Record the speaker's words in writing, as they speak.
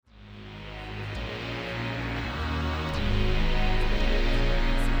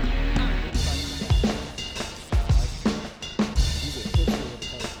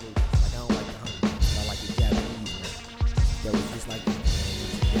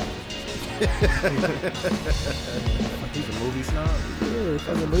He's a movie snob. Yeah,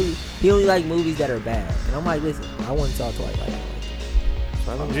 fucking movie. He only like movies that are bad. And I'm like, listen, I went and saw Twilight.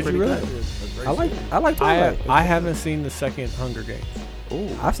 Did you really? I like Twilight. I haven't seen the second Hunger Games. Ooh,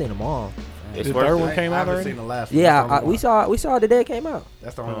 I've seen them all. The third one came out I haven't already? seen the last one. Yeah, we saw it the day it came out.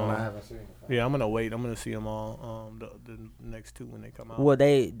 That's the only one I haven't seen. Yeah, I'm gonna wait. I'm gonna see them all. The next two when they come out. Well,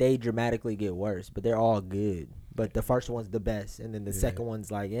 they dramatically get worse, but they're all good. But the first one's the best, and then the second one's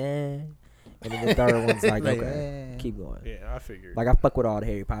like, and then the third one's like, okay, keep going. Yeah, I figured. Like I fuck with all the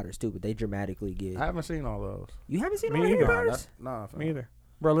Harry Potters too, but they dramatically get. I haven't seen all those. You haven't seen Me all the Harry either. Potters? Nah, Me either.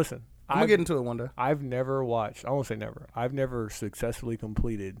 Bro, listen. I'm gonna get into it one day. I've never watched. I won't say never. I've never successfully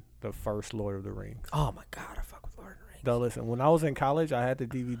completed the first Lord of the Rings. Oh my god, I fuck with Lord of the Rings. Though, listen, when I was in college, I had the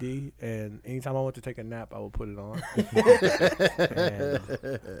DVD, and anytime I went to take a nap, I would put it on.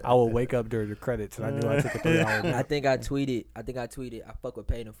 And I would wake up during the credits, and I knew I took a 3-hour nap. I think I tweeted. I fuck with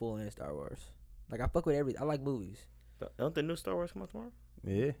Paid in Full and Star Wars. Like I fuck with everything. I like movies. Don't the new Star Wars come out tomorrow?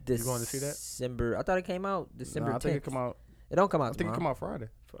 Yeah. You going to see that? December. I thought it came out December 10th. I think it come out. It don't come out I think it tomorrow. come out Friday.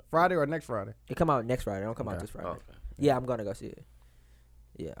 Friday or next Friday. It come out next Friday. It don't come out Okay. this Friday. Oh, okay. Yeah, I'm gonna go see it.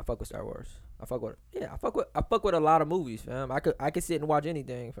 Yeah, I fuck with Star Wars. I fuck with a lot of movies, fam. I could sit and watch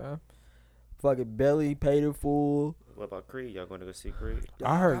anything, fam. Fucking Belly, Paid in Full. What about Creed? Y'all going to go see Creed?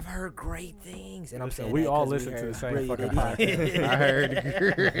 I've heard great things, and I'm saying we that all 'cause listen to heard the same brilliant fucking idiots. podcast. I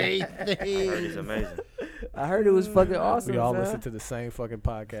heard great I heard things. it's amazing. I heard it was fucking awesome. We all fam. listen to the same fucking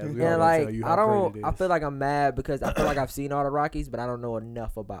podcast. We all And gonna tell like you I how don't, great it I is. feel like I'm mad because I feel like I've seen all the Rockies, but I don't know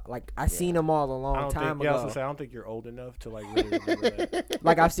enough about. Like I seen them all a I long don't time think, yeah, I was ago. gonna say, I don't think you're old enough to like really remember that.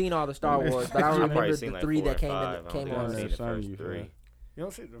 Like I've seen all the Star Wars, but I I've don't probably remember seen the like three 4 that or came 5. in, I don't came think I've on. seen the Son, first you 3. You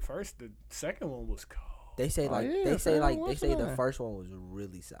don't see the second one was cold, They say Oh, like yeah, they say fam, like they what's say the that? first one was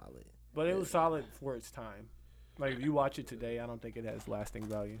really solid. but it was solid for its time. Like if you watch it today, I don't think it has lasting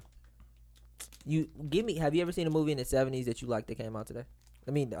value. Have you ever seen a movie in the 70s that you liked that came out today?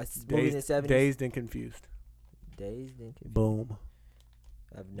 I mean, a movie in the 70s. Dazed and Confused. Dazed and Confused. Boom.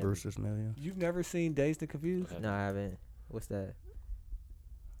 I've never. Bruce's Million. You've never seen Dazed and Confused, No, I haven't. What's that?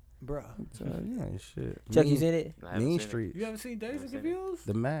 bruh? Yeah, shit. Chuck, you seen it? I haven't Mean seen it. Street. You haven't seen Dazed and Never seen it. Confused?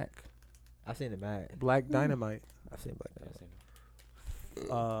 The Mac. I've seen the Mac. Black Dynamite. I've seen Black I haven't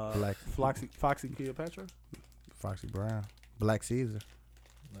Dynamite. seen it. Black Foxy Cleopatra. Foxy Brown. Black Caesar.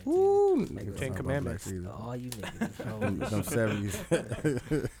 Like, Ooh, Ten niggas talking about Commandments. Black Caesar. Oh, you niggas. Them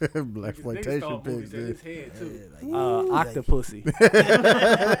 70s black exploitation pigs. Dude. Yeah, like, Octopussy.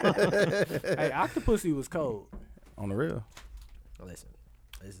 Hey, Octopussy was cold. On the real. listen,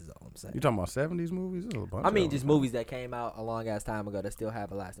 this is all I'm saying. You talking about 70s movies? There's a bunch I of mean, them. just movies that came out a long ass time ago that still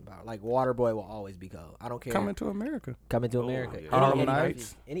have a lasting power. Like Waterboy will always be cold. I don't care. Coming to America. Coming to Oh, America. yeah. Any Harlem Eddie Murphy-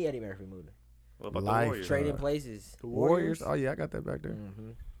 Nights. Any Eddie Murphy movie. What about Life. the Warriors? Trading Places. The Warriors. Oh, yeah, I got that back there. Mm-hmm.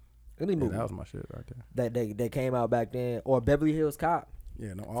 Any Yeah, movie that was my shit right there. that came out back then, or Beverly Hills Cop.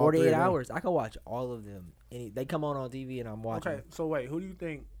 Yeah, no, all 48 three of them. hours. I can watch all of them. They come on TV and I'm watching. Okay, so wait, who do you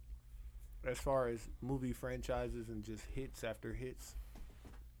think, as far as movie franchises and just hits after hits,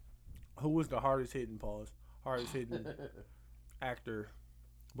 who was the hardest hitting actor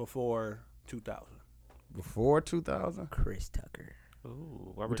before 2000? Before 2000? Chris Tucker.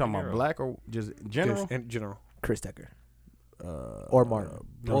 Ooh, We Robert talking De about Niro. black or just general? Just in general. Chris Tucker. Uh, Or Martin.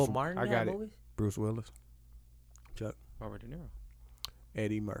 Bruce, Martin. I got it. Movies? Bruce Willis. Robert De Niro.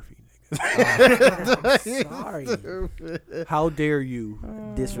 Eddie Murphy, nigga. Sorry. How dare you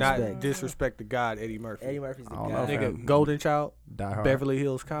Disrespect. not disrespect the god Eddie Murphy? Eddie Murphy's the I don't guy. know, Nigga, fam. Golden Child, Die Hard. Beverly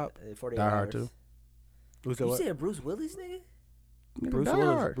Hills Cop. 48 Die Hard hours. too. Who's that? You What? said Bruce Willis, nigga? Nigga, Bruce Die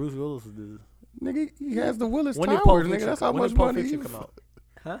Willis. Hard. Bruce Willis is the. Nigga, he has the Willis When did Towers, Pulp nigga. Fiction? That's how When much did Pulp money Fiction you come out?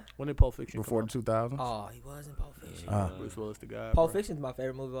 Huh? When did Pulp Fiction before come the out? 2000s. Oh, he was in Pulp Fiction. Bruce Willis, the guy. Pulp bro. Fiction's my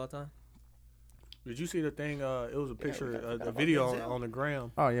favorite movie of all time. Did you see the thing? It was a picture, a video on the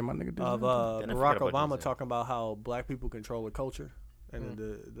gram Oh yeah, my nigga. of Then I Barack forgot about Obama Denzel. talking about how black people control the culture, and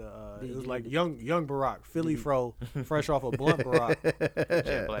then it was like the- young Barack, Philly fro, fresh off a blunt Barack.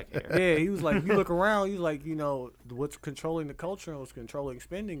 Jet black hair. Yeah, he was like, you look around, he's like, what's controlling the culture and what's controlling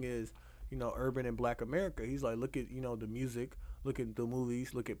spending is, urban and black America. He's like, look at, the music, look at the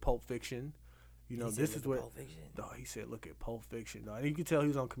movies, look at Pulp Fiction. This is what. Pulp Fiction. Dog, he said, look at Pulp Fiction. Dog. And you could tell he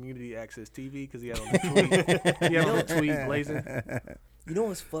was on Community Access TV because he had on the tweet. He had on the tweet blazing. You know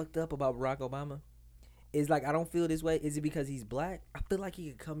what's fucked up about Barack Obama? Is like I don't feel this way. Is it because he's black? I feel like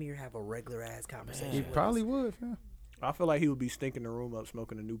he could come here and have a regular ass conversation. He with probably us. would. Yeah. I feel like he would be stinking the room up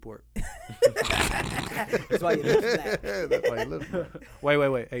smoking a Newport. That's why you look black. That's why he look.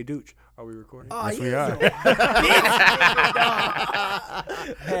 Wait. Hey, Dooch, are we recording? Oh, Yes, yeah, we are. yo, bitch, nigga,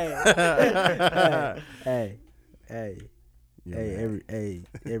 dog. Hey. You a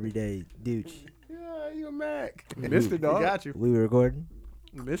Every day, douche. Yeah, you a Mac. Missed it, He dog. got you. We were recording.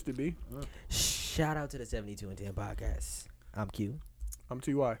 Missed it, B. Shout out to the 72 and 10 podcast. I'm Q. I'm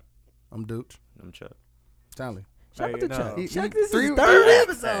Ty. I'm Dooch. I'm Chuck. Stanley. Shout Hey, out to no. Chuck. He- Chuck, he- this is three- his third Hey,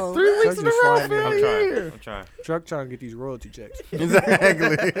 episode. 3 weeks Chuck in a just row flying for in. I'm a trying. year. I'm trying. Chuck trying to get these royalty checks.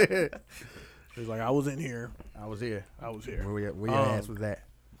 Exactly. He's like, I was in here. I was here. I was here. Where your ass was at?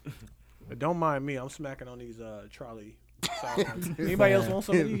 But don't mind me. I'm smacking on these trolley. sides. Anybody else want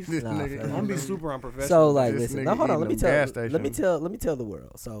some of these? This Nah, nigga- fam. I'm gonna be super unprofessional. So like, This listen. nigga No, hold on. eating Let me them gas tell. stations. Let me tell the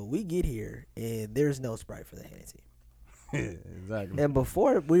world. So we get here and there's no Sprite for the Hennessy. Exactly. And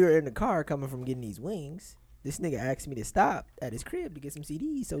before we were in the car coming from getting these wings, this nigga asked me to stop at his crib to get some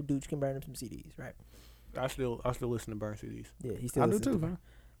CDs so Dooch can burn him some CDs, right? I still listen to Burn CDs. Yeah, he still I do listens too, to- man.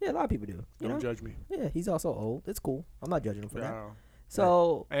 Yeah, a lot of people do. You Don't know? judge me. Yeah, he's also old. It's cool. I'm not judging him for that. Yeah.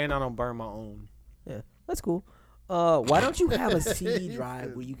 So And I don't burn my own. that's cool. Why don't you have a CD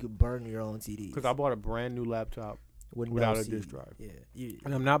drive where you can burn your own CDs? Because I bought a brand new laptop, With without no a disk CD. drive. Yeah,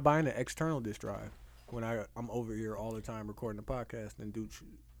 and I'm not buying an external disk drive. When I'm over here all the time recording the podcast, and Dooch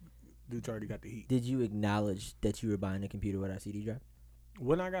already got the heat. Did you acknowledge that you were buying a computer without a CD drive?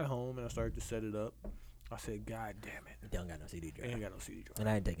 When I got home and I started to set it up, I said, "God damn it, Don't got no CD I drive. ain't got no CD drive." And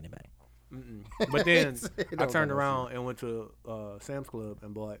I ain't taking it back. Mm-mm. But then I Don't turned got no around and went to Sam's Club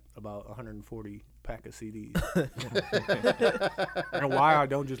and bought about 140 pack of CDs. And why I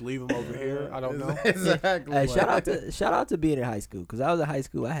don't just leave them over here, I don't know. Exactly. Hey, Like- shout out to being in high school, because I was in high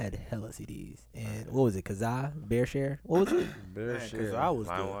school. I had hella CDs. And what was it? Kazaa, Bear Share. What was it? Bear Because shit. I was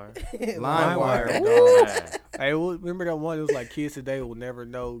the LimeWire. LimeWire. Ooh. Yeah. Hey, remember that one? It was like kids today will never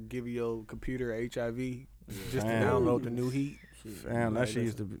know. Give your computer HIV just to Damn. download the new heat. Fam, that shit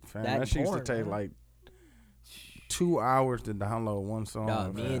used to be. Fam, That that shit used to porn, take man. like 2 hours to download one song.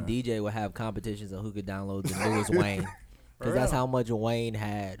 Dog, me and fam. DJ would have competitions on who could download the newest Wayne. Because that's how much Wayne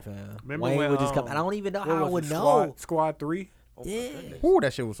had, fam. Remember Wayne when, would just come. um, I don't even know What how I was would it, know. Squad 3? Oh, my Yeah. goodness. Ooh,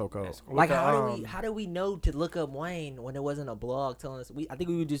 that shit was so cold. That's cool. Like With the, how do we know to look up Wayne when there wasn't a blog telling us? I think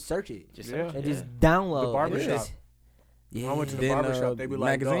we would just search it Just Yeah. search and it, just download. The and barbershop. just- When I went to the Then barbershop, they be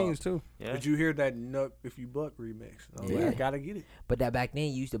like, magazines too. yeah. Did you hear that Nuck If You Buck remix? I was like, Yeah. I gotta get it. But that back then,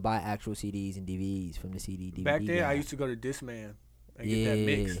 you used to buy actual CDs and DVDs from the DVD. Back then, I guy. used to go to Discman and get that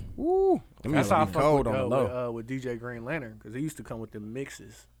mix. Ooh, them That's used to how I be fuck cold with, on the low. with DJ Green Lantern, because he used to come with the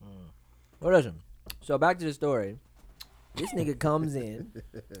mixes. Well, listen. So back to the story. This nigga comes in,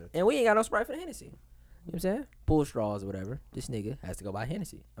 and we ain't got no Sprite for the Hennessy. You know what I'm saying? Pull straws or whatever. This nigga has to go buy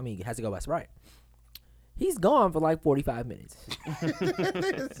Hennessy. I mean, has to go buy Sprite. He's gone for like 45 minutes.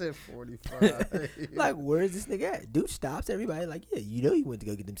 It said 45. Like, where is this nigga at? Dude stops everybody. Like, yeah, you know he went to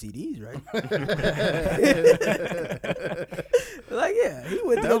go get them CDs, right? Like, yeah, he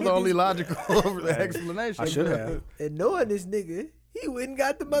went to That go was get the only these- logical explanation. I should have. And knowing this nigga, he went and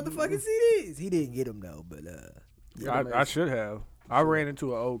got the motherfucking CDs. He didn't get them though, but I should have. I ran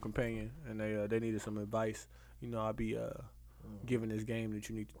into an old companion, and they needed some advice. You know, I'd be giving this game that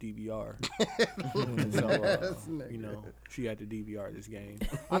you need to DVR. And so, you know, she had to DVR this game.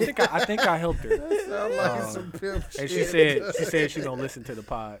 I think I helped her. Sound like some pimp And shit. she said she gonna listen to the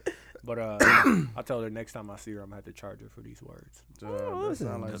pod. But I told her next time I see her, I'm gonna have to charge her for these words. That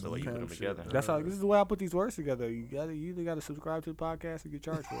sound like That's the some way you put pimp them shit. together. That's how. This is the way I put these words together. You either gotta subscribe to the podcast or get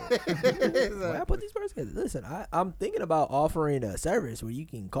charged for it. why I put these words together? Listen, I'm thinking about offering a service where you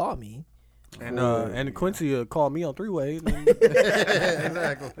can call me. And Quincy called me on 3-way.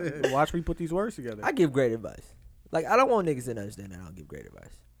 Exactly. Watch me put these words together. I give great advice. Like, I don't want niggas to understand that I don't give great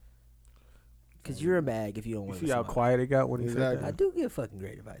advice. Cause you're a bag if you don't You want see to. how quiet it got when he said Exactly. I that? do give fucking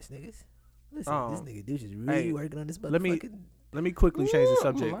great advice, niggas. Listen, Oh. this nigga Douche is really Hey, working on this let me- motherfucking. Let me quickly change the Ooh, I'ma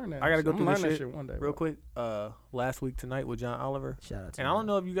subject. learn that I gotta go shit. through I'ma this learn that shit shit one day, real bro. quick. Last Week Tonight with John Oliver. Shout out to And I don't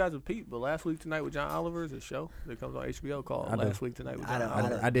know if you guys have peeped, but Last Week Tonight with John Oliver is a show that comes on HBO called I do. Last Week Tonight with John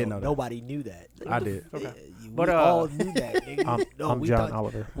Oliver. I did know that. Nobody knew that. I did. Okay. But But, all knew that. Nigga. I'm we John thought,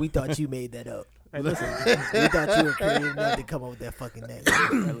 Oliver. We thought you made that up. Hey, listen. We thought you were creative enough to come up with that fucking name.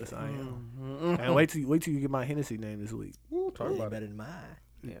 Hey, listen, I am. And wait till you get my Hennessy name this week. Ooh, talk It ain't about it. better than mine.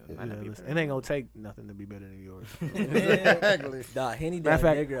 Yeah, Yeah, might not be listen, fair. it ain't gonna take nothing to be better than yours. Exactly. Dog, Henny Matter of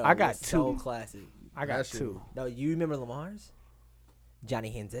Down fact, Negro I got was so two. classic. I got That shit two. No, you remember Lamar's?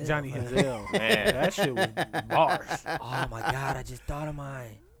 Johnny Henzel. Johnny Henzel. Man. That shit was bars. Oh my god, I just thought of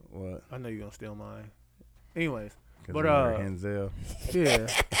mine. What? I know you're gonna steal mine. Anyways, 'Cause But, of Henzel. yeah.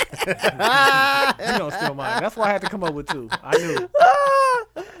 You gonna steal mine. That's why I had to come up with two. I knew.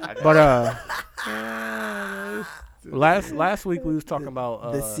 I got But last week we was talking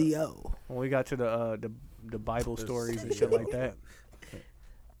about The CO. when we got to the Bible stories and shit like that.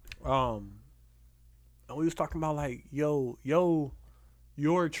 and we was talking about like, your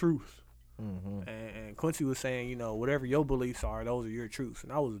truth. And Quincy was saying, you know, whatever your beliefs are, those are your truths.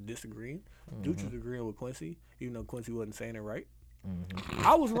 And I was disagreeing. Dooch was agreeing with Quincy, even though Quincy wasn't saying it right.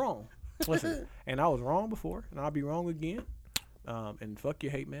 I was wrong. Listen, and I was wrong before, and I'll be wrong again. And fuck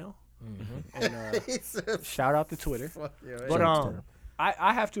your hate mail. And shout out to Twitter. But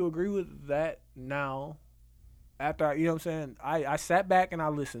I have to agree with that now. After you know what I'm saying, I sat back and I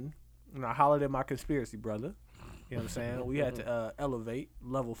listened, and I hollered at my conspiracy brother. You know what I'm saying? We had to elevate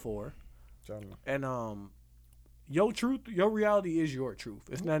level 4. And your truth, your reality is your truth.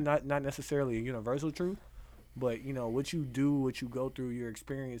 It's not necessarily a universal truth, but you know what you do, what you go through, your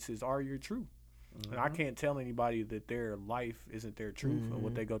experiences are your truth. And I can't tell anybody that their life isn't their truth, or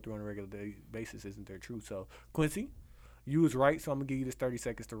what they go through on a regular day basis isn't their truth. So Quincy, you was right. So I'm gonna give you this 30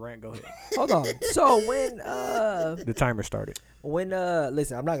 seconds to rant. Go ahead. Hold on. So when The timer started.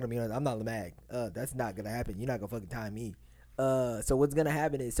 listen, I'm not gonna be honest. I'm not Lamag. That's not gonna happen. You're not gonna fucking time me. So what's gonna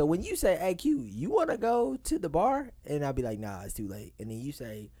happen is, so when you say, "Hey Q, you wanna go to the bar?" and I'll be like, "Nah, it's too late." And then you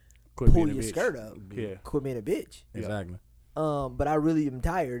say, Quit "Pull being a your bitch. skirt up." Yeah. Quit being a bitch. Exactly. But I really am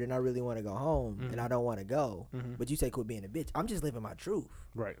tired and I really want to go home and I don't want to go. But you say quit being a bitch. I'm just living my truth.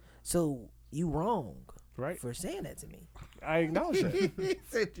 Right. So you wrong Right. for saying that to me. I acknowledge that. He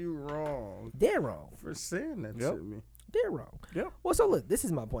said you wrong They're wrong. for saying that Yep. to me. They're wrong. Yep. Well, so look, this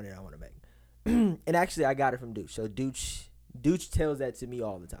is my point that I want to make. And actually, I got it from Dooch. So Dooch tells that to me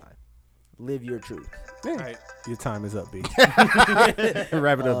all the time. Live your truth. All right. Your time is up, B.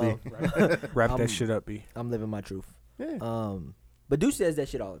 Wrap it up, B. Wrap that shit up, B. I'm living my truth. Yeah. But Dooch says that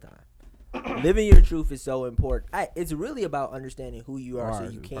shit all the time. Living your truth is so important. It's really about understanding who you are, so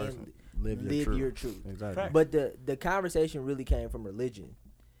you can live your truth. Exactly. Fact. But the conversation really came from religion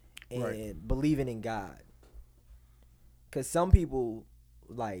and Right. believing in God. Because some people,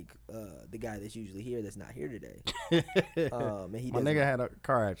 like the guy that's usually here that's not here today, and he My doesn't- nigga had a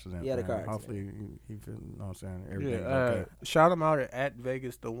car accident. He had a man. car accident. Hopefully he feel, you know what I'm saying? Everything's Yeah. okay. Shout him out at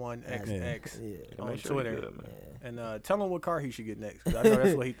Vegas the one XX Yeah. on Make sure he Twitter. good, man. And tell him what car he should get next. 'Cause I know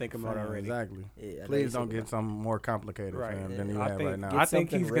that's what he thinking about Fam, already. Exactly. Yeah, I know Please you don't said get something more complicated, Right. fam, than you I have think, right now. I think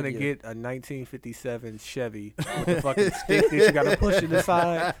something he's gonna regular. get a 1957 Chevy with the fucking stick that you gotta push to the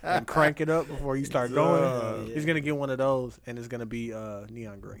side and crank it up before you start going. Yeah. He's gonna get one of those, and it's gonna be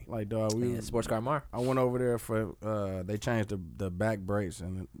neon gray. Like, dog, we Yeah, sports car Mar. I went over there for they changed the back brakes,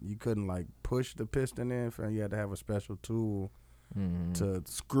 and you couldn't like push the piston in, fam. You had to have a special tool to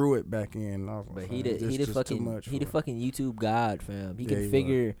screw it back in. I was like, But fam, he this the just too fucking much he the for- fucking YouTube god, fam. He Yeah, can he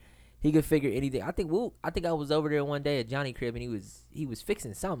figure anything. I think I was over there one day at Johnny Crib and he was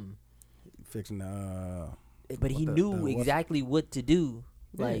fixing something, fixing the but he What the- knew what's- exactly what to do.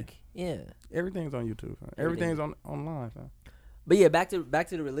 Yeah. Like yeah. everything's on YouTube, fam. Everything's online, fam. But yeah, back to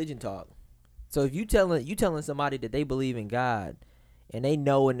the religion talk. So if you telling somebody that they believe in God and they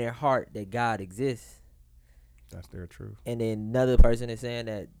know in their heart that God exists, That's their truth. and then another person is saying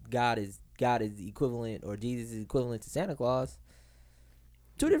that God is equivalent or Jesus is equivalent to Santa Claus,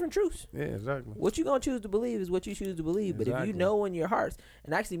 two different truths. Yeah, exactly. What you gonna choose to believe is what you choose to believe. But if Exactly. you know in your hearts,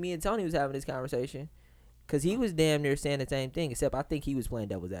 and actually me and Tony was having this conversation, because he was damn near saying the same thing, except I think he was playing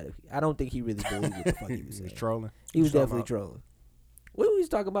devil's advocate. I don't think he really believed what the fuck he was He saying. was trolling. He was Talking definitely about- trolling. We was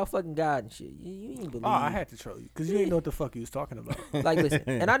talking about fucking God and shit. You didn't believe. Oh, I had to troll you because you didn't know what the fuck he was talking about. Like, listen,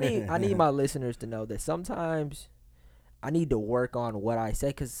 and I need my listeners to know that sometimes I need to work on what I say,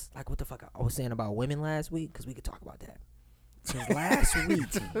 because like what the fuck I was saying about women last week, because we could talk about that. 'Cause last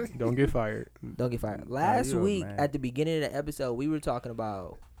week, Don't get fired. don't get fired. Last you a week man. at the beginning of the episode, we were talking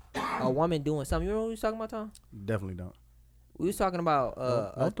about a woman doing something. You remember what we was talking about, Tom? Definitely don't. We was talking about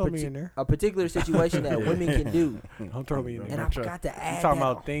Don't throw me in there. a particular situation that women can do, Don't throw me in and there. I forgot to You add talking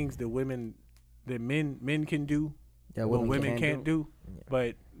that about things that men can do, that what women can't can't do. Yeah.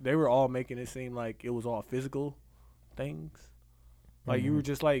 But they were all making it seem like it was all physical things. Like you were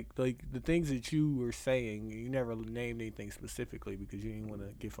just like the things that you were saying, you never named anything specifically because you didn't want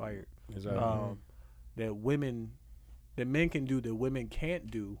to get fired. Exactly. That men can do that women can't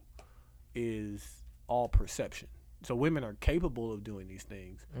do is all perception. So women are capable of doing these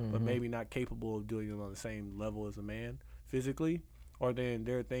things, but maybe not capable of doing them on the same level as a man physically. Or then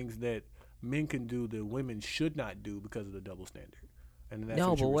there are things that men can do that women should not do because of the double standard. And that's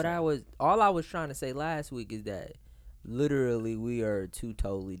No, what you but were what saying. I was trying to say last week is that literally we are two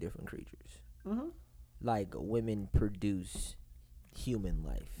totally different creatures. Like women produce human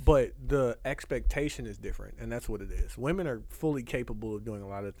life. But the expectation is different, and that's what it is. Women are fully capable of doing a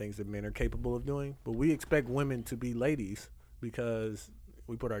lot of things that men are capable of doing, but we expect women to be ladies because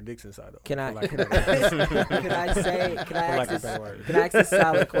We put our dicks inside of. Can I? Like, Can I say? Can I lack ask of better this? word. Can I ask this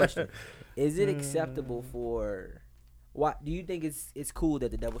solid question? Is it acceptable for? What do you think it's cool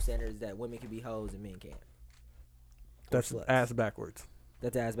that the double standard is that women can be hoes and men can't? Or That's sluts? ass backwards.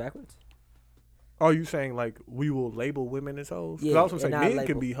 That's ass backwards. Are you saying like we will label women as hoes? 'Cause Yeah, I was gonna say and not men label-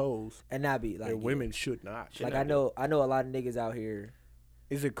 can be hoes, And not be like and women should not. Like I know a lot of niggas out here.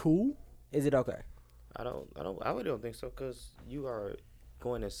 Is it cool? Is it okay? I really don't think so, because you are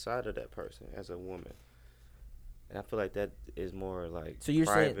going inside of that person as a woman, and I feel like that is more like So you're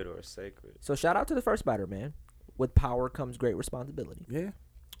saying- private or sacred. So shout out to the first biter, man. With power comes great responsibility. Yeah.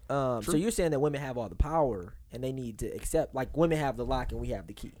 So True. you're saying that women have all the power and they need to accept, like women have the lock and we have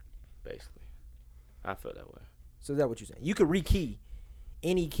the key. Basically, I feel that way. So is that what you're saying? You could rekey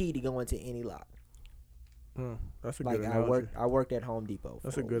any key to go into any lock. That's a Like good analogy. I worked at Home Depot.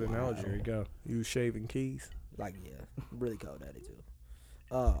 That's for a good while. analogy. There you go. You shaving keys. Like yeah, really cold at it too.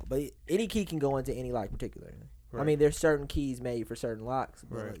 But any key can go into any lock, particularly. I Right. mean, there's certain keys made for certain locks,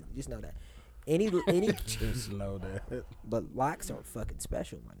 but Right. like, just know that any Just know that. but locks are fucking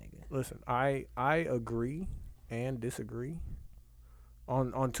special, my nigga. Listen, I agree and disagree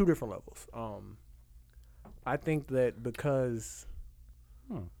on two different levels. I think that because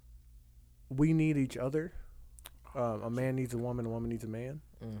we need each other, a man needs a woman needs a man.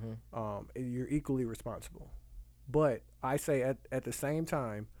 You're equally responsible. But I say at the same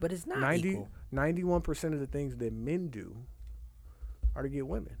time, But it's not 91% of the things that men do are to get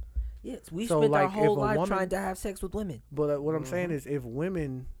women. Yes, we So, spent our like, whole if a life woman- trying to have sex with women. But what I'm saying is, if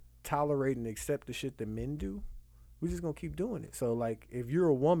women tolerate and accept the shit that men do, we're just gonna keep doing it. So like, if you're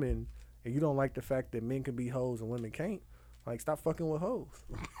a woman and you don't like the fact that men can be hoes and women can't, like, stop fucking with hoes.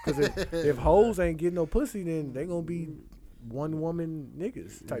 Because if hoes ain't getting no pussy, then they gonna be one woman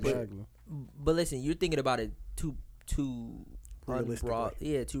niggas type shit. Exactly. But listen, you're thinking about it too Realistically. broad.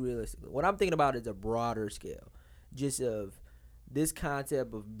 Yeah, too realistically. What I'm thinking about is a broader scale, just of this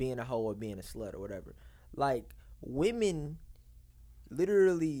concept of being a hoe or being a slut or whatever. Like women,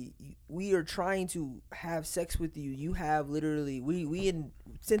 literally, we are trying to have sex with you. You have literally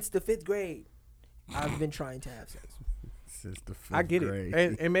since the 5th grade. I've been trying to have sex Since the 5th I get grade.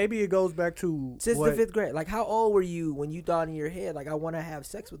 it, and maybe it goes back to since what, the 5th grade. Like, how old were you when you thought in your head, like, I want to have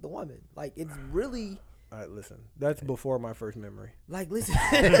sex with a woman? Like, it's really. All right, listen, that's before my first memory. Like, listen.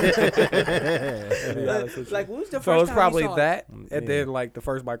 To be honest with you. Like, what was the first So it's time probably you saw, that, Yeah. and then like the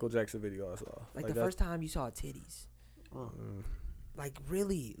first Michael Jackson video I saw. Like, the that's- first time you saw titties. Like,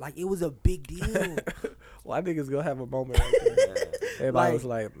 really? Like, it was a big deal. Well, I think it's gonna have a moment right there. Everybody Like- was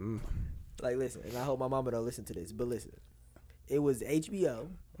like, Like, listen, and I hope my mama don't listen to this, but listen. It was HBO,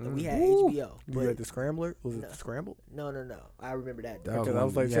 and we had Woo. HBO. You But had the Scrambler? Was No. it scrambled? no. I remember that. That was Because I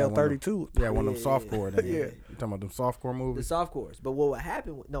was one- like, yeah, Cell one of- 32. Yeah, one of them Yeah, softcore. Then. yeah. You talking about them softcore The movies? softcores. But what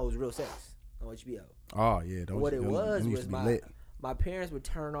happened, no, it was Real Sex on HBO. Oh yeah, those. What it them was used to be my lit. my parents would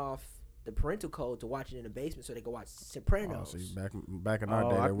turn off the parental code to watch it in the basement so they could watch Oh, Sopranos. see, back in our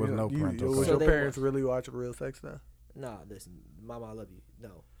day, there was no parental Was So code. your they parents was- really watching Real Sex now? Nah, listen, Mama, I love you.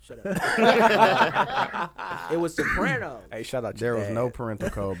 No, shut up. It was Sopranos. Hey, shout out to There was Dad. no parental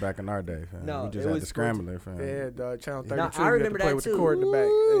code back in our day, fam. No, we just it had was the scrambler, fam. Yeah, channel 32. Nah, I you had to remember play that with too. the cord in the back.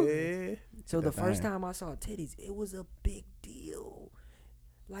 Woo. Yeah. So the That first thing. time I saw titties, it was a big deal.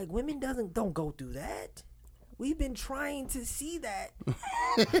 Like, women don't go through that. We've been trying to see that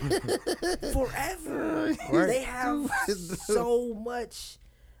forever. Right. They have so much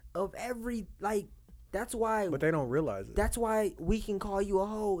of every, like, that's why But they don't realize it. that's why we can call you a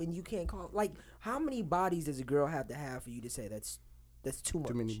hoe and you can't call, like, how many bodies does a girl have to have for you to say that's too much?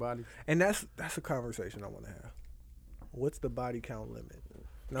 Too many bodies. And that's a conversation I want to have. What's the body count limit?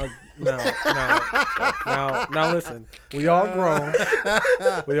 Now, listen. We all grown.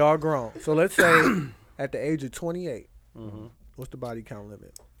 We all grown. So let's say at the age of 28, what's the body count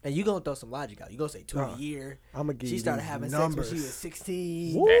limit? And you gonna throw some logic out. You gonna say 2 Nah. a year. I'm gonna give She you started these having numbers. sex when she was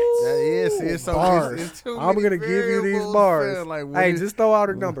 16. Woo! Yeah, see, it's so Bars. it's too I'm many gonna give you these variables, bars. fam. Like, what Hey, is- just throw out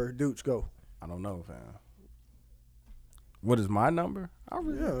a number, dudes. Go. I don't know, fam. What is my number? I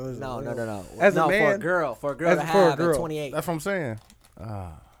really, No. As a no, man- for a girl as to for a have girl. at 28. That's what I'm saying.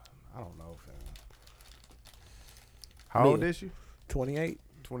 I don't know, fam. How Me. old is she? 28,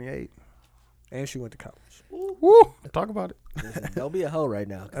 28. and she went to college. Woo! Talk about it. Listen, don't be a hoe right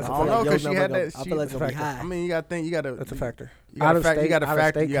now. 'cause That's I a feel fact. like No, your 'cause she number had gonna- that- I she- feel like it's gonna be that's a high. I mean, you got to think. You got to. That's a factor. You got to Out-of-state- You got to factor.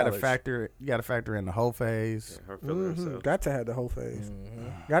 out-of-state You got to college. factor. You got to factor in the whole phase. Her feeling Mhm. herself. Got to have the whole phase. Mm-hmm.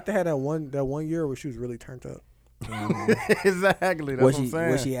 Got to have that one year where she was really turned up. Exactly. That's Was what I'm she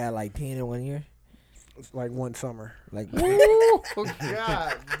saying. was she at like 10 in 1 year? It's like one summer. Like Oh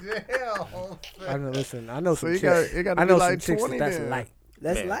God damn. I know. Listen, I know So some you chicks. got. It got I to know be some like chicks 20. that's then. light.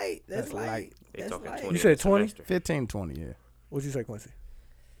 That's Man, light. That's that's light. light. They That's talking light. 20 You said a 20? semester. 15, 20, yeah. What'd you say, Quincy?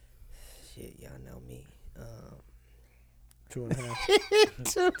 Shit, y'all know me. 2.5.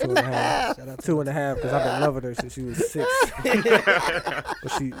 2.5. Shout out to 2.5 because I've been loving her since she was 6.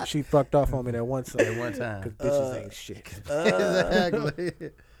 But she fucked off on me that one time. One time. Because bitches ain't shit. Exactly.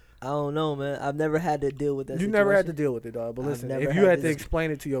 I don't know, man. I've never had to deal with that. You never had to situation. deal with it, dog. But I've listen, never if you had had to this-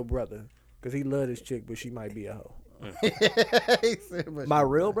 explain it to your brother, because he loved his chick, but she might be a hoe. He said, but My she-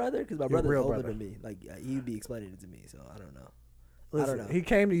 real brother, because my Your brother's real older brother. than me. Like he'd be explaining it to me, so I don't know. Listen, know. he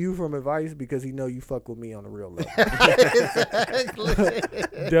came to you from advice because he know you fuck with me on the real level. Exactly.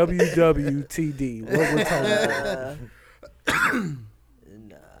 WWTD. What would Tony do?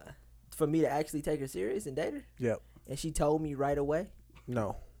 Nah. For me to actually take her serious and date her, Yep. and she told me right away,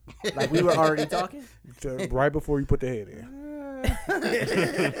 No. like we were already talking. Right before you put the head in.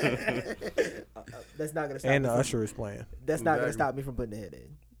 That's not gonna stop. And me the from, usher is playing. that's not gonna Exactly. stop me from putting the head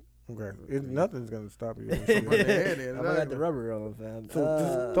in. Okay. Nothing's going to stop you. Put the head in, I'm gonna got the exactly. rubber on, fam. So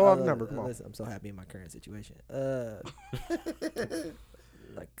just throw out the number, come on. Listen, I'm so happy in my current situation.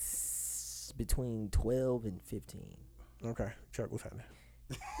 Like between 12 and 15. Okay. Chuck, what's happening?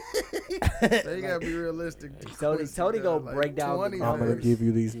 So you gotta be realistic. Tony gonna break down the 20 I'm going to first. give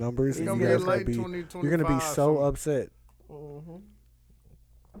you these numbers. It's and gonna you be guys like be, 20, you're going to be 25 so something. upset.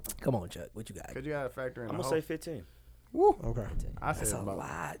 Come on, Chuck. What you got? Cause you gotta factor in. I'm the gonna whole- say 15. Woo. Okay. I That's said a about.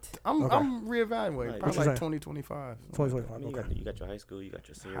 lot. I'm Okay. I'm reevaluating. What Probably you like saying? 2025. 2025. I mean, Okay. you got your high school, you got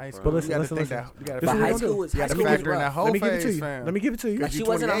your senior High prom. school. But listen, you gotta listen, think listen. that. You gotta This But is what factor, we high gonna school do. was you high gotta school was factor in that rough. whole Let me give it to phase, you. fam. Let me give it to you. Like Cause she you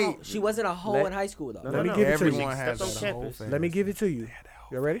wasn't 28. she wasn't a hoe Let- in high school though. No, Let me no, give it to you. Everyone has That's that on whole campus. phase. Let me give it to you.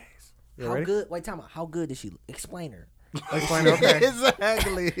 You ready? You How ready? good? Wait, time out. How good did she explain her? Explain it, okay.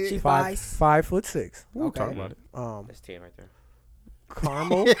 Exactly. She 5'6". Okay. Talk about it. That's 10 right there.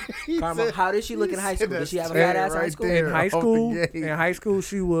 Carmel Karma, how did she look in high school? Did she have a fat ass high school? in There, high off the school. gate. In high school,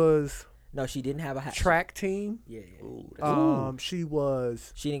 she was No, she didn't have a hat. track team. Yeah. Ooh, that's She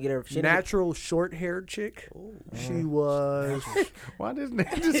was She didn't get her. She didn't natural short haired chick. She was. Why this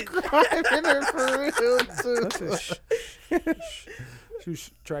nigga describing her for real too? Listen, she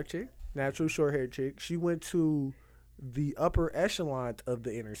was track chick, natural short haired chick. She went to the upper echelon of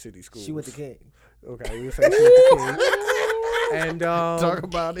the inner city schools. She went to King. Okay, we were saying she went to King. And Talk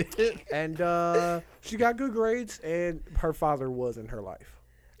about it. and she got good grades, and her father was in her life.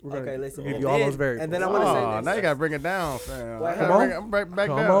 We're gonna Okay, listen. give and you all then- those variables. And then I want to say Oh, this. now you gotta bring it down, fam. Wait, I come gotta on. bring it- I'm back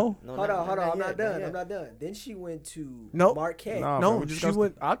Come down. on. No, Hold on. I'm yet, not done. yet. I'm not done. Then she went to Nope. Marquette. No. No, we just she gonna-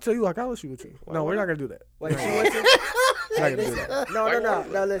 went. I'll tell you what college she went to. No, we're not gonna do that. Wait, she went to. We're not Hey, gonna do listen. that.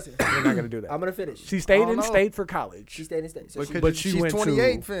 No, listen. We're not gonna do that. I'm gonna finish. She stayed Oh, in no. state for college. She stayed in state. So But But she she's went to-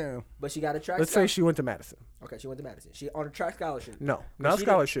 28, fam. but she got a track. Let's say scholarship. she went to Madison. Okay, she went to Madison. She on a track scholarship. No, not she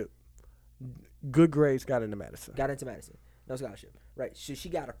scholarship. Good grades got into Madison. Got into Madison. No scholarship. Right. So she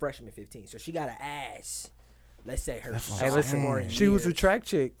got a freshman 15. So she got an ass. Let's say her That's what Hey, I'm listen, sophomore saying. she was a year. track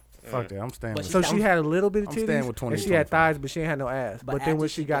chick, Fuck that. I'm staying But with so she had a little bit of I'm titties, staying with 20, and she had 25. thighs, but she ain't had no ass. But then when after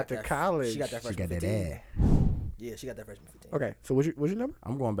she got to that- college, she got that She freshman got that 15. ass. Yeah, she got that freshman 15. okay. So what's your number?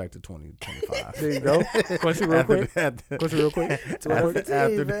 I'm going back to 20, 25. There you go. Quincy, real quick. After, Quincy, real quick.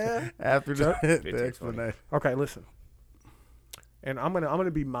 after, man. after the 15, explanation. Okay, listen. And I'm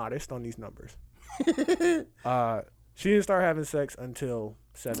gonna be modest on these numbers. She didn't start having sex until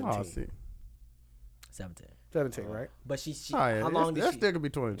 17. Oh, see. 17. 17, right? But she Oh, yeah, how long did that she? still could be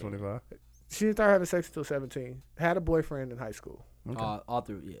 20, 25. She didn't start having sex until 17. Had a boyfriend in high school. All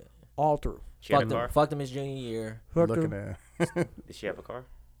through, yeah. All through. She had a Fucked car? him. Fucked him his junior year. Fucked Looking him. at Did she have a car?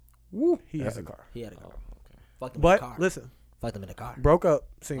 Woo. He That's has a a- car. He had a car. Fucked him in But a car. listen, Fucked him in a car. broke up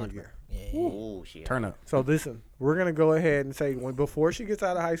senior Underwear. year. Yeah. Ooh, she had Turn up. So listen, we're gonna go ahead and say before she gets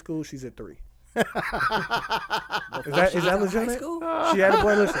out of high school, she's at 3. Is that legitimate? She had a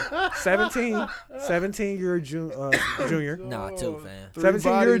boy. Listen, 17 year junior. Nah, 2, fam.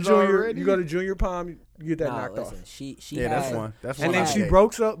 17 year bodies junior. already? You go to junior prom, you get that Nah, knocked listen. off. She Yeah, had, that's one. That's one. And then out she the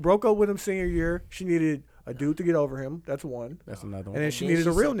gate. broke up with him senior year. She needed a dude to get over him. That's one. That's another one. And then she then needed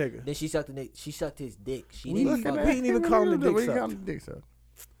a she real sucked- nigga. Then she sucked his dick. She We didn't look at fuck that. him. He didn't even call him the dick We suck. call him the dick suck.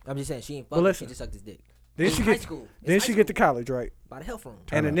 I'm just saying she ain't But fuck him. She listen. just sucked his dick. Then In she high get school. It's then high she get to school. college, right? By the health room.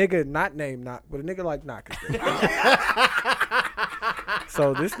 And a up. nigga not named Knock, but a nigga like Knock is there.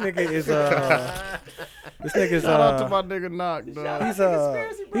 So this nigga is Shout out to my nigga Knock, dog.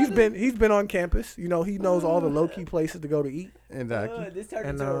 he's been on campus. You know, he knows all the low key places to go to eat. Exactly. This turned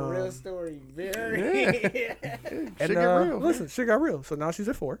And, into a real um, story. Very. And Shit get real. listen, shit got real. So now she's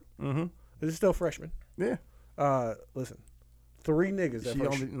at 4. Mm-hmm. This is still freshman. Yeah. Listen, 3 niggas at She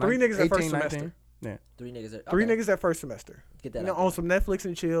first. only 3 niggas at first 18, semester. 19. Yeah. 3 niggas. Are, 3 okay. niggas at first semester. Get that You know, out on there. some Netflix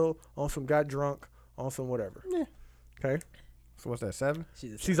and chill, on some got drunk, on some whatever. Yeah. Okay. So what's that, 7?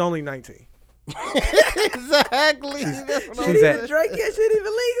 She's only 19. Exactly. She's at Drake yet? Shit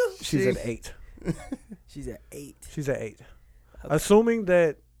even legal? she's at 8. She's at 8. She's at 8. Okay. Assuming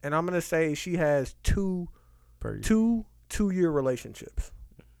that, and I'm gonna say she has two Per year. 2-year relationships.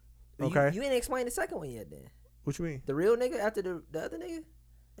 Okay. You ain't explained the second one yet then. What you mean? The real nigga after the other nigga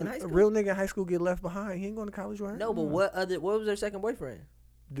in high A school? real nigga in high school get left behind. He ain't going to college with her. No, but what was her second boyfriend?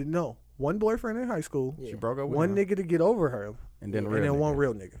 No. One boyfriend in high school. Yeah. She broke up with One him. nigga to get over her. And then, And real then nigga. one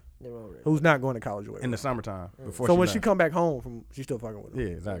real nigga They're all real. who's not going to college with her. in the summertime before. So she when left. she come back home from, she's still fucking with him.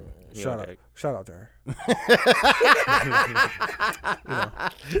 yeah, exactly. Shout out to her.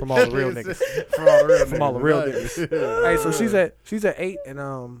 From all the real niggas. From all the real From all the real niggas. Hey, so she's at 8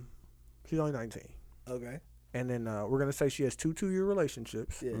 and she's only 19. Okay. And then we're gonna say she has 2-year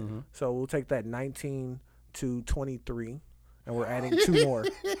relationships. Yeah. Mm-hmm. So we'll take that 19 to 23, and we're adding 2 more.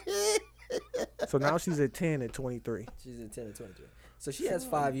 So now she's at 10 at 23. She's at 10 and 23. So she has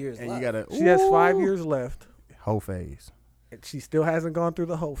 5 years And left. you gotta. She has 5 years left, whole phase. and she still hasn't gone through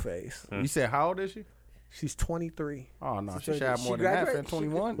the whole phase. You said how old is she? She's 23. Oh no, She she should have she more than that. graduated? For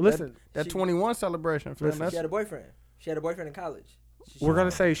 21. Listen, that she- 21 celebration. Fam, Listen, that's She had a boyfriend. She had a boyfriend in college. we're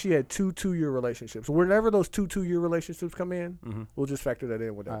gonna say she had 2-year relationships. Whenever those 2-year relationships come in, Mhm. we'll just factor that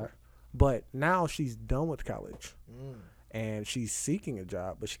in, whatever. Alright. But now she's done with college, Mm. and she's seeking a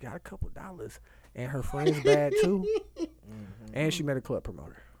job, but she got a couple dollars, and her friend's bad too, and she met a club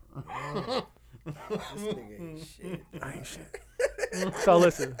promoter. This nigga ain't shit. I ain't shit. So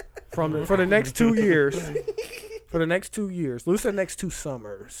listen, for the next 2 years, let's say next 2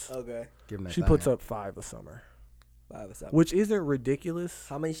 summers, Okay. Give 'em that she thing. puts up 5 a summer, 5 or 7. which isn't ridiculous.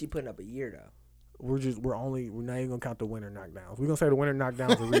 How many she putting up a year though? We're not even gonna count the winter knockdowns. We're gonna say the winter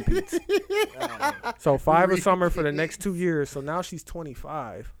knockdowns are repeats. So 5 a summer for the next 2 years. So now she's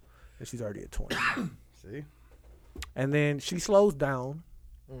 25, and she's already at 20. See, And then she slows down,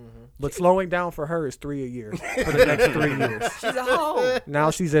 Mm-hmm. but slowing down for her is 3 a year for the next 3 years. She's a hoe.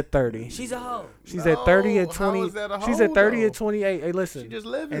 Now she's at 30. She's a hoe. She's at 30 at No, 20. how is that a She's hoe, at 30 though? at 28. Hey, listen. she just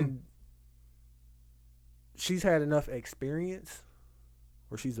living. And she's had enough experience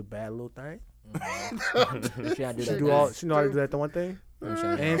where she's a bad little thing. She gotta do She that. she know how to do that the one thing. And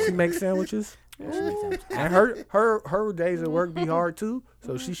And she makes sandwiches. she makes sandwiches. And her days at work be hard too.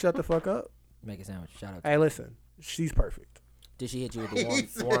 So she shut the fuck up. Make a sandwich. Shout out. To Hey, listen. She's perfect. Did she hit you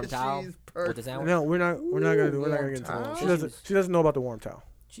with the warm towel with the sandwich? No, we're not gonna get into it. towel. She doesn't know about the warm towel.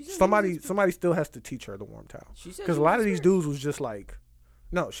 She said Somebody still has to teach her the warm towel. She said Because she a lot was of these experienced. dudes was just like,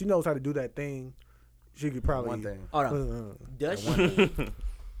 no, she knows how to do that thing. She could probably. one thing. Hold on. Does she?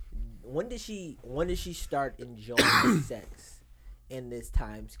 When did she start enjoying sex in this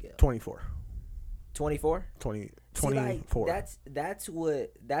time scale? 24. 24. 24. That's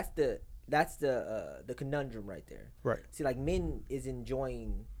the conundrum right there. Right. See, like men is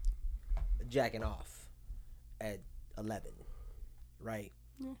enjoying jacking off at 11, right?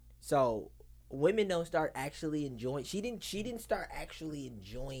 So women don't start actually enjoying. She didn't start actually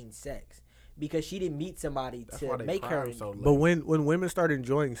enjoying sex because she didn't meet somebody That's to why they make her. prime so late. But when women start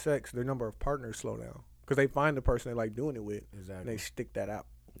enjoying sex, their number of partners slow down because they find the person they like doing it with, and Exactly. they stick that out.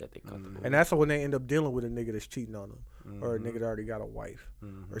 That they comfortable. And that's when they end up dealing with a nigga that's cheating on them, or a Mhm. nigga that already got a wife,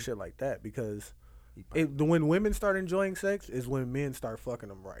 Mhm. or shit like that. Because He when women start enjoying sex is when men start fucking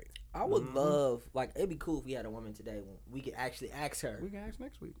them right. I would love, like, it'd be cool if we had a woman today when we could actually ask her. We can ask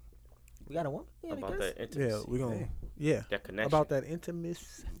next week. We got a woman? Yeah, About because that intimacy. Yeah, we gonna yeah That connection. about that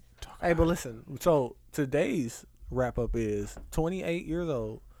intimacy. Hey, but listen. So today's wrap up is 28 years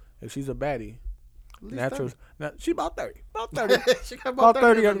old. If she's a baddie, natural. Now, she about 30. About 30. She got About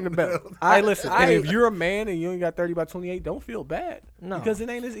 30 under the belt. I- Hey, listen. I- and if you're a man and you ain't got 30 by 28, don't feel bad. No. Because it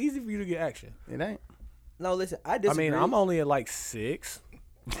ain't as easy for you to get action. It ain't. No, listen, I I disagree. mean, I'm only at like 6.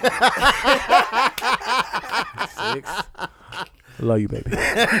 6. Love you, baby.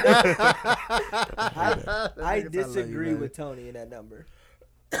 I disagree with Tony in that number.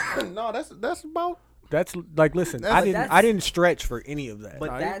 No, that's about. That's like, listen. That's- I didn't stretch for any of that.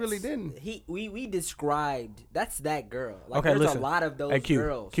 But No, he that's, really didn't. We described that's that girl. Like, Okay, there's listen. a lot of those Hey, Q,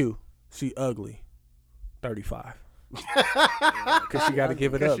 girls. Q, she ugly. 35. Cause she got to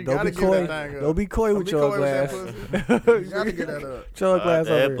give it up. She Don't gotta be give coy. that thing up. Don't be coy Don't with be your coy with glass. that pussy. You gotta get that up. Your glass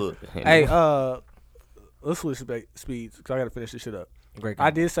over here. book. Hey, let's switch speeds because I got to finish this shit up. Great.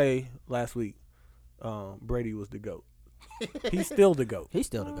 I did say last week, Brady was the GOAT. He's still the GOAT. He's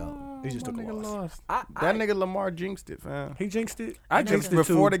still the GOAT. He just my took a nigga loss. lost. I, That nigga Lamar jinxed it, fam. He jinxed it. I Never- jinxed it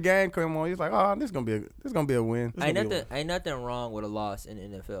Before too. the game came on, he's like, "Oh, this gonna be a win." This ain't gonna be a nothing. Ain't nothing wrong with a loss in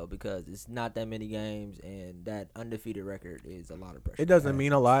the NFL because it's not that many games, and that undefeated record is a lot of pressure. It doesn't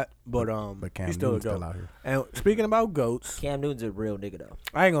mean a lot, but Cam he's still a Newton's still goat. out here. And speaking about goats, Cam Newton's a real nigga though.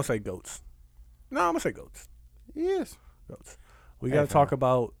 I ain't gonna say goats. No, I'm gonna say goats. He is. Goats. We Hey, gotta fam. talk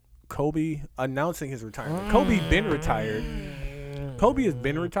about Kobe announcing his retirement. Kobe been retired. Kobe has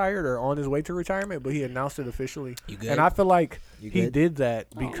been retired or on his way to retirement, but he announced it officially. You good? And I feel like You he good? did that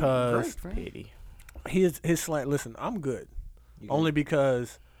Oh, because great, fam. Pity. Oh. his slant. Listen, I'm good. You good? Only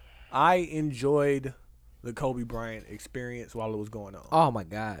because I enjoyed the Kobe Bryant experience while it was going on. Oh my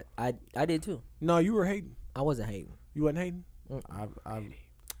God, I did too. No, you were hating. I wasn't hating. You wasn't hating.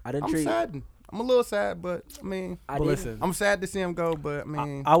 I didn't I'm treat. sad. I'm a little sad, but I mean, I But didn't. listen, I'm sad to see him go. But I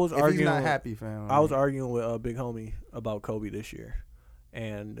mean, I was if arguing. he's not with- happy, fam. I was arguing with a big homie about Kobe this year,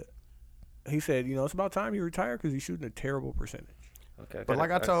 and he said, you know, it's about time he retired because he's shooting a terrible percentage. Okay. But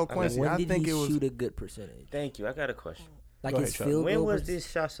like I told Quincy, when I did think he it was. shoot a good percentage? Thank you. I got a question. Like Go his ahead, Chuck. field When goal was perc- this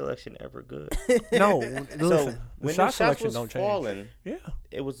shot selection ever good? No, So listen, the when shot the shots selection was don't change. falling, Yeah,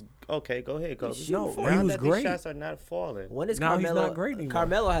 it was okay. Go ahead, Kobe. shooting No, for he now was that great. these shots are not falling. When is Now he's Carmelo? not great anymore.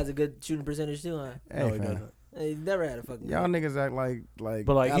 Carmelo has a good shooting percentage too, huh? Hey, no, he fam. doesn't. He's never had a fucking. Y'all niggas act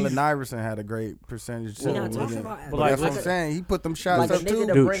But, like, Allen he's- Iverson had a great percentage too. We're not talking Yeah. about. But, But like, that's what I'm listen- saying. He put them shots like a up nigga too.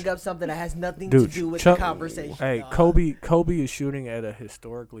 to Dude. bring up something that has nothing Dude, to do with Chuck- the conversation. Hey, dog. Kobe is shooting at a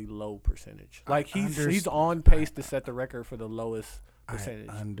historically low percentage. Like he's understand. on pace to set the record for the lowest percentage.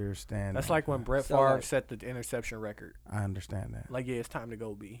 I understand. That's that, like when fam. Brett So, Favre like- set the interception record. I understand that. Like, yeah, it's time to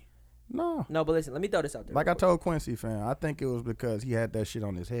go B. No, No, but listen, let me throw this out there. like real I told Quincy, fam. I think it was because he had that shit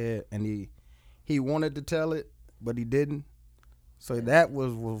on his head and he wanted to tell it, but he didn't. So that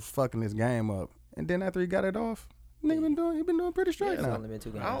was fucking his game up. And then after he got it off, nigga he been doing pretty quick. straight It's now. only been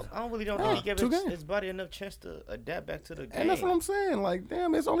 2 games. I don't really don't Yeah, think he gave 2 his, games. his body enough chance to adapt back to the game. And that's what I'm saying. Like,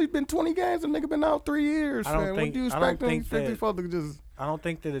 damn, it's only been 20 games and nigga been out 3 years. I don't fam. think- What do you I don't expect him? You think expect that- these folks to just I don't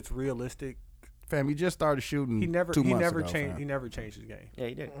think that it's realistic. fam? He just started shooting. He never 2 months ago, changed. fam. He never changed his game. Yeah,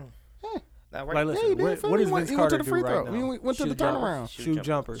 he did. Yeah. Now, Like, right, listen, Yeah, he did, what, fam. what He does went- Vince he went to Carter the do free right throw. now? He went to the Shoot jumpers. turnaround. Shoot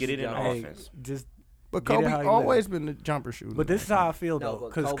jumpers. Get it in Hey, offense. just. But Get it Kobe how you always been the jumper shooter. But this is how I feel No, though,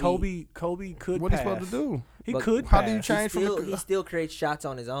 but because Kobe could what he pass. supposed to do? He But could. how do you pass. change from he still creates shots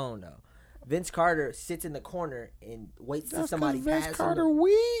on his own though. Vince Carter sits in the corner and waits till That's somebody because Vince passes Carter him.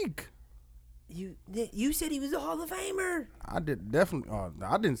 weak. You said he was a Hall of Famer. I did definitely. Oh,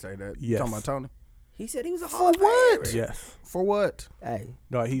 I didn't say that. You Yes. talking about Tony? He said he was a For Hall of what? Famer. Yes. For what? Hey,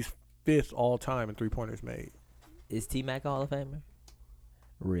 No, he's 5th all time in 3-pointers made. is T Mac a Hall of Famer?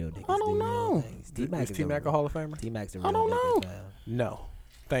 Real niggas I don't do real know. things. Is T-Mac a Hall of Famer? T Mac's a I real don't nigga, know. fam. No.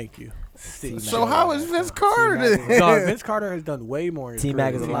 Thank you. T-Mac. So how is Vince Carter then? No, Vince Carter has done way more. in his T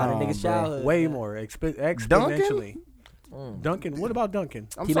Mac career is a than lot of Nah, niggas' bro. childhood. Way fam. more exponentially. Mm. Duncan, what about Duncan?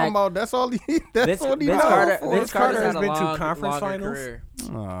 I'm T-Mac- talking about that's all he. That's Vince, what he Vince knows Carter, for. Vince Carter's Carter has had a been to long, conference longer finals.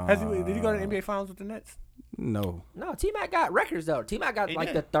 career. Did he go to the NBA Finals with the Nets? No. No, T Mac got records though. T Mac got He like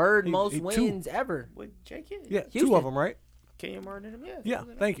did. the third He- most he two. wins ever. With J. Kidd. Yeah, 2 Houston. of them, right? Kenyon Martin and him, yeah. Yeah,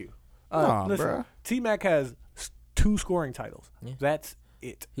 thank you. Nah, Listen, bruh. T-Mac has 2 scoring titles. Yeah. That's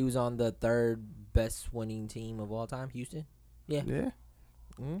it. He was on the third best winning team of all time, Houston. Yeah. Yeah.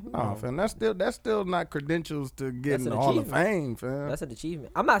 Mhm. No, fam. That's still not credentials to get in an the Hall of achievement. Fame, fam. That's an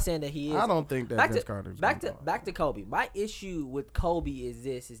achievement. I'm not saying that he is. I don't think that back Vince to Carter's back to Kobe. My issue with Kobe is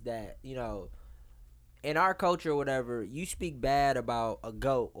that in our culture or whatever, you speak bad about a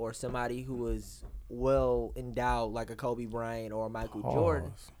GOAT or somebody who was well endowed like a Kobe Bryant or a Michael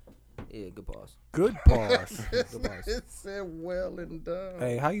Jordan. Yeah, good pause. Good pause. Good pause. It said well and done.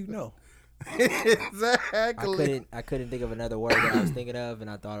 Hey, how you know? Exactly. I couldn't think of another word that I was thinking of, and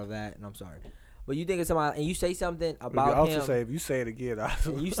I thought of that, and I'm sorry. But you think of somebody, and you say something I about also him, say if you say it again,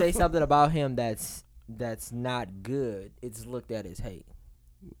 and you say something about him that's not good, it's looked at as hate.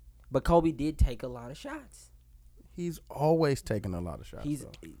 But Kobe did take a lot of shots. He's always taking a lot of shots. He's.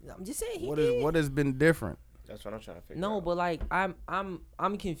 though. I'm just saying he What did. has been different? That's what I'm trying to figure out. No, but like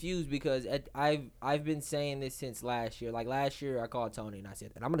I'm confused because I've been saying this since last year. Like last year, I called Tony and I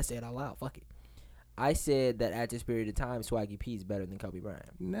said, and I'm gonna say it out loud. Fuck it. I said that at this period of time, Swaggy P is better than Kobe Bryant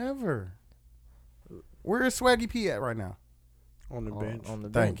Never. Where is Swaggy P at right now? on the bench. On the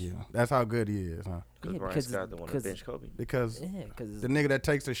bench. Thank you. That's how good he is, huh? Because Yeah, Brian because- Scott the one to because- bench Kobe. Because Yeah, because the nigga that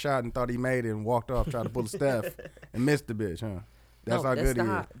takes a shot and thought he made it and walked off, tried to pull a Steph and missed the bitch, huh? That's no, how that's good he is.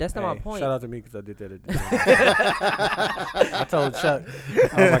 not. That's not my point. Shout out to me because I did that at the gym. I told Chuck,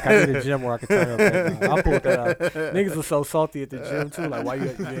 I was like, I need a gym where I can turn up. I pulled that out. Niggas was so salty at the gym too. Like, why you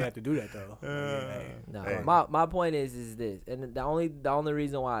didn't have to do that though? No, my point is this, and the only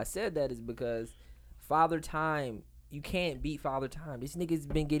reason why I said that is because Father Time, you can't beat Father Time. This nigga's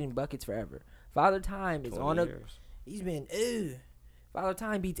been getting buckets forever. Father Time is on a. years. He's been. Father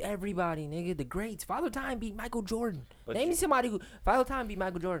Time beats everybody, nigga. The greats. Father Time beat Michael Jordan. But Name me somebody who. Father Time beat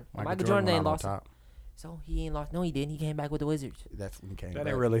Michael Jordan. Michael went Jordan ain't out on lost. top. So he ain't lost. No, he didn't. He came back with the Wizards. That's when he came That back.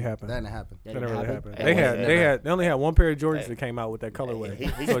 didn't really happen. That didn't happen. That didn't really happen. Hey, They only had one pair of Jordans that came out with that colorway,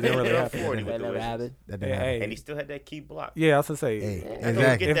 He so it didn't really hit happen. 40 That with the never Wizards. happened. That didn't Hey, happen. And he still had that key block. Yeah, I was gonna say, Hey, I don't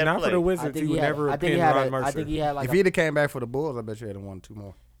exactly. get if that not for play. the I Wizards, think he would never I have think he pinned had. Ron I Mercer. think he had like. If he'd have came back for the Bulls, I bet you he'd have won 2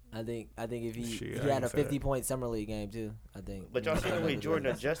 more. I think if he Shit, I he had ain't a say that. 50-point summer league game too. I think. But y'all seen the way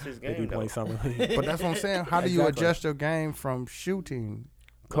Jordan adjusts his They be game, though. playing summer league. But that's what I'm saying. How do you Exactly. adjust your game from shooting?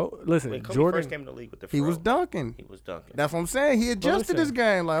 Listen, When Kobe Jordan. first came in the league with the He was fro, dunking. He was dunking. That's what I'm saying. He adjusted listen, his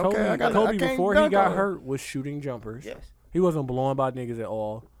game. Like, okay, I got Kobe I can't before he dunk got on. hurt was shooting jumpers. Yes. He wasn't blowing by niggas at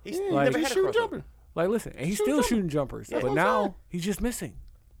all. He's Yeah, Like, never he had a shoot crossover. jumper. Like, listen, and he's Shoot still jumper. shooting jumpers, That's but what I'm saying. now he's just missing.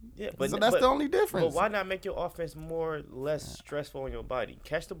 Yeah, but So that's the only difference. But why not make your offense more less stressful on your body?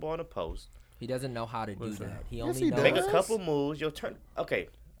 Catch the ball in the post. He doesn't know how to do Listen. that. He Yes, only he knows. does. Make a Yes. couple moves. You'll turn. Okay,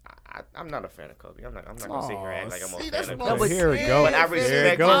 I'm not a fan of Kobe. I'm not gonna sit here and act like I'm a see, fan that's of what Kobe. I'm Here we saying. go. But I There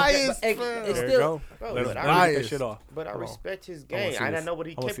respect it goes. Bias, But fam. it's There still- you go. Bro, Let's but get I, that shit off. but I Hold on. respect his I wanna game, see and I this. know what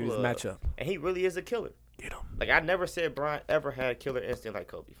he I wanna see capable this of. matchup. And he really is a killer. Get him. Like I never said Bryant ever had a killer instinct like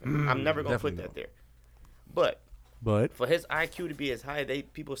Kobe. Fam. I'm never gonna put definitely that there. But But for his IQ to be as high as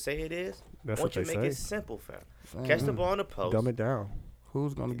people say it is, That's why don't what you they make it say. simple, fam? Catch the ball in the post. Dumb it down.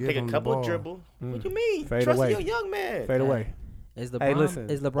 Who's gonna give Take a him the couple ball? dribble. What you mean? Fade Trust away. your young man. Fade away. Is LeBron? Hey, listen.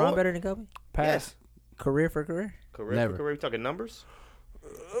 Is LeBron Or- better than Kobe? Pass. Yes. Career for career? Career Never. for career. We talking numbers?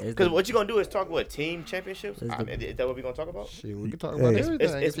 Is Because the- what you gonna do is talk what team championships? Is I mean, is that what we gonna talk about? Shit, we can talk Hey. about It's-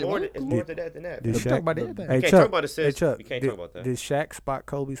 everything. It's if you more. want It's to. more to that than that. Did We can talk Shaq- about everything. Hey, can't Chuck. talk about assists. Hey, Chuck. We can't did, talk about that. Did Shaq spot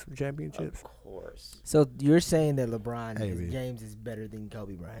Kobe some championships? Of course. So you're saying that LeBron Hey, man. James is better than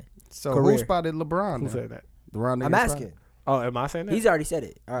Kobe Bryant? So Career. who spotted LeBron? Who then? said that? LeBron I'm niggas asking. spotted? Oh, am I saying that? He's already said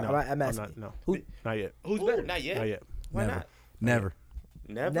it. All right, No, I'm asking. not. No, Who? not yet. Who's better? Not yet. Not yet. Why Never. not? Never.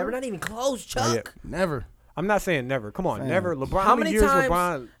 Never. Never, not even close, Not yet. Chuck. Never. I'm not saying never. Come on, Fam. never. LeBron. How many years times?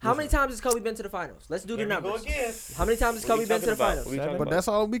 LeBron? How many listen, times has Kobe been to the finals? Let's do the Here we go numbers. again. How many times has What Kobe you been to the talking about? finals? What you Seven. talking But about? that's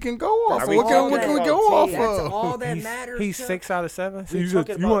all we can go off. That's of. What all can we that- can go off That's of? all that He's, matters. he's Chuck. 6 out of 7. So We you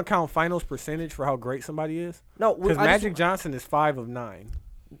talking want about- to count finals percentage for how great somebody is? No, Because I just- Magic Johnson is 5 of 9.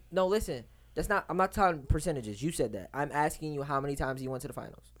 No, listen. That's not. I'm not talking percentages. You said that. I'm asking you how many times he went to the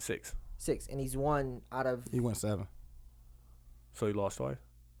finals. 6. 6, and he's won out of. He went 7. So he lost twice.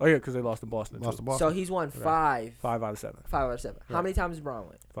 Oh yeah, because they lost to Boston. Lost too. the ball. So he's won 5. 5 out of 7. 5 out of 7. How Right. many times has Braun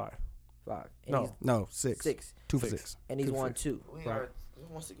went? 5. 5. And No. he's No, 6. 6. 2 for 6. 6. And he's 2 won for 2. We Right. are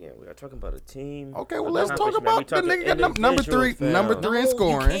once again. We are talking about a team. Okay, well a let's talk accomplishment. about We the talking nigga number 3. individuals, fam. Number 3 in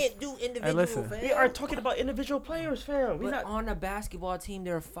scoring. You can't do individual, listen. fam. We are talking about individual players, fam. We But not. on a basketball team,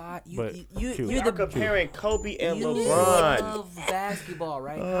 there are 5. But, Q. You're We are the comparing Kobe and you LeBron. love basketball,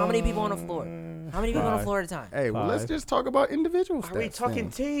 right? How many people on the floor? How many people on the 5. floor at a time? Hey, well let's 5. just talk about individual stats. Are we talking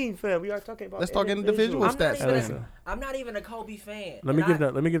then. team, fam? We are talking about. Let's talk individual I'm not, stats. even Hey, a, listen. I'm not even a Kobe fan. Let me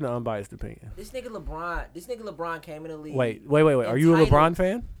And give the unbiased opinion. this nigga LeBron came in the league. Wait. Are you a entitled. LeBron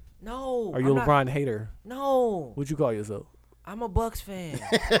fan? No. Are you I'm a not- LeBron hater? No. What'd you call yourself? I'm a Bucks fan. So,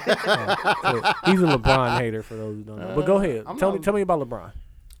 he's a LeBron hater for those who don't know. But go ahead. I'm Tell not- me about LeBron.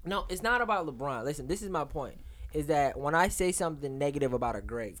 No, it's not about LeBron. Listen, this is my point. Is that when I say something negative about a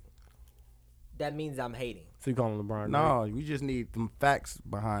great, that means I'm hating. So you call him LeBron? No, we just need some facts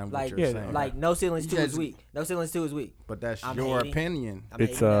behind what Like, you're yeah, saying. like no ceilings You 2 is just- weak. No ceilings 2 is weak. But that's I'm your hating. opinion. I'm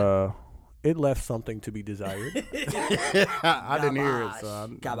It's hating that. it left something to be desired. I didn't hear it, so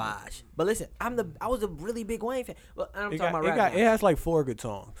Garbage. But listen, I was a really big Wayne fan. But I'm It, talking about got, rap. it has like 4 good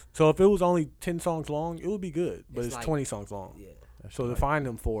songs. So if it was only 10 songs long, it would be good. But It's it's like- 20 songs long. Yeah. So to find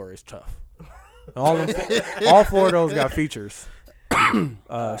them 4 is tough. all 4 of those got features.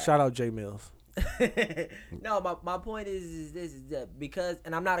 Shout out Jay Mills. No, my point is this is that because,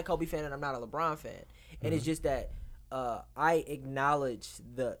 and I'm not a Kobe fan and I'm not a LeBron fan, and Mm-hmm. it's just that I acknowledge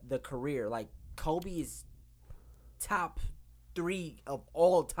the career. Like Kobe is top 3 of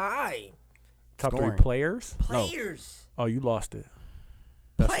all time Top Scoring. 3 players. players. Oh, you lost it.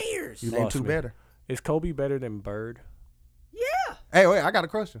 Players. You Name lost 2 me. better. Is Kobe better than Bird? Yeah. Hey, wait, I got a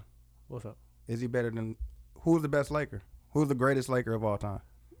question. What's up? Is he better than who's the best Laker? Who's the greatest Laker of all time?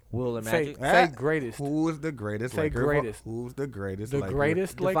 Will and Say, Magic. say Ah, greatest. Who is the greatest Say Laker? greatest. Who's the greatest The Laker?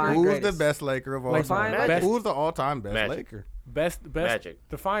 greatest Define Laker. Who's greatest. the best Laker of all Like, time? Magic. Who's the all-time best Magic. Laker? Best. Magic.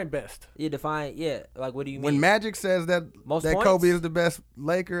 Define best. Yeah, define. Yeah, like what do you mean? When Magic says that Most that points? Kobe is the best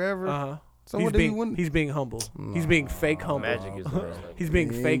Laker ever, so he's what do you being, want? He's being humble. He's being fake humble. Magic is the best. He's being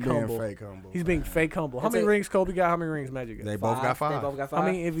He ain't fake being humble. fake humble. He's being fake humble. How That's many it. rings Kobe got? How many rings Magic got? They both got They five. both got How five.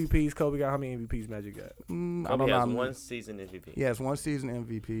 many MVPs Kobe got? How many MVPs Magic got? I don't Kobe know. has how many- one season MVP. He has one season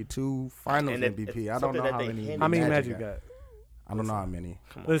MVP, 2 Finals And it- MVP. I don't something know that how they many. handed How many Magic Magic got? I don't know how many.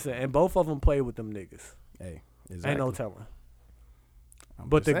 Come on. Listen, and both of them played with them niggas. Hey, Ain't no exactly. telling. I'm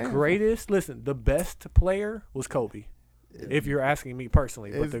But just the saying. greatest, listen, the best player was Kobe. If you're asking me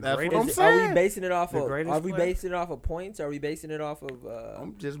personally, but the That's what I'm greatest, saying. Are we basing it off The of? greatest Are we player? basing it off of points? Are we basing it off of?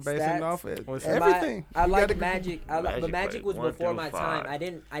 I'm just basing stats? it off of What's everything. I You like gotta- Magic. But Magic Magic played was 1 before through my 5. time. I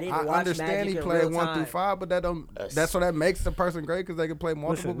didn't I watch understand Magic he in played real 1 time. through 5, but that's what that makes the person great because they can play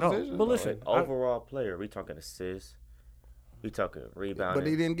multiple listen, no, positions. but listen, Overall player, we talking assists. We talking rebounding. But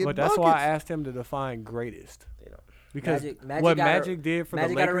he didn't get but that's buckets. why I asked him to define greatest. You know, Because Magic what got a- Magic did for Magic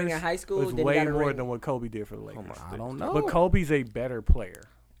the got a ring Lakers in high school, was then he way got a more ring- than what Kobe did for the Lakers. I don't know. But Kobe's a better player.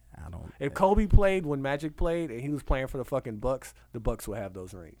 I don't. If Kobe played when Magic played and he was playing for the fucking Bucks, the Bucks would have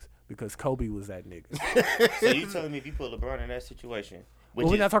those rings because Kobe was that nigga. so you telling me if you put LeBron in that situation, which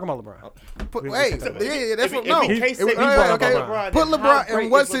Well, we're is not talking about LeBron. Put, We- we hey, can talk about yeah, that's if what. we- No, if we can't say It- we okay, brought okay. LeBron, Put then LeBron how in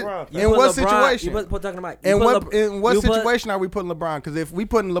great what is si- LeBron? in what situation? You put talking about. In you what put in what you put- situation are we putting LeBron? Because if we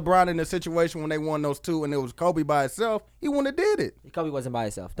putting LeBron in a situation when they won those 2 and it was Kobe by himself, he wouldn't have did it. Kobe wasn't by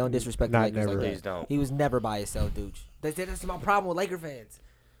himself. Don't disrespect the Not Lakers never. like that. Please don't. He was never by himself, dude. That's my problem with Laker fans.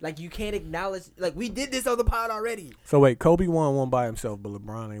 Like you can't acknowledge. Like we did this on the pod already. So wait, Kobe won one by himself, but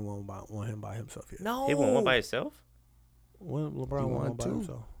LeBron ain't won him by himself yet. No, he won one by himself. When LeBron He won won one by 2.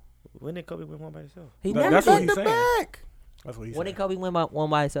 himself. When did Kobe win one by himself? He That- never that's what did. he's Back to saying. back. That's what he When said. did Kobe win one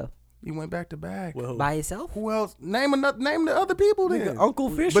by himself? He went back to back. With who? By himself? Who else? Name the other people then. Nigga, Uncle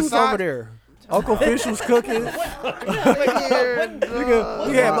Fish was Besides- over there. Uncle Fish was cooking. Nigga,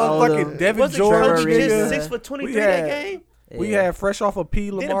 we had Lamar motherfucking Odom. Devin Wasn't George. Trevor Kobe just Ariza. Nigga. 6'23" We had- that game? We Yeah. had fresh off of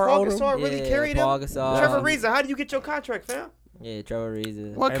P. Didn't Lamar Paul Odom. Gasol really Yeah, carry Paul them? Gasol. Trevor Ariza, how do you get your contract, fam? Yeah, Trevor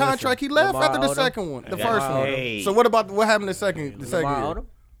Ariza. What Hey, contract he left Lamar after the Odom. second one, the Hey, first one? hey. So what happened the second year? Lamar Odom?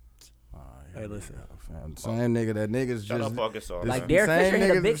 Hey, listen. Same nigga that niggas Shout out just Paul Gasol. Like man. Derek same Fisher hit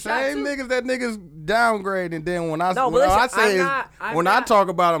a niggas, big shot, same too. niggas that niggas downgrade, and then when I No, but when I listen, say I'm when I not- talk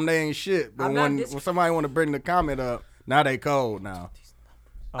about them, they ain't shit. But I'm not when dis- when somebody want to bring the comment up, now they cold now.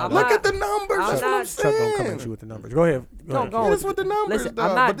 I'm Look not- at the numbers. I'm That's what I'm not- Chuck gonna come saying. at you with the numbers. Go ahead. Go ahead. go. Hit us with the numbers, Listen, dog.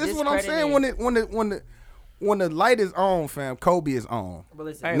 I'm not But this is what I'm saying. When the light is on, fam, Kobe is on. But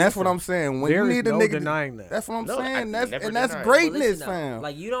listen, Hey, And that's what listen, I'm saying. When there you is need a no nigga, denying that. that's what I'm No, I saying. That's never that's denied it. But greatness, listen, though, fam.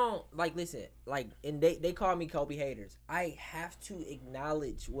 like you don't like listen, like and they call me Kobe haters. I have to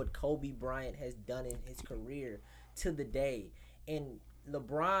acknowledge what Kobe Bryant has done in his career to the day. And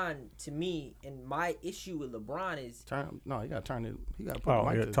LeBron, to me, and my issue with LeBron is No, you gotta turn it. You gotta put Oh, the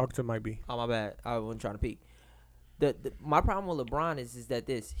mic yeah, to- talk to Mike B. oh my bad, I wasn't trying to peek. My problem with LeBron is that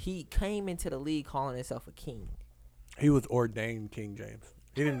he came into the league calling himself a king. He was ordained King James.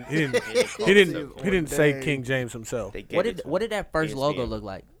 He didn't. He didn't. He didn't call He didn't. himself He didn't say ordained. King James himself. They gave What it did to what him. did that first logo ESPN. look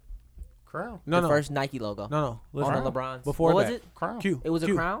like? crown. No, the no, first Nike logo. no. Listen, On the LeBrons. Before what that, was it? Crown. Q. It was a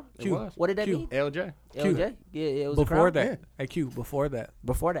Q. crown. Q. What did that Q. mean? LJ. LJ. Yeah, it was a Before crown. that, Yeah. hey Q. Before that,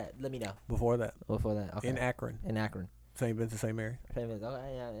 Before that, let me know. before that, Before that, okay. in Akron, In Akron. St. Vincent, St. Mary. Famous.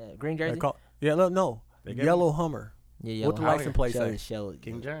 Okay, yeah. Green They jersey. call- Yeah, no, They gave yellow Hummer. Yeah, What the yellow. license plate say?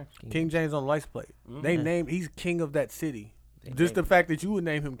 King James. King James on the license plate. They Mhm. named. He's king of that city. They Just the named- fact that you would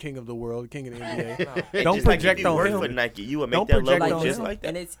name him king of the world, king of the NBA. Hey, Don't just like project if you on work him. for Nike, you would Don't make that project logo on just him. like that.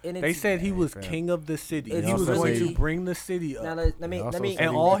 And it's They said he was fam. king of the city. It's He was going really- to bring the city Now up. let me also let me said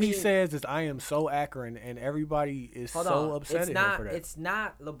And he all let he me- says is, "I am so Akron," and everybody is Hold so on. upset It's at him not for that. it's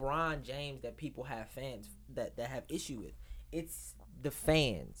not LeBron James that people have fans that have issue with. It's the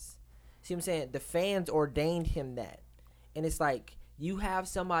fans. See what I'm saying? The fans ordained him that. And it's like you have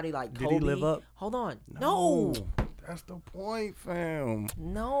somebody like Did Kobe. he live up? Hold on. No. That's the point, fam.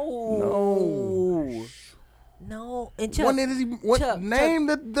 No. No. And Chuck, When did he? Chuck, Name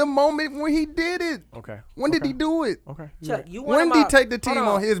the moment when he did it. Okay. When did he do it? Okay. Chuck, you When one of did he my- take the team hold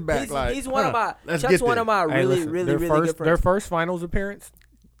on his back, He's, like, he's one of my. let's Chuck's get one there. of my Hey, really, listen, really, their really first, good their friends. first finals appearance.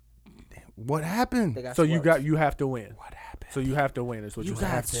 What happened? They got So swept. you have to win. What happened? So you have to win. Is what You you got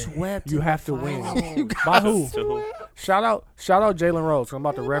have to. swept. You in have the to win. finals. You By who? To who? Shout out Jalen Rose. I'm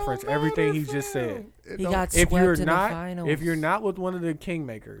about to reference everything he just said. He got If swept you're in the not, finals. if you're not with one of the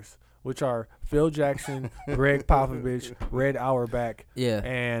kingmakers, which are Phil Jackson, Greg Popovich, Red Auerbach, yeah.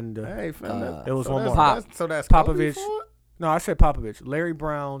 and Hey, fam. It was so one that's- more. that's- So that's Popovich. Kobe's fault? no, I said Popovich, Larry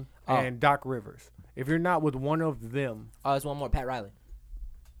Brown, Oh. and Doc Rivers. If you're not with one of them, Oh, it's one more. Pat Riley.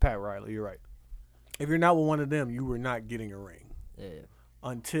 Pat Riley, you're right. If you're not with one of them, you were not getting a ring Yeah.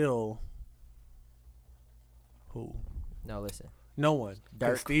 until who? No, listen. No one. 'Cause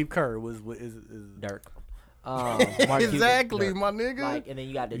Dirk. Steve Kerr was is Dirk. Mark Cuban. Exactly, Dirk. my nigga. Like, and then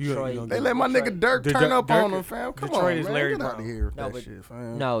you got You Detroit. don't They get- let my nigga Dirk The turn Dirk- up on Dirk- him, fam. Come Detroit on, is man. Larry Get out of Brown. here with No, that but- shit,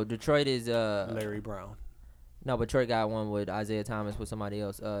 fam. No, Detroit is Larry Brown. No, but Detroit got one with Isaiah Thomas with somebody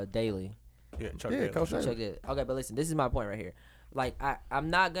else. Daly. Yeah, Chuck Yeah, Daly. Coach Daly. Check it. Okay, but listen, this is my point right here. Like, I'm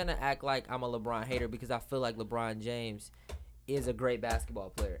not gonna act like I'm a LeBron hater because I feel like LeBron James is a great basketball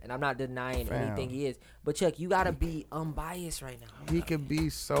player, and I'm not denying Fam. anything he is. But Chuck, you gotta be unbiased right now. He could be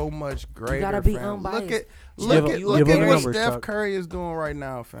so much greater. gotta be fam. unbiased. Look at Give look him- at give look him at the what numbers, Steph Chuck. Curry is doing right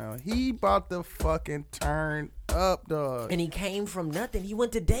now, fam. He about to fucking turn up, dog. And he came from nothing. He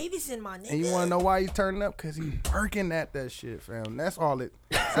went to Davidson, my nigga. And you want to know why he's turning up? Because he's working at that shit, fam. That's all it.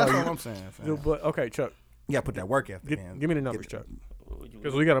 That's all I'm saying, So, fam. but okay, Chuck, You got to put that work ethic in. give me the numbers, Get- Chuck,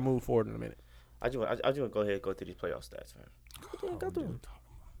 because we got to move forward in a minute. I just want to go ahead and go through these playoff stats, man. Go through.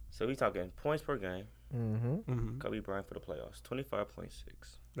 So we talking points per game. Mm-hmm. Mm-hmm. Kobe Bryant for the playoffs, 25.6.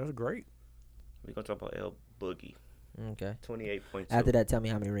 That's great. We gonna talk about L Boogie, Okay. 28.2. After that, tell me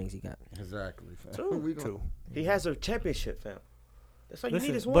how many rings he got. Exactly, fam. Two. We gonna- Too. He has a championship, fam. That's all you Listen,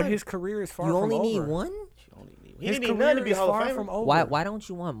 need is one. but his career is far You from only over. need one? You only need, he His didn't need none to career be is Hall of far Famer. from over. Why don't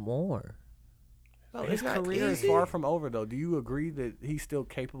you want more? No, His it's not career is easy. far from over, though. Do you agree that he's still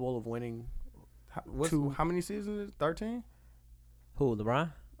capable of winning? How many seasons is it? 13? Who,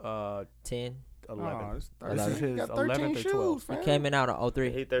 LeBron? 10, 11. Oh, it's This is 13. his He got 13 11th or shoes, 12th. fam. He came in out of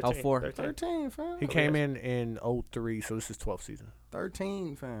He 03, 13, 04. 13. 13, fam. He came in 03, so this is 12th season.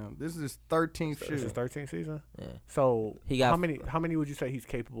 13, fam. This is his 13th This shoe. is 13th season. Yeah. So He got- how many would you say he's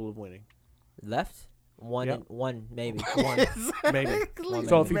capable of winning? Left? One, Yep. one maybe. One, maybe. Exactly.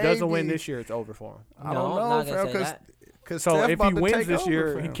 So if he doesn't win Maybe. this year, it's over for him. I No, don't I'm know, not gonna fam, say because that. So Steph if about he to wins take this over,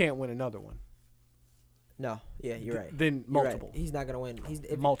 year, he fam. can't win another one. No, yeah, you're right. Then You're right. multiple. He's not gonna win. He's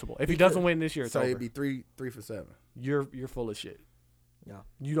if, Multiple. If he he doesn't could- win this year, it's So over. it'd be three for 7. You're full of shit. No.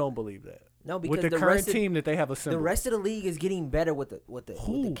 You don't believe that. no because With the, the current rest of, team that they have the assembled. rest of the league is getting better with the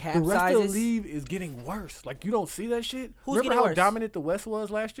Who? cap The rest sizes. of the league is getting worse. Like, you don't see that shit? Who's Remember getting how worse? dominant the West was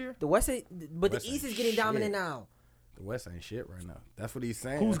last year? The West, but West the East ain't is getting shit. dominant now. The West ain't shit right now. That's what he's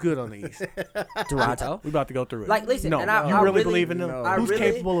saying. Who's good on the East? Toronto. We about to go through it. Like, listen, no, and I you really- believe in them? no. I Who's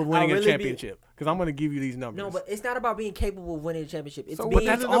really- capable of I winning really a be- championship? Because I'm going to give you these numbers. No, but it's not about being capable of winning a championship. It's So being. what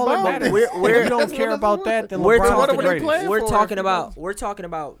that's is it all that about? matters. We're- If you don't that's care what about it's that, then we're LeBron's What the are they greatest. playing We're for talking if you about. don't- We're talking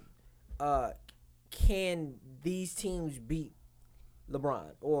about. Can these teams beat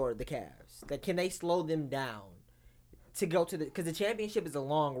LeBron or the Cavs? Like, can they slow them down to go to the? Because the championship is a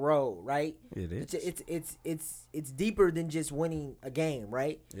long road, right? It is. It's deeper than just winning a game,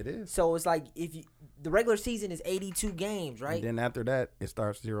 right? It is. So it's like if you, the regular season is 82 games, right? And then after that, it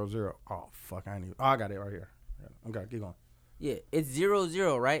starts 0-0. Oh, fuck. I ain't even. Oh, I got it right here. Okay, keep going. Yeah, it's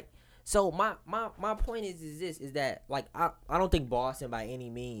 0-0, right? So my point is this is that like I don't think Boston by any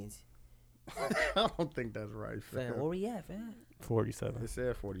means. I don't think that's right, Fam, fam. where we at, fam? 47. It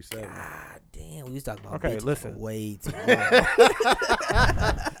said 47. God damn, we was talking about Okay, bitches listen. for way too long.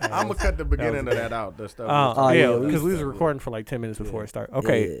 I'm going to cut the beginning of that out. The stuff. Oh, Yeah, yeah, because we was yeah. recording for like 10 minutes before Yeah. it started.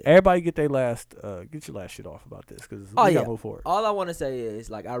 Okay, Yeah. everybody get their last, get your last shit off about this because Oh, we yeah. got to move forward. All I want to say is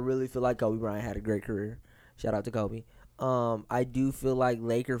like I really feel like Kobe Bryant had a great career. Shout out to Kobe. I do feel like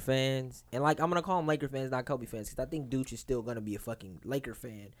Laker fans, and like I'm gonna call them Laker fans, not Kobe fans, because I think Dooch is still gonna be a fucking Laker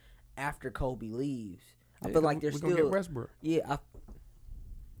fan after Kobe leaves. I feel like they're we're gonna still, get Westbrook. yeah.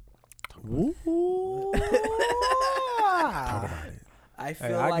 Ooh. Talk about it. I feel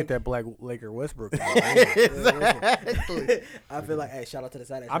Hey, I like get that Black Laker Westbrook. Exactly. I feel like, hey, shout out to the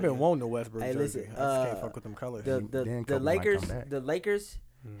side. I've been wanting the Westbrook Hey, jersey. listen, I just can't fuck with them colors. the Then the Kobe might Lakers come back. the Lakers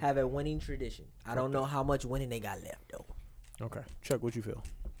have a winning tradition. I don't know how much winning they got left though. Okay, Chuck, what you feel?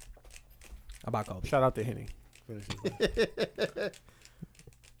 About Kobe. Shout out to Henny. Finish his line.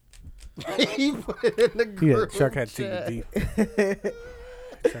 He put it in the group Chuck had chat. TV beef.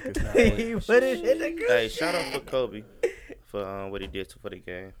 Chuck is not right. He put it in the group. Hey, shout out for Kobe for what he did for the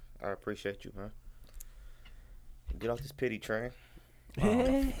game. I appreciate you, man. Get off this pity train. Could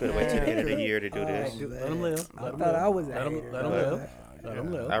have waited till the end of the year to do this. Let him live. I Let him thought live. I was a Let him, hater, let him bro. live. Let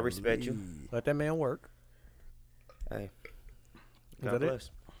him live. I respect you. Let that man work. Hey, Is God that it? bless. Is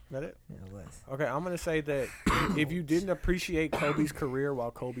that it? Yeah, it was. Okay, I'm gonna say that if you didn't appreciate Kobe's career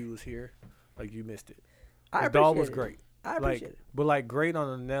while Kobe was here, like you missed it. I The dog was appreciate it. great. I appreciate Like, it. but like great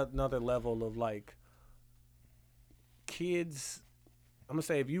on another level of like kids. I'm gonna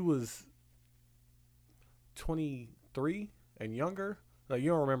say if you was 23 and younger, like you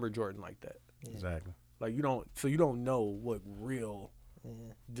don't remember Jordan like that. Exactly. Like you don't know what real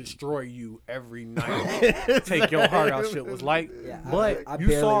destroy you every night, take your heart out. Shit was like, Yeah, but I you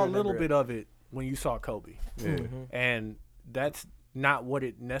barely saw a remember little it. bit of it when you saw Kobe, Yeah. and that's not what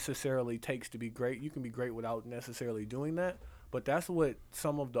it necessarily takes to be great. You can be great without necessarily doing that, but that's what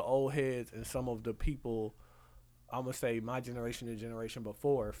some of the old heads and some of the people, I'm gonna say my generation and generation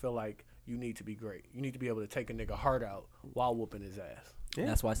before, feel like you need to be great. You need to be able to take a nigga heart out while whooping his ass. Yeah.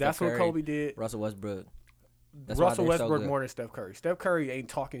 That's why That's Steph what Curry, Kobe did. Russell Westbrook. That's why Russell they're so Westbrook good. more than Steph Curry. Steph Curry ain't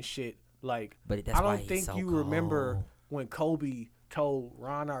talking shit like. But that's I why don't he's think so you remember cold. when Kobe told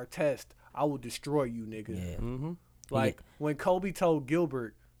Ron Artest, "I will destroy you, nigga." Yeah. Mm-hmm. Like when Kobe told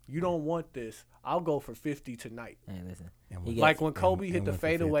Gilbert, "You don't want this. I'll go for 50 tonight." Hey, listen. And He we- gets- Like when Kobe and hit the went for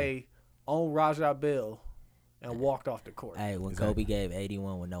 50. fadeaway on Raja Bell and walked off the court. Hey, when Exactly. Kobe gave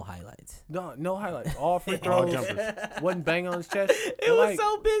 81 with no highlights. No highlights. All free All throws. jumpers. Wasn't bang on his chest. It was Like,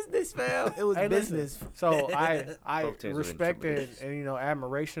 so business, fam. It was hey, listen, business. So I Both teams were in respect triple and, digits. and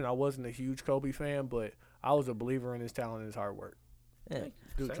admiration. I wasn't a huge Kobe fan, but I was a believer in his talent and his hard work. Yeah.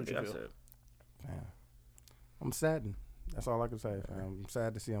 Dude, Same what thing you I feel? said. Damn. I'm saddened. That's all I can say, fam. I'm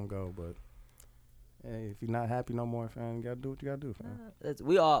sad to see him go, but hey, if you're not happy no more, fam, you gotta do what you gotta do, fam.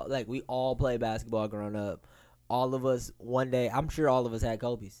 We all play basketball growing up. All of us, one day, I'm sure all of us had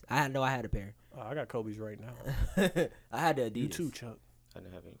Kobe's. I know I had a pair. I got Kobe's right now. I had the Adidas. You too, Chuck. I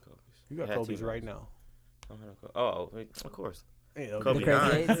didn't have any Kobe's. You got I had Kobe's T-Max. right now. I don't have no Oh, wait, of course. Yeah, Kobe The Crazy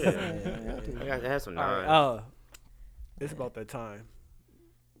 9. Eights? Yeah. I had some All 9. right, it's about that time.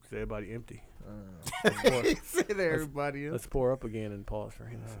 Is everybody empty? Said everybody else. Let's pour up again and pause for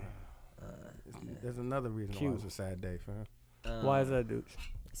Hennessy. There's another reason why Cute. it's a sad day, fam. Why is that, dude?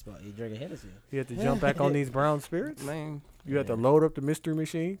 You drinking Hennessy? You have to jump back on these brown spirits? Man, You have to load up the mystery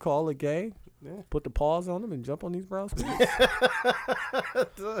machine, call a gang, yeah. put the pause on them, and jump on these brown spirits.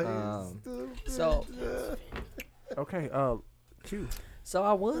 So, Okay, Q. so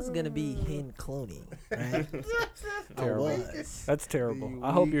I was gonna be Hen Clooney, right? I Terrible. was, That's terrible. The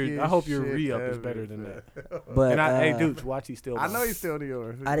I hope your weakest re-up shit is better ever, than that. but And hey, uh, dude, watch he still. I know he's still the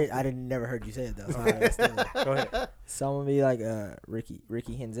yours. I didn't never heard you say it though. So, I understand it. Go ahead. So I'm gonna be like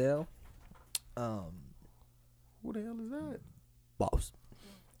Ricky Henzel, Who the hell is that? boss.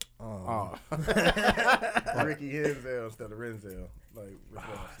 Oh, Ricky Henzel instead of Renzel. Like,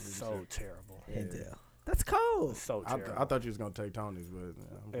 So terrible. Henzel. That's cold. So I terrible. thought you was gonna take Tony's, but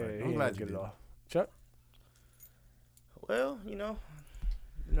Hey, I'm he glad ain't you get it did. off. Chuck. Well, you know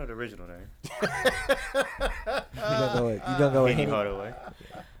the original name. You gonna go with Henny Henny? Hardaway.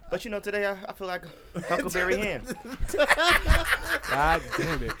 But today I feel like Huckleberry Hen. God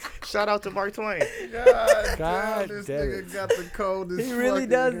damn it. Shout out to Mark Twain. God, God this damn nigga it. got the coldest. He really fucking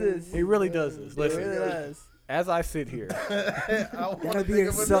does game. this. He really does this. He Listen, really does. as I sit here,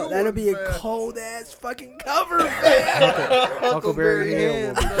 That'll be a cold ass fucking cover, Huckleberry Hill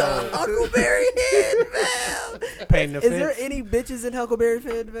will be called Huckleberry Head, fam. painting the Is fence. there any bitches in Huckleberry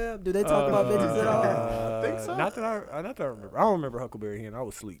Head, fam? Do they talk about bitches at all? I think so. Not that I remember. I don't remember Huckleberry Hen. I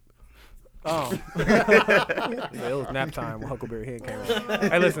was asleep. Yeah, it was nap time when Huckleberry Hen came out.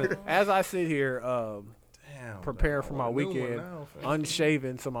 Hey, listen. As I sit here, Damn, prepare dog. for my I want a new one weekend, now, fam.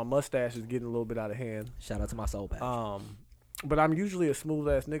 unshaven, so my mustache is getting a little bit out of hand. Shout out to my soul patch. But I'm usually a smooth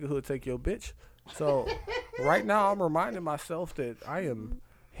ass nigga who'll take your bitch. So right now I'm reminding myself that I am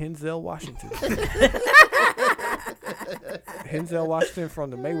Henzel Washington. Henzel Washington from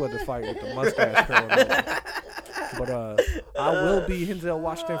the Mayweather fight with the mustache curling up. But I will be Henzel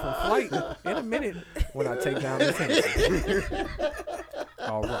Washington from Flight in a minute when I take down this Hennessy.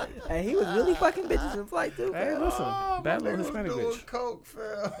 All right. And he was really fucking bitches in flight too. Hey, fam. listen, Oh, bad my little nigga Hispanic was bitch. doing coke,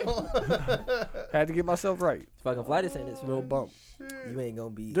 fam. Had to get myself right. Fucking flight attendants, Little fam. bump. You ain't gonna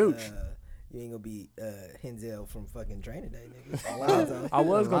be Douche. You ain't gonna be Henzel from fucking Training Day, nigga. Lonzo. I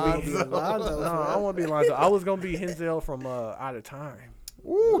was gonna be Lonzo. No, I want to be Lonzo. I was gonna be Henzel from Out of Time.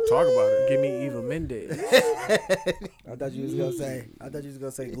 Ooh, talk about it. Give me Eva Mendes. I thought you was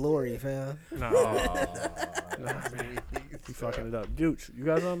gonna say Glory, fam. Nah, man. You fucking it up. Dude, you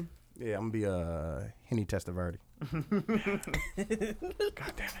got something? Yeah, I'm gonna be Henny Testaverde. God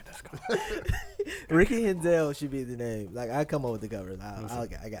damn it, let's go. Ricky Henzel should be the name. Like I come up with the covers. I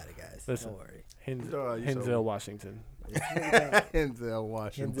got it, guys. Listen. Don't worry. Oh, you Henzel so- Washington. Henzel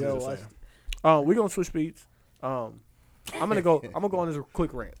Washington. Henzel Washington. We're gonna switch beats. I'm gonna go on this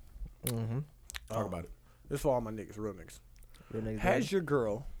quick rant. Mm-hmm. Talk about it. This is for all my niggas, real niggas. Real niggas, Has your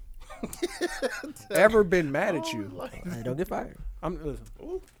girl ever been mad at you? Hey, don't get fired. Listen.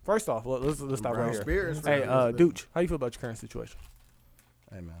 First off, let's stop Brown right here. spirits, Hey, fam. Dooch, how you feel about your current situation?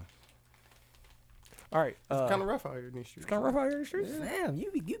 Hey, man. All right. It's kind of rough out here in these streets. It's kind of rough out here in the streets. Fam,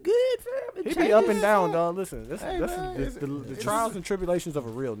 you good, fam? He be up and down, dog. Listen, this Hey, is man, the trials and tribulations of a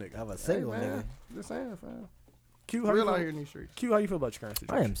real nigga. Of a Hey, single nigga. man. Just saying, fam. Q, how Real you out feel? here in these streets. Q, how you feel about your current I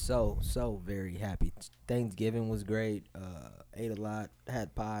situation? am so very happy. Thanksgiving was great. Ate a lot.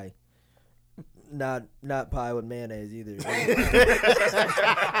 Had pie. Not pie with mayonnaise either.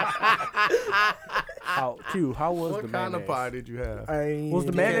 Q, how was What the kind mayonnaise? of pie did you have? Was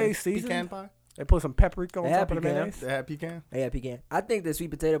the mayonnaise seasoned? Pecan pie? They put some paprika on They had top of the pecan. mayonnaise. They had pecan? Yeah, pecan. I think the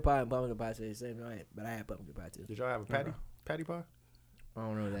sweet potato pie and pumpkin pie say the same, right? But I had pumpkin pie too. Did y'all have a patty? Patty pie? I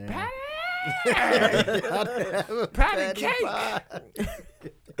don't know what that is. Patty cake.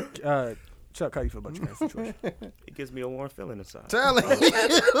 Chuck, how you feel about your current situation? It gives me a warm feeling inside. Tell it.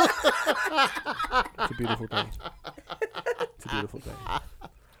 It's a beautiful thing. It's a beautiful thing.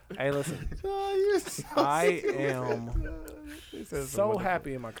 Hey, listen. I am so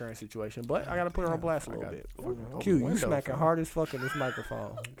happy in my current situation, but I gotta put her on blast a little bit. Q, you smacking hard as fuck in this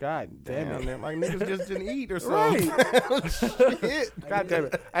microphone. God damn it. Man, like niggas just didn't eat or something. Right. Shit. God damn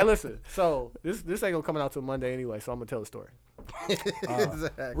it. Hey, listen. So this ain't gonna come out till Monday anyway, so I'm gonna tell the story. Exactly.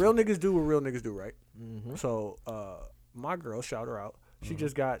 Real niggas do what real niggas do, right? Mm-hmm. So my girl, shout her out. She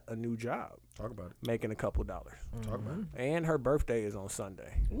just got a new job, Talk about it. making a couple dollars. Talk about it. And her birthday is on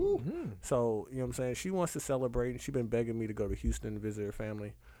Sunday. So, you know what I'm saying? She wants to celebrate, and she been begging me to go to Houston to visit her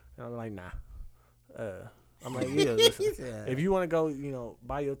family. And I'm like, nah. I'm like, yeah, listen. If you want to go, you know,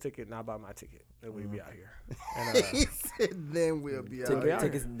 buy your ticket, and I'll buy my ticket. Then we'll be out here. And, He said, then we'll be out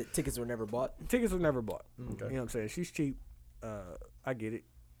Ticket- here. Tickets were never bought. tickets were never bought. You know what I'm saying? She's cheap. I get it.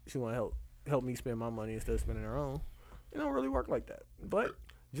 She want to help me spend my money instead of spending her own. It don't really work like that. But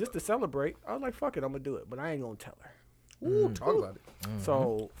just to celebrate, I was like, fuck it, I'm going to do it. But I ain't going to tell her. Ooh, talk about it.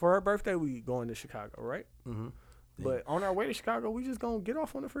 So for her birthday, we going to Chicago, right? Mm-hmm. But on our way to Chicago, we just gonna get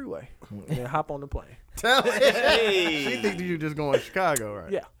off on the freeway and hop on the plane. Tell it. Hey. She think you just going to Chicago,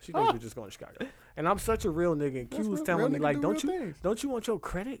 right? Yeah, she thinks we're just going to Chicago. And I'm such a real nigga. And Q That's was real- telling real me nigga like, do don't real you things. want your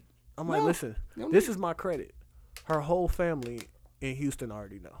credit? I'm like, No, listen, you don't this need- is my credit. Her whole family in Houston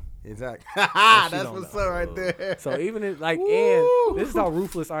already know. Exactly. she That's don't what's know. up right there. So even if, like, Woo. and this is how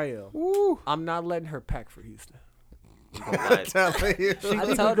ruthless I am. Woo. I'm not letting her pack for Houston. Tell her.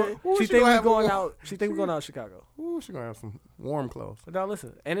 I told her. She think we're going out. She think we're going out to Chicago. Ooh, she gonna have some warm clothes. But now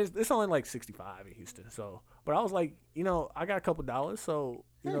listen, and it's only like 65 in Houston. So, but I was like, you know, I got a couple dollars, so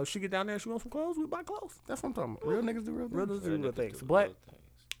you know, she get down there, she wants some clothes, we buy clothes. That's what I'm talking about. Real niggas do real Real things. niggas do real things. But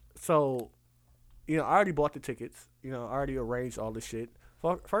so, you know, I already bought the tickets. You know, I already arranged all this shit.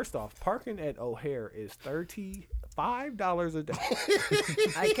 First off, parking at O'Hare is $35 a day.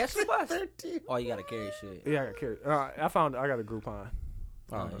 I catch the bus. Oh, you gotta carry shit. Yeah, I got carried. I got a Groupon.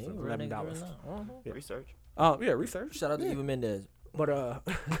 Oh, that's you real nigga, $11. real now. Uh-huh. Yeah. Research. Yeah, research. Shout out to Eva Mendez. But God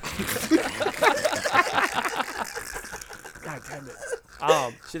damn it.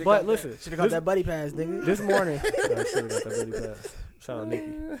 But listen, Should have got that buddy pass, nigga. this morning, I should have got that buddy pass. Shout out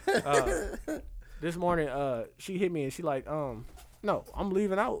Nikki. This morning, she hit me and she like, no, I'm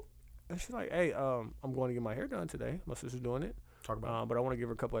leaving out. And she's like, hey, I'm going to get my hair done today. My sister's doing it. Talk about But I want to give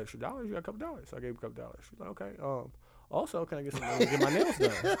her a couple extra dollars. You got a couple dollars. So I gave her a couple dollars. She's like, okay. Also, can I get some money to get my nails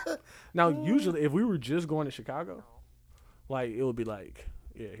done? Now, usually, if we were just going to Chicago, like, it would be like,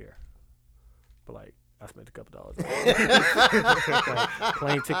 yeah, here. But, like, I spent a couple dollars. Like,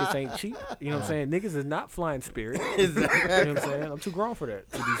 plane tickets ain't cheap. You know what I'm saying? Niggas is not flying Spirit. You know what I'm saying? I'm too grown for that.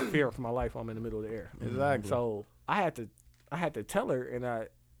 To be fear for my life, I'm in the middle of the air. Exactly. So I had to tell her, and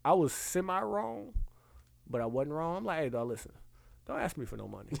I was semi wrong, but I wasn't wrong. I'm like, hey, dog, listen, don't ask me for no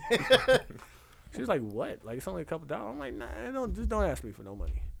money. She was like, what? Like, it's only a couple dollars. I'm like, nah, just don't ask me for no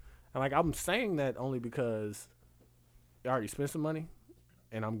money. And like, I'm saying that only because I already spent some money,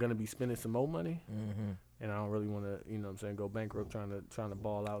 and I'm gonna be spending some more money, and I don't really want to, you know what I'm saying, go bankrupt trying to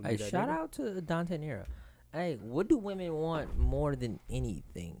ball out. And Hey, be that shout nigga. out to Dante Nero. Hey, what do women want more than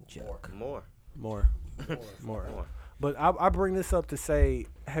anything, Chuck? More. More. But I bring this up to say,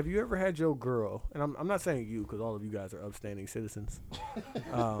 have you ever had your girl, and I'm not saying you because all of you guys are upstanding citizens.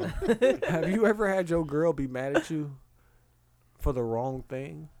 Have you ever had your girl be mad at you for the wrong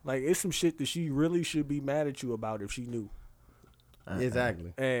thing? Like, it's some shit that she really should be mad at you about if she knew.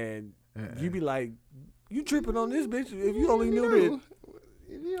 Exactly. And you be like, you tripping on this bitch if you only knew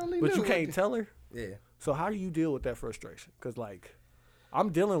that. But you can't tell her. Yeah. So how do you deal with that frustration? Because, like,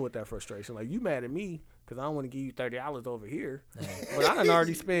 I'm dealing with that frustration. Like, you mad at me because I don't want to give you $30 over here. But I done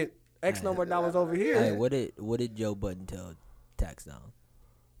already spent X number of dollars over here. Hey, what did Joe Budden tell Tax Down?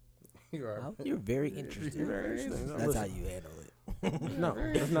 You are. Oh, you're very interesting. Very interesting. That's how you handle it. No,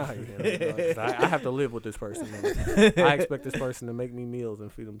 that's not how you handle it. Dog. 'Cause I have to live with this person. Man. I expect this person to make me meals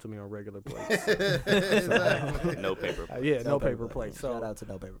and feed them to me on regular plates. No paper. Yeah, no paper plates. So Shout out to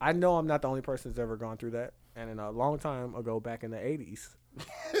no paper. I know I'm not the only person that's ever gone through that. And in a long time ago, back in the 80s,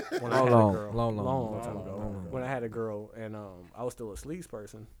 when I had a girl, long time ago, when I had a girl and I was still a sleaze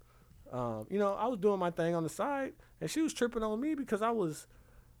person, you know, I was doing my thing on the side, and she was tripping on me because I was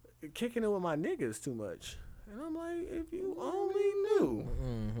kicking it with my niggas too much. And I'm like, if you only knew.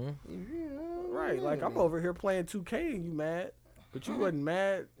 Mm-hmm. Right, like I'm over here playing 2K and you mad. But you wasn't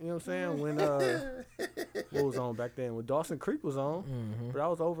mad, you know what I'm saying, when what was on back then? When Dawson Creek was on. Mm-hmm. But I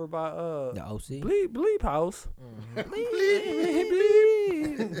was over by The OC. Bleep House. Mm-hmm.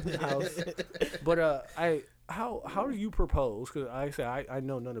 Bleep House. But how do you propose? Because I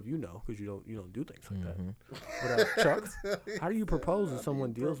know none of you know because you don't do things like Mm-hmm. that. But Chuck, how do you propose if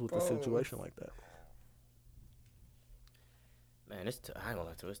someone deals with a situation like that? Man, it's tough. I ain't gonna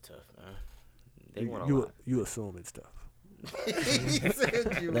lie to you, it's tough, man. They want a lot. You assume it's tough.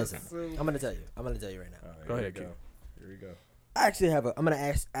 Listen, I'm gonna tell you right now. Go ahead, Q. Here we go. I actually have I'm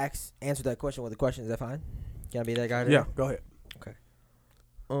gonna answer that question with a question. Is that fine? Can I be that guy? Today? Yeah, go ahead. Okay.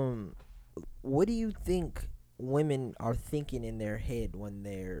 What do you think women are thinking in their head when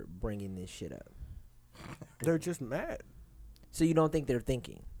they're bringing this shit up? They're just mad. So you don't think they're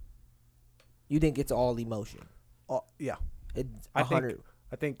thinking? You think it's all emotion? Yeah. It's I 100.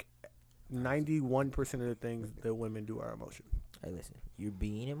 think 91% of the things that women do are emotion. Hey, listen. You're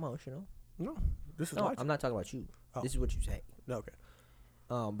being emotional. No, this is No, logic. I'm not talking about you. Oh. This is what you say. No, okay.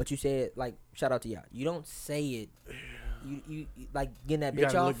 But you said like shout out to y'all. You don't say it. You like getting that You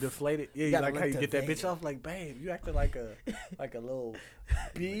bitch gotta off. look deflated. Yeah, you gotta like how look you get that bitch deflated. off. Like, babe, you acting like a little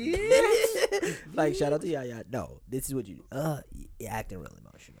Like shout out to y'all. No, this is what you. You're acting real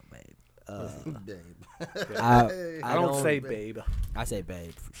emotional, babe. I don't say babe. I say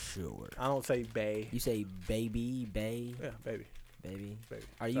babe for sure. I don't say bae. You say baby, babe, Yeah, baby. baby. Baby.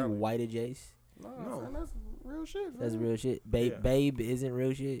 Are you white or Jace? No, man, that's real shit. That's man. real shit. Babe, Yeah. babe isn't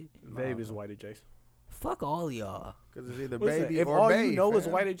real shit. Babe is white Jace. Fuck all y'all. Cause it's either Listen, baby if or all babe, you know is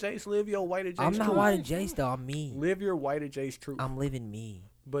fam. white Jace, live your white Jace. I'm not truth. white or Jace though. I'm me. Live your white Jace truth. I'm living me.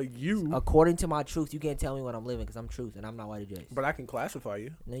 But you. According to my truth, you can't tell me what I'm living because I'm truth and I'm not white or Jace. But I can classify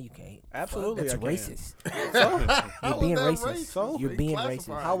you. No, you can't. Absolutely, That's I can. racist. How You're was being that racist. So? You're He being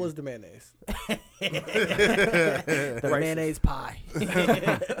classified racist. How you. was the mayonnaise? The mayonnaise pie.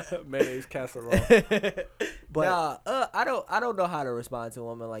 Mayonnaise casserole. But I don't know how to respond to a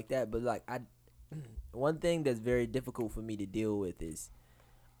woman like that. But like one thing that's very difficult for me to deal with is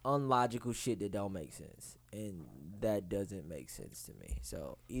unlogical shit that don't make sense, and that doesn't make sense to me.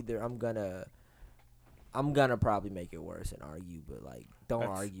 So either I'm gonna probably make it worse and argue, but like don't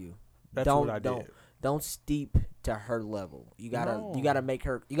argue. That's don't what I did. don't steep to her level. You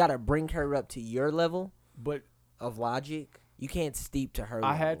gotta bring her up to your level But of logic. You can't steep to her level.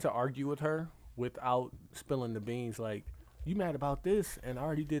 I had to argue with her without spilling the beans. Like, you mad about this, and I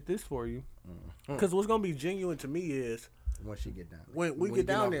already did this for you. Because what's gonna be genuine to me is Once she get down. when we When get you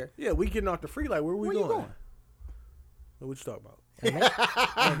down off- there. Yeah, we getting off the free. Like, where we Where you going? going? What you talking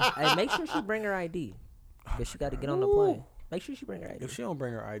about? Hey, make sure she bring her ID. Cause she got to get on the plane. Make sure she bring her ID. If she don't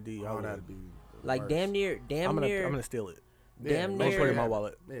bring her ID, Oh, I that'd would. be Like worse. damn near, I'm gonna steal it. damn I'm gonna put it in my near,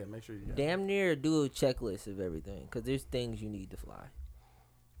 wallet. Yeah, make sure you got damn near do a checklist of everything. Cause there's things you need to fly.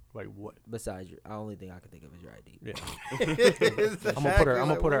 Like what? Besides your, the only thing I can think of is your ID. Yeah. I'm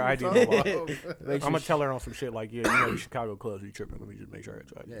gonna put her ID in my wallet. Make I'm gonna sure tell her on some shit like, yeah, you know, these Chicago clubs, you tripping. Let me just make sure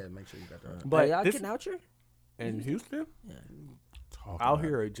it's right. Yeah, make sure you got that. But y'all this, getting out here? in Houston, Yeah. I'll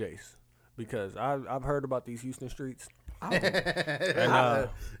hear a Jace because I've heard about these Houston streets. I,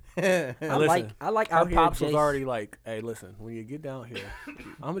 And I listen, like her out here. pops was Jace. already like, hey, listen, when you get down here,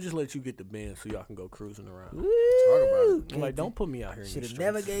 I'm gonna just let you get the Benz so y'all can go cruising around. Talk about it. I'm like, don't put me out here in Should these have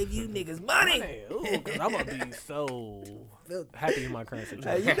never streets. gave you niggas money. Because I'm gonna be so happy in my current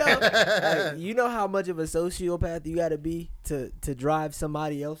Hey, situation. you know how much of a sociopath you gotta be to drive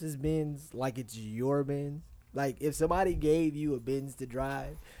somebody else's Benz like it's your Benz. Like if somebody gave you a Benz to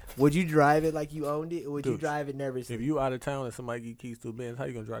drive, would you drive it like you owned it, or would you Dude, drive it nervously? If you out of town and somebody get keys to a Benz, how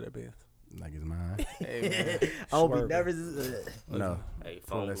you gonna drive that Benz? Like it's mine. Hey, man. I would be Swerving. nervous. No. Hey,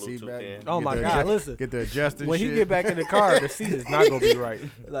 Pull phone that seat Bluetooth back. in. Oh Get my the God! adjust- Listen, Get the adjusting when shit. he get back in the car, the seat is not gonna be right.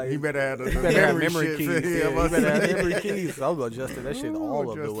 Like He better have the You better have memory memory shit. keys. Yeah, Yeah, you better have I'm memory keys. I'm adjusting that shit all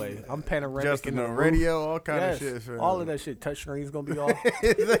of the adjusting- way. I'm panoramic adjusting in the the roof. radio, all kind Yes, of shit. fam. all of that shit. Touch screen's gonna be off.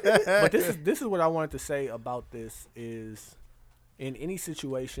 But this is what I wanted to say about this is, in any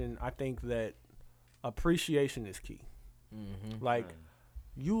situation, I think that appreciation is key. Mm-hmm. Like,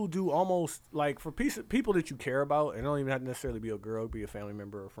 you'll do almost like for people that you care about, and it don't even have to necessarily be a girl, it could be a family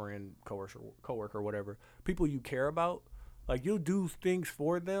member, a friend, coworker, whatever. People you care about, like you'll do things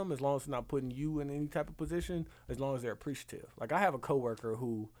for them as long as it's not putting you in any type of position, as long as they're appreciative. Like I have a coworker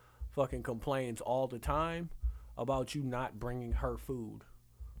who fucking complains all the time about you not bringing her food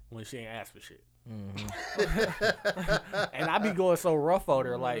when she ain't asked for shit. And I be going so rough on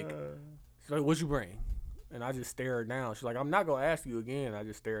her, like, she's like, what you bring? And I just stare her down. She's like, I'm not gonna ask you again. I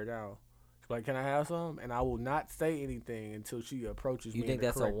just stare her down. She's like, can I have some? And I will not say anything until she approaches me. You think in the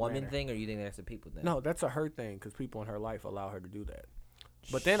that's a correct woman manner. thing, or you think that's a people thing? No, that's a her thing because people in her life allow her to do that.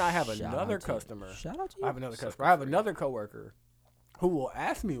 But then I have Shout another out to- customer. Shout out to you. I have another customer. I have another coworker who will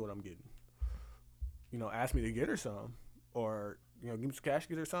ask me what I'm getting. You know, ask me to get her some, or you know, give me some cash,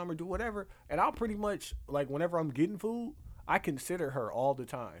 get her some, or do whatever. And I'll pretty much like whenever I'm getting food, I consider her all the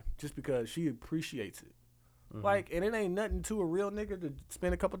time just because she appreciates it. Like, and it ain't nothing to a real nigga to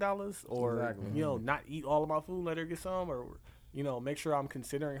spend a couple dollars or Exactly. you know not eat all of my food, let her get some, or you know make sure I'm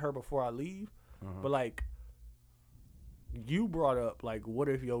considering her before I leave. But like, you brought up like, what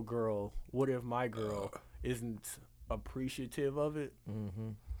if my girl isn't appreciative of it?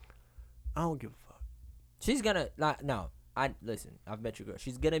 I don't give a fuck. She's gonna not. No, listen. I've met your girl.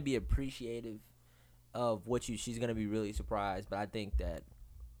 She's gonna be appreciative of what you. She's gonna be really surprised. But I think that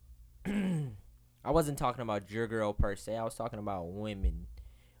I wasn't talking about your girl per se. I was talking about women,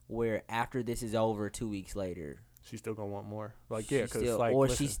 where after this is over, 2 weeks later, She's still gonna want more. Like, yeah, she's because still, like, or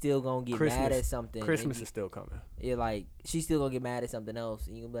listen, she's still gonna get mad at something. Christmas and is still coming. yeah, like she's still gonna get mad at something else,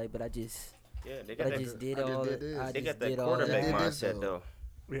 and you gonna be like, but I just Yeah, did all did the- this. I they just got that did all quarterback that. mindset though.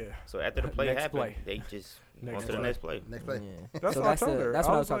 Yeah, So after the play Next happened, play. they just Next on to the play. next play. Next play. Yeah. That's So what I told her. That's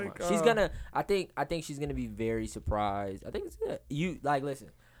I what I was was talking like, about. She's gonna. I think she's gonna be very surprised. I think it's good. You like listen.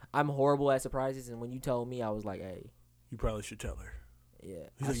 I'm horrible at surprises, and when you told me, I was like, hey, You probably should tell her. yeah.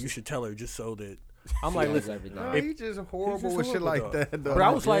 He's I like, you should tell her just so that. I'm she like, knows listen. everything. No, If- he just horrible He's just with shit horrible, like though. that. Though. But I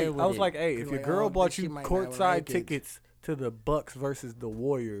was good like, with it. hey, if He's your like, girl oh, bought she you might not like courtside it. tickets to the Bucks versus the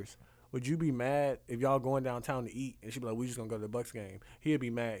Warriors, would you be mad if y'all going downtown to eat and she'd be like, we just gonna go to the Bucks game? He'd be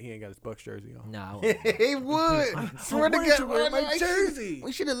mad he ain't got his Bucks jersey on. Nah, I wouldn't. he would. Swear to wanted God, to wear my why jersey.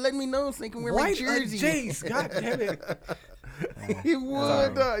 We should have let me know so he can wear my White jersey. Jace, god damn it. He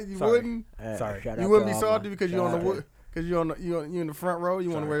would. You Sorry. wouldn't. Sorry. Shout You out wouldn't to be all salty my- because you shout on the out wood. to- Because you in the front row, you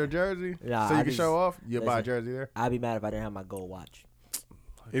want to wear a jersey, Nah, so you I can just- show off. You buy a listen. jersey there. I'd be mad if I didn't have my gold watch.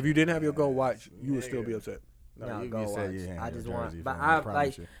 If you didn't have your gold watch, you would still be upset. No, you gold said watch. you ain't I have just your want, jersey, but fam, I promise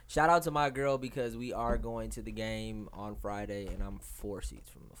like you. shout out to my girl because we are going to the game on Friday, and I'm 4 seats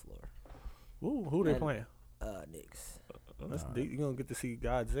from the floor. Ooh, who they And- playing? Knicks. That's deep. You're gonna get to see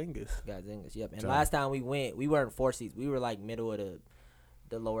Godzingis. Guys, English. Yep. And So- last time we went, we weren't 4 seats. We were like middle of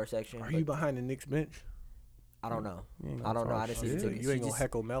the lower section. Are but you behind the Knicks bench? I don't know. You ain't I don't know. talk I didn't see shit. the Yeah, tickets. you ain't She gonna just-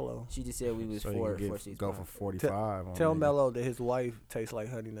 heckle Mello. She just said we was So you four can seats. go for behind. 45. on Tell nigga. Mello that his wife tastes like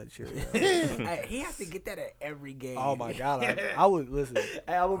Honey Nut Cheerios. Hey, he has to get that at every game. Oh my god, I would listen.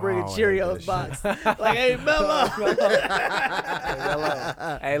 Hey, I'm gonna bring a Oh, I hate Cheerios that box. Like, hey, Mello. Hey,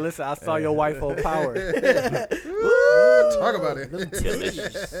 Mello. Hey, listen, I saw your wife on Power. Talk about it.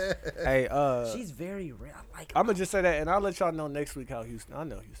 Hey, She's very rare. I like. I'm gonna just say that, and I'll let y'all know next week how Houston. I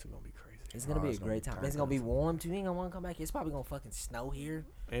know Houston gonna be crazy. It's gonna Oh, be a it's gonna great be time. packed It's gonna be out. warm too. You ain't gonna want to come back here. It's probably gonna fucking snow here.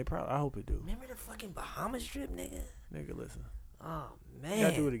 Hey, probably. I hope it do. Remember the fucking Bahamas trip, nigga? Nigga, listen. Oh You man.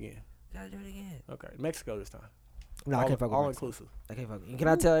 gotta do it again. Gotta do it again. Okay, Mexico this time. No, I can't fuck with all Mexico. inclusive. I can't fuck. And can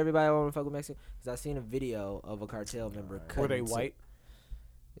I tell everybody I want to fuck with Mexico? Because I seen a video of a cartel member cutting. Were they some- white?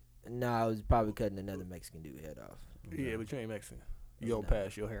 No, I was probably cutting another Mexican dude head off. Yeah, but you ain't Mexican. You No. don't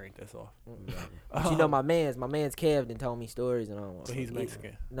pass. Your hair ain't that soft. But you know my man's Kev done told me stories and I don't want. But he's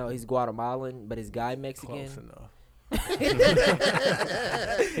Mexican. No, he's Guatemalan, but his guy Mexican. Close enough.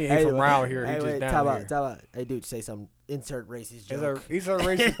 He ain't from around here. He Hey, just wait, down here. time out. Hey, dude, say some insert racist joke. He's a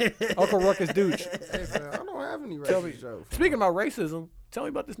racist. Uncle Ruckus douche. Hey, fam, I don't have any Tell me- racist jokes. Speaking about racism, tell me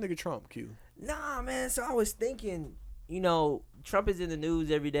about this nigga Trump, Q. Nah, man. So I was thinking, Trump is in the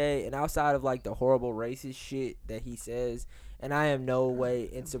news every day, and outside of like the horrible racist shit that he says, and I am no way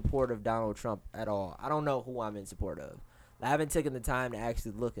in support of Donald Trump at all. I don't know who I'm in support of. I haven't taken the time to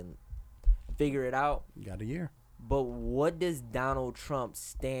actually look and figure it out. You got a year. But what does Donald Trump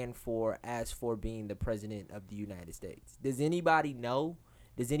stand for as for being the president of the United States? Does anybody know?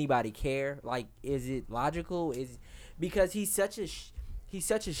 Does anybody care? Like, is it logical? Because he's such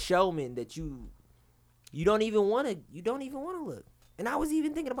a showman that you don't even want to look. And I was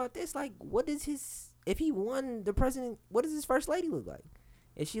even thinking about this, like, if he won the president, what does his first lady look like?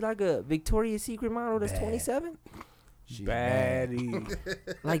 Is she like a Victoria's Secret model that's Bad. 27? She's Baddie.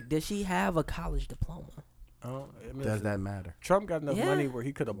 Like, does she have a college diploma? I mean, Does that matter? Trump got enough Yeah. money where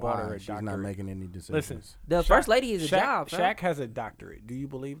he could have bought her Why? a She's doctorate. not making any decisions. Listen, The first lady is a job. fam. Shaq has a doctorate. Do you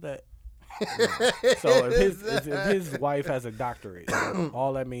believe that? So if his wife has a doctorate,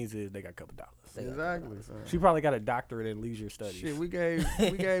 all that means is they got a couple dollars. Exactly. son. She probably got a doctorate in leisure studies. Shit, we gave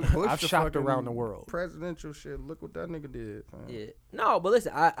Bush I've the shopped fucking around the world. presidential shit. Look what that nigga did. fam. Yeah. No, but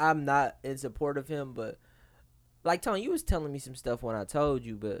listen, I'm not in support of him, but like Tony, you was telling me some stuff when I told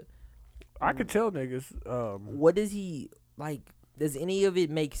you, but I could tell niggas. what does he like? Does any of it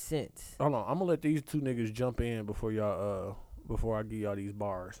make sense? Hold on, I'm gonna let these two niggas jump in before y'all. Before I give y'all these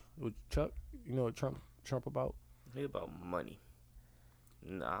bars. With Chuck, you know what Trump about? It's about money.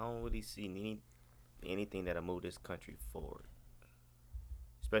 No, I don't really see anything that'll move this country forward,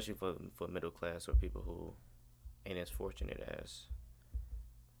 especially for middle class or people who ain't as fortunate as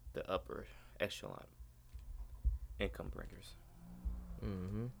the upper echelon income bringers.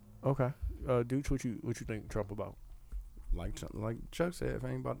 Mm-hmm. Okay, Dooch, what you think Trump about? Like Chuck said,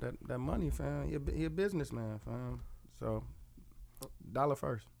 fam, about that money, fam. He a businessman, fam. So, dollar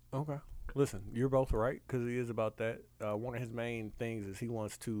first. Okay. Listen, you're both right because he is about that. One of his main things is he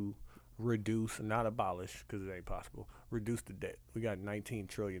wants to reduce, not abolish, because it ain't possible. Reduce the debt. We got $19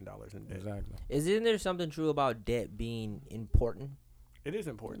 trillion in debt. Exactly. Isn't there something true about debt being important? It is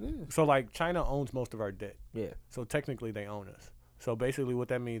important. It is. So, like, China owns most of our debt. Yeah. So technically, they own us. So basically, what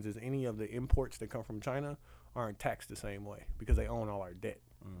that means is any of the imports that come from China aren't taxed the same way because they own all our debt.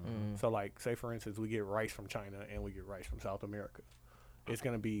 Mm. So, like, say for instance, we get rice from China and we get rice from South America. It's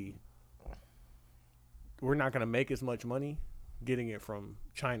gonna be. We're not gonna make as much money getting it from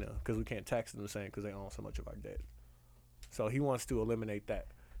China because we can't tax them the same because they own so much of our debt. So he wants to eliminate that.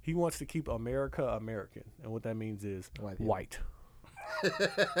 He wants to keep America American, and what that means is White people. white.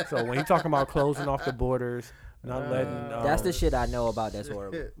 So when he talking about closing off the borders, not letting That's the shit I know about. That's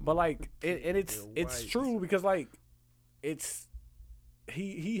horrible. but like it's white. true because like it's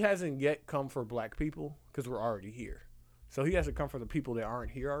he hasn't yet come for black people because we're already here. So he has to come for the people that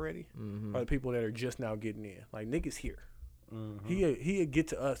aren't here already, Mm-hmm. or the people that are just now getting in. Like niggas here. Mm-hmm. He'll get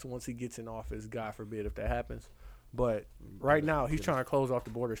to us once he gets in office. God forbid if that happens. But right now he's trying to close off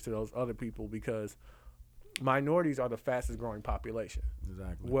the borders to those other people because minorities are the fastest growing population,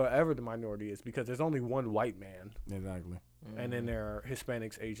 Exactly. wherever the minority is, because there's only one white man, Exactly. and then there are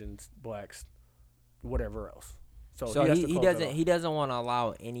Hispanics, Asians, blacks, whatever else. So has he to close that off. doesn't want to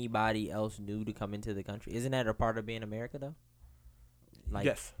allow anybody else new to come into the country. Isn't that a part of being America though? Like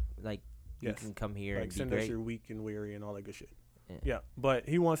Yes. like you Yes. can come here Like and be send us great. your weak and weary and all that good shit. Yeah. Yeah, but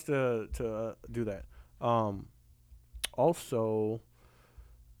he wants to do that. Also,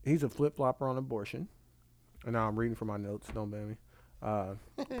 he's a flip flopper on abortion. And now I'm reading from my notes. Don't blame me.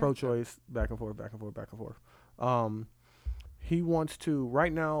 Pro-choice, back and forth, back and forth, back and forth. He wants to.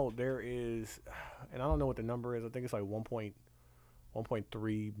 Right now, there is, and I don't know what the number is. I think it's like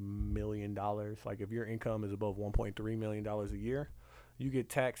 $1.3 million. Like if your income is above $1.3 million a year, you get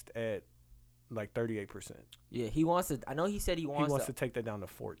taxed at like 38%. Yeah, he wants to. I know he said he He wants, wants to, to take that down to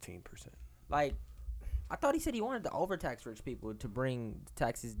 14%. like. I thought he said he wanted to overtax rich people to bring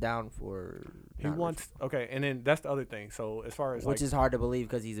taxes down for. He not rich wants okay, and then that's the other thing. So as far as which like, is hard to believe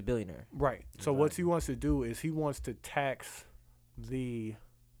because he's a billionaire. right. So what he wants to do is he wants to tax the.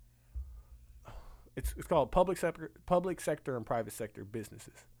 It's called public sector and private sector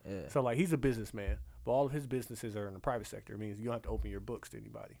businesses. Yeah. So like he's a businessman, but all of his businesses are in the private sector. It means you don't have to open your books to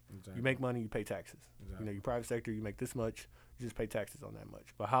anybody. Exactly. You make money, you pay taxes. Exactly. You know, your private sector, you make this much, you just pay taxes on that much.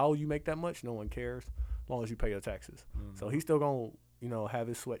 But how you make that much, no one cares, as long as you pay your taxes. So he's still gonna, have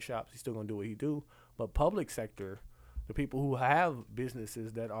his sweatshops. He's still gonna do what he do. But public sector, the people who have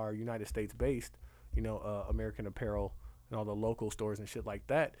businesses that are United States based, American Apparel and all the local stores and shit like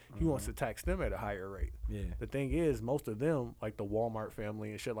that, he wants to tax them at a higher rate. Yeah. The thing is, most of them, like the Walmart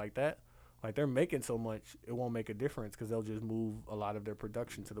family and shit like that, like they're making so much, it won't make a difference because they'll just move a lot of their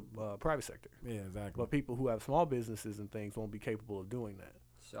production to the private sector. Yeah. Exactly. But people who have small businesses and things won't be capable of doing that.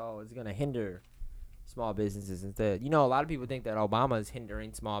 So it's gonna hinder small businesses instead. A lot of people think that Obama is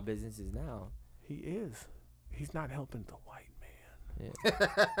hindering small businesses now. He is. He's not helping the white man. Yeah.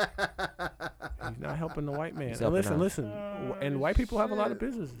 He's not helping the white man. He's And helping listen. And white people have a lot of shit.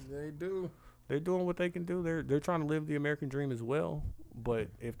 businesses. They do. They're doing what they can do. They're trying to live the American dream as well. But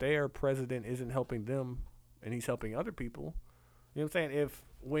if their president isn't helping them and he's helping other people, you know what I'm saying?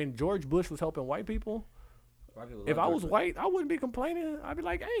 When George Bush was helping white people, if I was white, I wouldn't be complaining. I'd be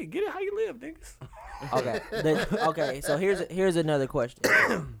like, hey, get it how you live, niggas. Okay. Okay. So here's another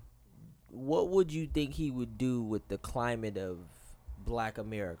question. What would you think he would do with the climate of Black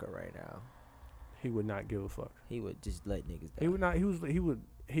America right now? He would not give a fuck. He would just let niggas He die. would not. He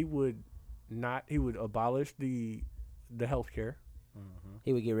would he would abolish the health care.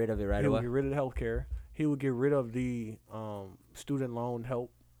 He would get rid of it right He would away. get rid of the health care. He would get rid of the student loan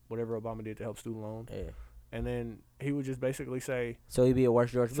help, whatever Obama did to help student loan. Yeah. And then he would just basically say, So he'd be a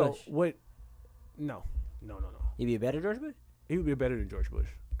worse George so Bush. what? No. He'd be a better George Bush. He would be better than George Bush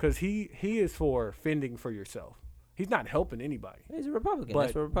because he is for fending for yourself. He's not helping anybody. He's a Republican. But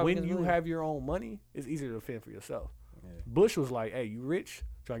That's what Republicans when you believe. have your own money, it's easier to fend for yourself. Yeah. Bush was like, "Hey, you rich?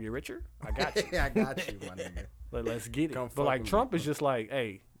 Trying to get richer? I got you. I got you, my nigga. Let's get it." Come But fuck like with Trump me. is just like,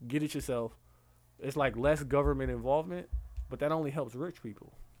 "Hey, get it yourself." It's like less government involvement, but that only helps rich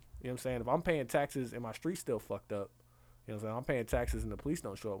people. You know what I'm saying? If I'm paying taxes and my street's still fucked up, you know what I'm saying? I'm paying taxes and the police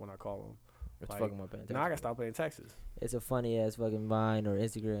don't show up when I call them. It's Like, fucking more paying now I gotta taxes. stop paying taxes. It's a funny ass fucking Vine or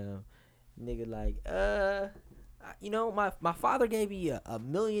Instagram, nigga. Like, you know, my father gave me a $1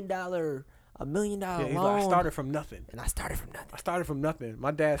 million Yeah, he's loan, like, I started from nothing. and I started from nothing. I started from nothing. My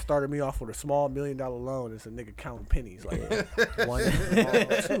dad started me off with a small $1 million loan. It's a nigga counting pennies. Like, one,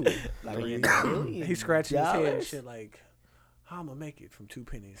 two. Like, $1 he scratching his head and million. shit like, how I'm gonna make it from 2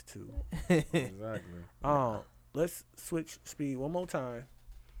 pennies to. Exactly. Let's switch speed one more time.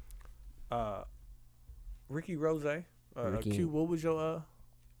 Ricky Rose. Ricky. Q, what was your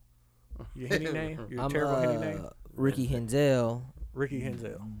Henny name? Your I'm terrible Henny name? Ricky Henzel. Ricky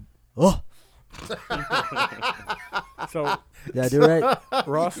Henzel. Oh, So did I do right?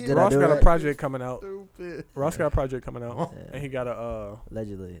 Ross Did I do got a right? project coming out. Stupid. Ross got a project coming out, Yeah. and he got a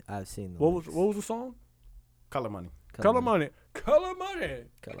Allegedly, I've seen. The what was lyrics. the song? Color money. Color Money. Color Money.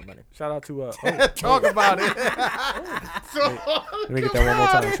 Color money. Shout out to Talk about it. let me get that one more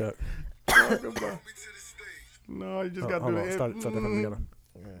time, Chuck. Talk about. No, you just got to Hold do on, that. start that from the beginning.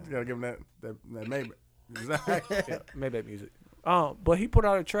 You got to give him that Maybach. Exactly. Yeah, Maybach music. But he put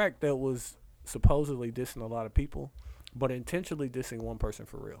out a track that was supposedly dissing a lot of people, but intentionally dissing one person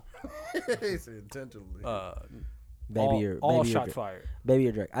for real. He said intentionally. Baby all or shots Drake. fired. Baby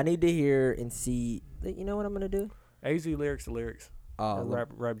or Drake. I need to hear and see. You know what I'm gonna do? AZ lyrics to lyrics. Or Oh,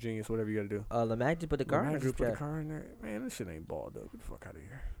 rap genius, whatever you got to do. Lamac just put the car. Man, on group put the track. car in there. Man, this shit ain't balled up. Get the fuck out of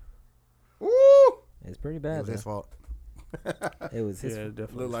here. Woo! It's pretty It bad. was his though. fault. It was his. Yeah, fault. it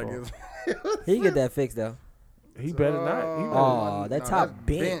definitely. Look like his it's. fault. He get that fixed though. He better not. He better Oh, that top that's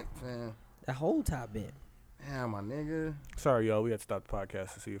bent. man. That whole top bent. Damn, my nigga. Sorry, y'all. We had to stop the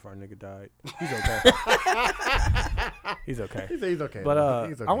podcast to see if our nigga died. He's okay. He's okay. He's okay. But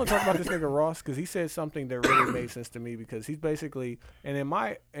He's I want to talk about this nigga Ross because he said something that really made sense to me because he's basically, and in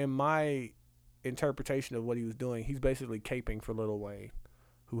my interpretation of what he was doing, he's basically caping for Lil Wayne,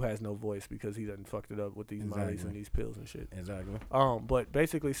 who has no voice because he done fucked it up with these mollies Exactly. and these pills and shit. Exactly. But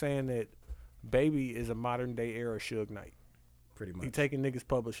basically saying that Baby is a modern day era Suge Knight. Pretty much. He taking niggas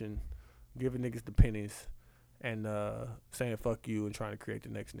publishing, giving niggas the pennies, and saying fuck you and trying to create the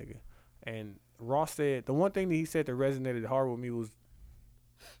next nigga. And Ross said the one thing that he said that resonated hard with me was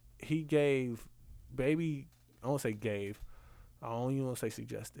he gave Baby, I don't say gave, I don't even want to say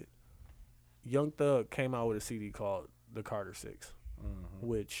suggested. Young Thug came out with a CD called The Carter Six,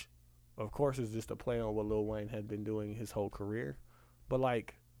 which of course is just a play on what Lil Wayne had been doing his whole career. But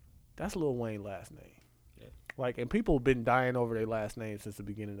like, that's Lil Wayne's last name. Yeah. Like, and people have been dying over their last name since the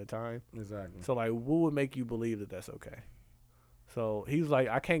beginning of time. Exactly. So, like, what would make you believe that that's okay? So, he was like,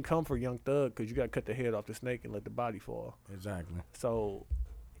 I can't come for Young Thug because you got to cut the head off the snake and let the body fall. Exactly. So,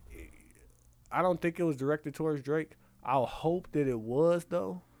 I don't think it was directed towards Drake. I'll hope that it was,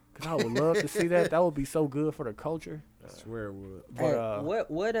 though, because I would love to see that. That would be so good for the culture. I swear it would. But, Hey,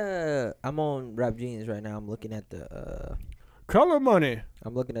 what I'm on Rap Genius right now. I'm looking at the Color Money.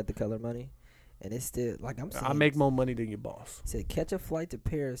 Color money, and it's still like I'm saying. I make more money than your boss. Said catch a flight to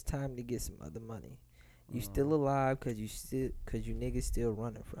Paris. Time to get some other money. You still alive cause you niggas still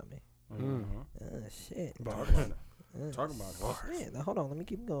running from me. Mm. Shit. Talk about it. Talk about it. Shit. Now hold on. Let me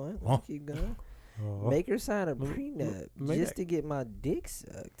keep going. Keep going. Make her sign a prenup just to get my dick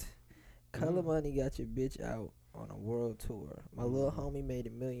sucked. Color money got your bitch out on a world tour. My little homie made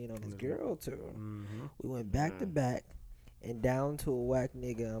 $1 million on his girl tour. We went back to back and down to a whack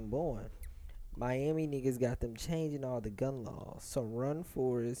nigga I'm born. Miami niggas got them changing all the gun laws. So Run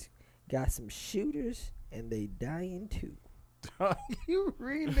Forest got some shooters and they dying too. You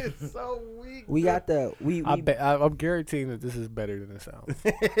reading it so weak. We got the I'm guaranteeing that this is better than it sounds.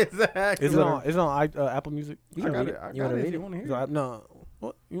 Exactly. Is it on? Is it on Apple Music? You I wanna got read it. it? I You got wanna it. read If it? you want to hear So it. no.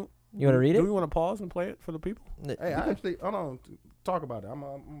 What you wanna read Do it? we want to pause and play it for the people? Hey, I actually, hold on. Talk about it. I'm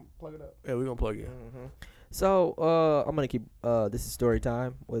gonna plug it up. Yeah, we're gonna plug it. So I'm gonna keep this is story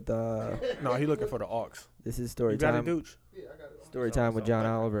time with No, he looking for the aux. this is story You got it, time. Dooch? Story time with John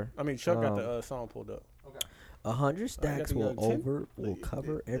Oliver. I mean, Chuck got the song pulled up. 100 stacks the will young Tim. will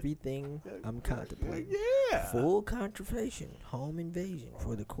cover everything I'm contemplating. Yeah. Full contravention, home invasion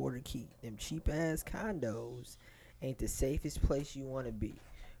for the quarter key. Them cheap ass condos ain't the safest place you want to be.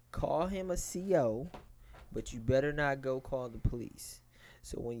 Call him a CO, but you better not go call the police.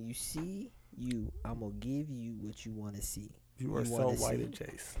 So when you see you, I'm gonna give you what you want to see. You are so wanna white see? and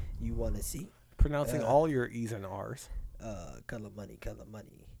Chase. You want to see? Pronouncing all your E's and R's. Color money, color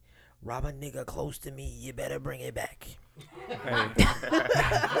money. Rob a nigga close to me, you better bring it back. Hey,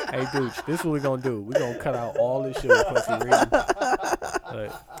 hey, dude, this is what we gonna do. We gonna cut out all this shit with Quincy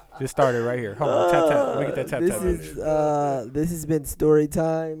reading. Just started right here. Hold on, tap tap. Let me get that tap This tap. is this has been story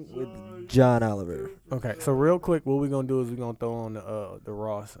time with John Oliver. Okay, so real quick, what we gonna do is we gonna throw on the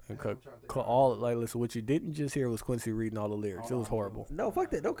Ross and cut all. Like, listen, what you didn't just hear was Quincy reading all the lyrics. It was horrible. No,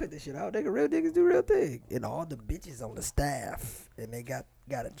 fuck that. Don't cut this shit out. Nigga, real niggas do real thing. And all the bitches on the staff, and they got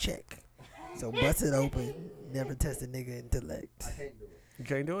a check. So bust it open. Never test a nigga intellect. You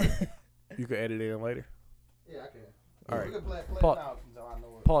can't do it. You can edit it in later. Yeah, I can. All right. We can play Pa- it now, so I know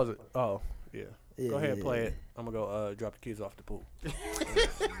Pause it. Oh, yeah. Yeah, Go ahead, yeah, play yeah. it. I'm gonna go drop the kids off the pool. Yeah.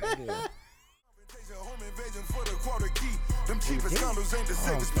 Home invasion for the quarter key. Them cheapest condos ain't the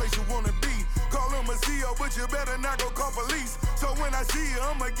safest place you wanna be. Call them a CO, but you better not go call police. So when I see you,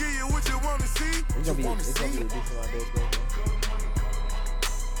 I'ma give you what you wanna see. It's gonna be wanna a see. decent amount of days,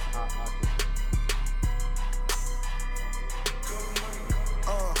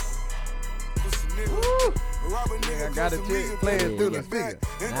 Pussy nigga. Rob a nigga, I got it, close to chick. me, Play it and through bring the it back.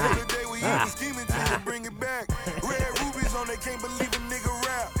 speaker. Until the day we even scheming till you bring it back. Red rubies on, they can't believe a nigga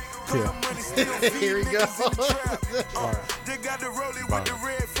rap. Call the money still feed Here we niggas go. in the trap. They got the rollie with the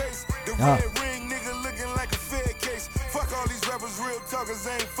red face. The red ring, nigga looking like a Fed case. Fuck all these rappers, real talkers,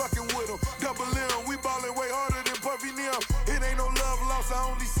 ain't fucking with them. Double M, we ballin' way harder than Puffy Nim. It ain't no love lost, I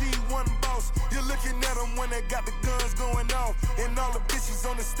only see one boss. You're looking at them when they got the guns going off. And all the bitches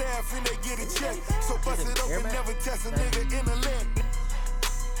on the staff and they get a check. So bust it open, never test a nigga in the leg.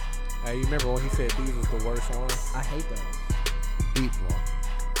 Hey, you remember when he said these was the worst one? I hate those. Deep one.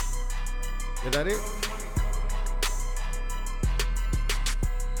 Is that it?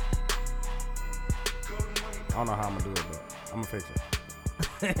 I don't know how I'm gonna do it, but I'm gonna fix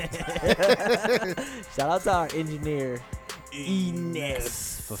it. Shout out to our engineer,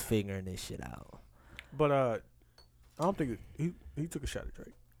 Enes, for figuring this shit out. But I don't think he took a shot at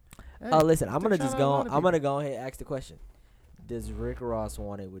Drake. Oh, listen, I'm gonna shout just out go. a lot of I'm gonna go ahead and ask the question: does Rick Ross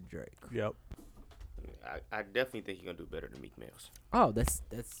want it with Drake? Yep. I definitely think he's gonna do better than Meek Mills. Oh, that's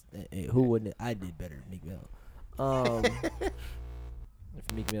who wouldn't? I did better than Meek Mill.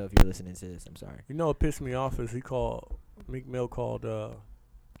 If Meek Mill, if you're listening to this, I'm sorry. You know what pissed me off is Meek Mill called Wale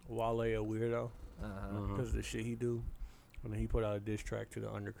a weirdo because of the shit he do. When he put out a diss track to the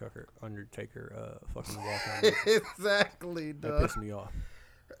Undertaker fucking walk on. Exactly, That dog. pissed me off.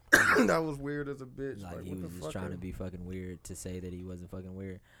 That was weird as a bitch. Like, Like, he what was the just fuck trying to are- be fucking weird to say that he wasn't fucking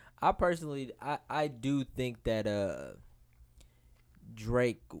weird. I personally, I do think that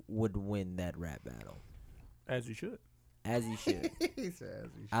Drake would win that rap battle, As he should. as he should. He says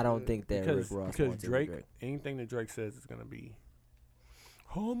he I don't should. think that Because Rick Ross because wants it with Drake, Drake. anything that Drake says is gonna be,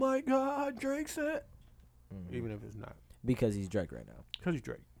 oh my God, Drake said. Even if it's not, Because he's Drake right now. because he's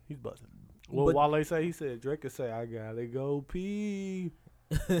Drake, he's buzzing. What But- Wale say? He said Drake could say, "I gotta go pee."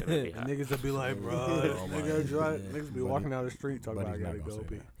 It'll be And hot. niggas will be like, bro, Oh my nigga, God. niggas be But walking down the street talking but about I he's not gotta gonna go say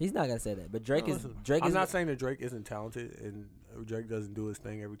pee. that. He's not gonna say that, but Drake No, is listen, Drake I'm is not saying that Drake isn't talented and Drake doesn't do his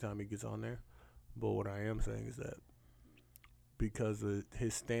thing every time he gets on there. But what I am saying is that because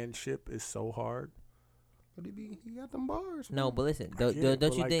his standship is so hard. But he got them bars. no. man. But listen, I don't get it,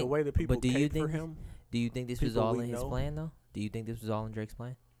 but, you like, think? the way that people but do you cape think? for him? Do you think this was people all we in his know? plan though? Do you think this was all in Drake's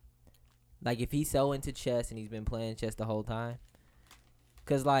plan? Like if he's so into chess and he's been playing chess the whole time,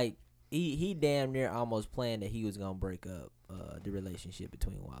 cause like he damn near almost planned that he was gonna break up the relationship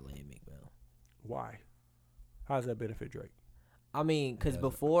between Wale and Meek Mill. Why? How does that benefit Drake? I mean, cause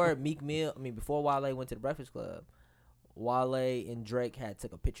before before Wale went to the Breakfast Club, Wale and Drake had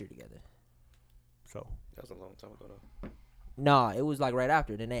took a picture together. So That was a long time ago though. Nah, it was like right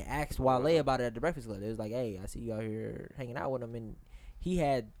after. Then they asked Wale about it at the Breakfast Club. It was like, "Hey, I see you out here hanging out with him," and he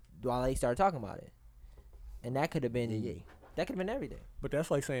had Wale started talking about it, and that could have been that could have been everything. but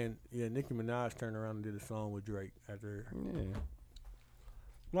that's like saying, yeah, Nicki Minaj turned around and did a song with Drake after. Yeah.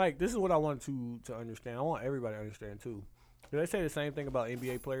 Like, this is what I want to understand. I want everybody to understand too. They say the same thing about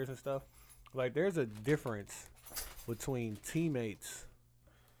NBA players and stuff. Like, there's a difference between teammates,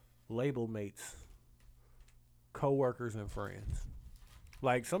 label mates, coworkers, and friends.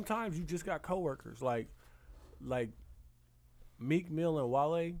 Like, sometimes you just got coworkers. Like Meek Mill and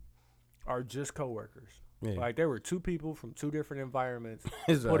Wale are just coworkers. Yeah. Like there were two people from two different environments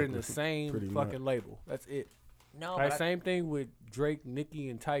Exactly. put in the same Pretty fucking label. That's it. No, Like but same thing with Drake, Nicki,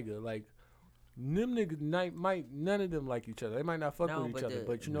 and Tyga. Like them niggas might none of them like each other. They might not fuck No, with each but other, the-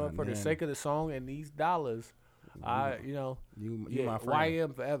 but you know, Nah, for the man. sake of the song and these dollars, I you yeah, my friend.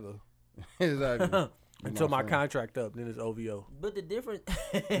 YM forever Exactly. You until my friend. contract up. Then it's OVO. But the difference,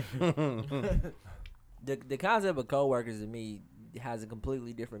 the concept of coworkers to me has a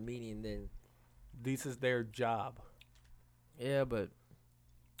completely different meaning than This is their job. yeah, but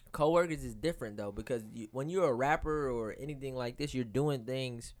coworkers is different though because when you're a rapper or anything like this, you're doing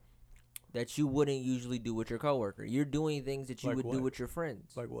things that you wouldn't usually do with your coworker. You're doing things that you Like would do what? with your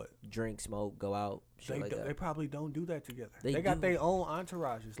friends, Like what? drink, smoke, go out, shit They, like that. they probably don't do that together. They They got do. their own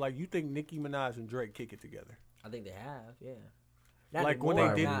entourages. Like you think Nicki Minaj and Drake kick it together? I think they have, yeah. Not Like when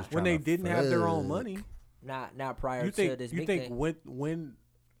anymore, they Probably didn't was when they tryna didn't have their own fuck. money. not prior You to think this you big think thing. when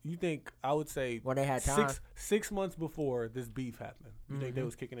you think I would say When they had time. six months before this beef happened. You think they Mhm.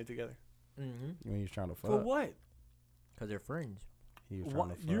 was kicking it together? Mm-hmm. When he was trying to fuck. For what? Because they're friends. He was Why-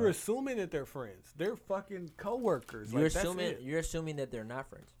 trying to fuck. You're assuming that they're friends. They're fucking coworkers. You're Like, that's assuming it. you're assuming that they're not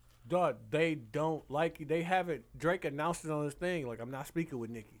friends. Dog, they don't like. They haven't. Drake announced it on his thing. Like I'm not speaking with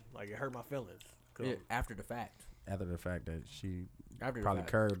Nicki. Like it hurt my feelings. 'Cause- Yeah, after the fact. After the fact that she After the probably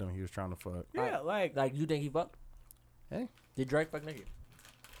fact. curved him, he was trying to fuck. Yeah, like. Like you think he fucked? Hey. Did Drake fuck Nicki?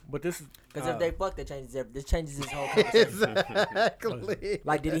 But this is Because if they fuck, that changes this changes his whole conversation. Exactly.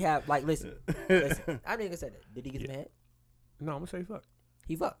 Like, did he have like? Listen. I'm not gonna say that. Did he get some head? no. I'm gonna say fuck.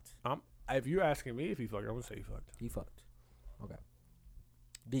 He fucked. If you're asking me if he fucked, I'm gonna say he fucked. He fucked. Okay.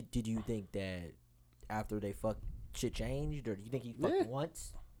 Did you think that after they fucked, shit changed, or do you think he fucked Yeah.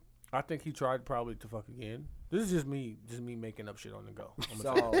 once? I think he tried probably to fuck again. This is just me making up shit on the go. I'm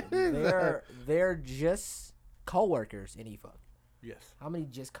gonna So they're just coworkers, and he fucked. yes. How many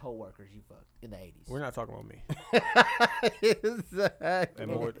just coworkers you fucked in the 80s? We're not talking about me. Exactly.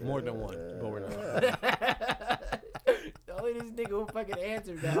 And more than one, but we're not. Only this nigga who fucking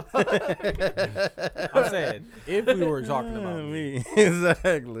answered now. I'm saying if we were talking about me,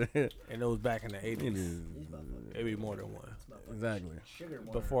 Exactly. and it was back in the It 80s, is. it'd be more than one. Exactly.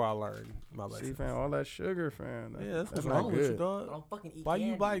 Before I learned my See, lesson. fam, all that sugar, fam. Yeah, that's what's not wrong with you, good. I dog. don't fucking eat Why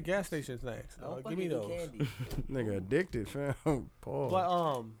candy. you buy gas station snacks? I don't Give me fucking those. eat candy. Nigga addicted, fam.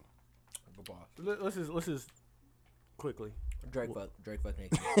 Pause. But let's just quickly. Drake fuck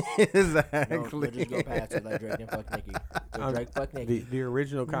Nicki. Exactly. Just go past it like Drake and fuck Nicki. So Drake fuck Nicki. The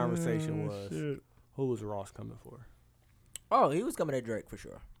original conversation was Shit. who was Ross coming for? Oh, he was coming at Drake for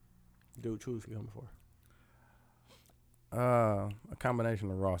sure. Dude, who was he coming for? A combination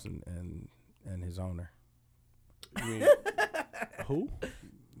of Ross and his owner. You mean, who?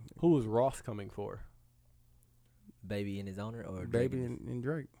 Who was Ross coming for? Baby and his owner or Drake Baby and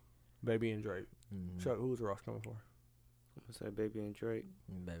Drake. Baby and Drake. Mhm. Chuck, who was Ross coming for? I say Baby and Drake.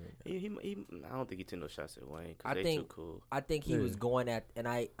 Baby. He I don't think he took no shots at Wayne I because they think- too cool. I think he Yeah. was going at, and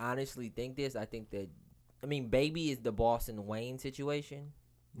I honestly think this. I think that, I mean, Baby is the Boston Wayne situation,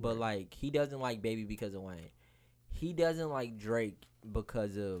 but like he doesn't like Baby because of Wayne. He doesn't like Drake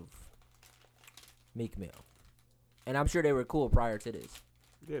because of Meek Mill, and I'm sure they were cool prior to this.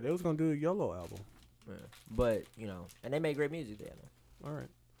 Yeah, they was gonna do a YOLO album. But you know, and they made great music together. All right.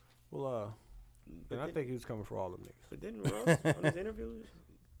 Well, But and I then- think he was coming for all them niggas. But didn't Ross on his interview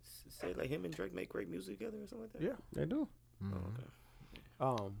say like him and Drake make great music together or something like that? Yeah. They do. Oh, okay. I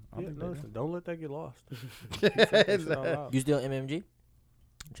Yeah, think no, they listen, don't let that get lost. Keep saying that shit out loud. You still MMG,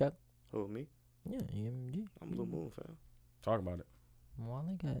 Chuck? Who, me? Yeah, MMG. I'm Blue Moon, fam. Talk about it.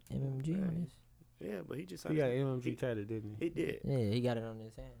 Wale got MMG on Hey. this. Yeah, but he just He got MMG tatted, didn't he? He did. Yeah, he got it on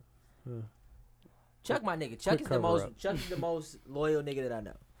his hand. Yeah. Chuck, my nigga. Chuck quick is the cover most. up. Chuck is the most loyal nigga that I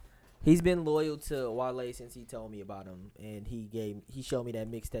know. He's been loyal to Wale since he told me about him, and he showed me that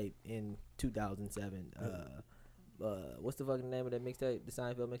mixtape in 2007. What's the fucking name of that mixtape? The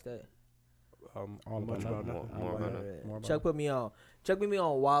Seinfeld mixtape. All much about about nothing. nothing. More about Yeah. More about Chuck put me on. Chuck put me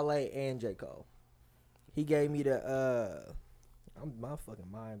on Wale and J Cole. He gave me the. My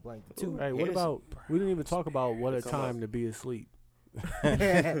fucking mind blank. The two. Hey, what Hennessy. about? We didn't even talk about what a Come on. time to be asleep.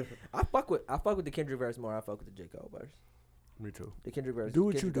 I fuck with the Kendrick verse more. I fuck with the J Cole verse. Me too. The Kendrick verse. Do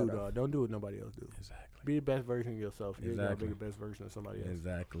what you Kendrick do, got off. dog. Don't do what nobody else do. Exactly. Be the best version of yourself. You're gonna Exactly. be the best version of somebody else.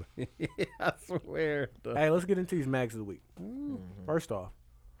 Exactly. I swear. Hey, let's get into these mags of the week. Mhm. First off,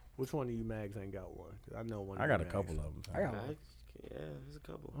 which one of you mags ain't got one? 'Cause I know one. I of got you a mags. couple of them. I got Nah, one. yeah, there's a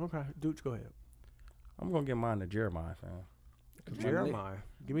couple. Okay, dude, go ahead. I'm gonna get mine to Jeremiah, fam. Jeremiah,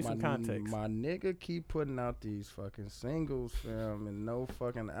 give me some context. My nigga keep putting out these fucking singles, fam, and no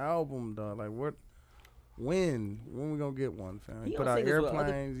fucking album, dog. Like what? When we gonna get one, fam? He He put don't out sing as well.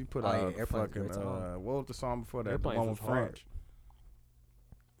 Airplanes. He put Oh, yeah, out Airplanes fucking. is a great song. What was the song before that? The Airplanes one with was hard. French.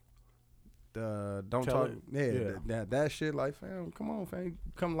 Don't Tell talk. It. Yeah, that shit. Like, fam, come on, fam.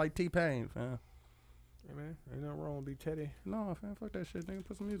 Come like T-Pain, fam. Hey man, ain't nothing wrong with B Teddy. No, fam, fuck that shit. Nigga,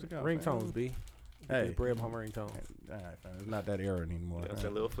 put some music out. Ringtones, fam. B. Hey. Get bread home ringtones. All right, fam. It's not that era anymore. That's a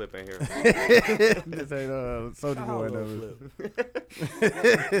fam. little flip in here. This ain't Soldier Boy. Shout out No. Lil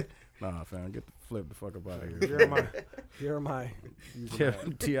Nah, fam. Get the flip the fuck up out of here. Jeremiah. Yeah,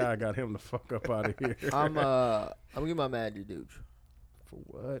 T.I. got him the fuck up out of here. I'm getting my manager, dude. For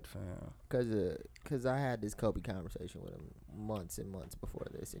what, fam? Cause I had this Kobe conversation with him months and months before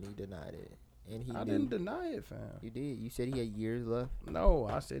this, and he denied it. And he I knew. didn't deny it, fam. You did. You said he had years left. No,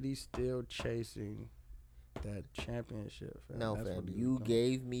 I said he's still chasing that championship, fam. No, That's fam. what he You was doing.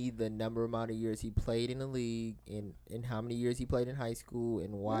 gave me the number amount of years he played in the league, and how many years he played in high school,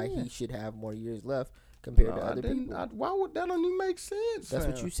 and why Yeah. he should have more years left compared No, to I other didn't- people. why would that only make sense? That's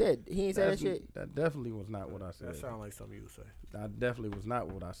what fam? you said. He ain't say that That's- shit. That definitely was not what I said. That sound like something you would say. That definitely was not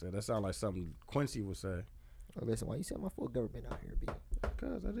what I said. That sounded like something Quincy would say. Oh, listen, why you said my full government out here, B?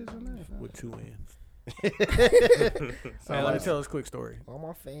 Cause that is your name. fam. With 2 ends. Sound Hey, let me like- tell this quick story. All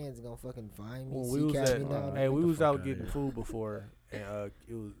my fans gonna fucking find me. When we was CCAT at, me now. hey, we Get the was fuck out outta getting here. food before, and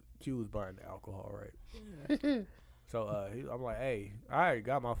Q was buying the alcohol, right? So I'm like, hey, I already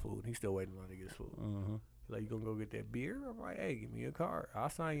got my food. He's still waiting on to get his food. Mhm. He's like, you gonna go get that beer? I'm like, hey, give me a card. I'll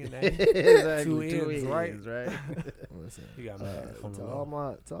sign your name. Exactly. Two ends, right? right? Listen, He got mad. from to the all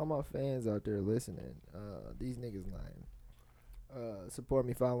low. my fans out there listening, these niggas lying. Support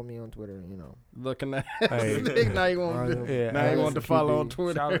me, follow me on Twitter. You know, Looking at Hey. now you want Yeah, now hey, you want to listen, follow QB. on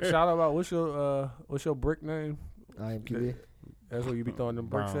Twitter. Shout out about what's your brick name? I am QB. That's what you be throwing them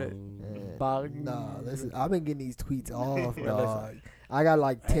bricks at. Bong. Nah, listen, I've been getting these tweets off, Yeah, dog. listen. I got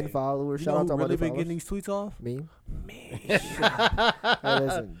like 10 Hey, followers. You Shout know out who to all my really been followers. getting these tweets off? Me? Man, Hey,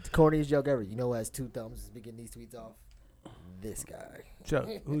 listen, corniest joke ever. You know who has 2 thumbs has been getting these tweets off? This guy. Chuck,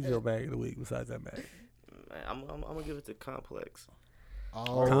 who's your bag of the week besides that bag? Man, I'm gonna give it to Complex.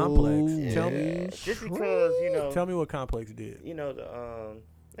 Oh, Complex. yeah. Tell me. Just because Tell me what Complex did. the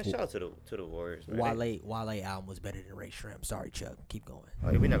and shout out to the Warriors. Man. Wale album was better than Ray Shrimp. Sorry, Chuck. Keep going.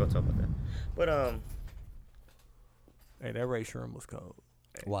 Oh, yeah, we're not gonna talk about that. But Hey, that Ray Sherm was cold.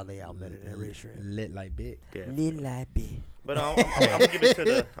 Wale album better than Ray Shrimp. Lit like big. yeah. Little like bit. But I'm gonna give it to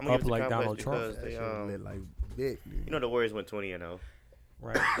the Up like Complex Donald Trump. because That they shit lit like big. you know the Warriors went 20-0,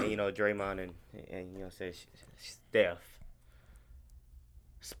 Right. and Draymond and say Steph,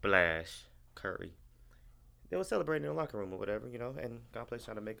 Splash, Curry. They were celebrating in the locker room or whatever, and Complex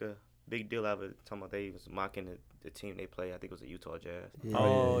trying to make a big deal out of it, talking about they was mocking the team they play. I think it was the Utah Jazz.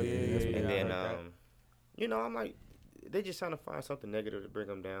 Oh, yeah. And I then, heard that. I'm like, they just trying to find something negative to bring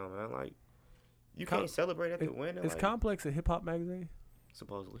them down, man. Like, you Com- can't celebrate after winning. Is Like, Complex a hip hop magazine?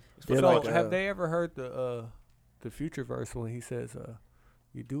 supposedly. It's They're for So like, culture. have they ever heard the Future verse when he says,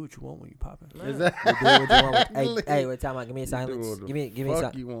 "You do what you want when you popping"? Is that You do what you want with- hey, wait, time out. Give me a silence. what the Give me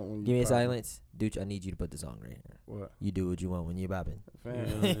fuck you want when you give me a poppin'? silence. Dude, I need you to put the song right here. What? You do what you want when you bopping. Fam,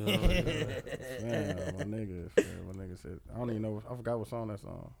 my nigga said. I don't even know. I forgot what song that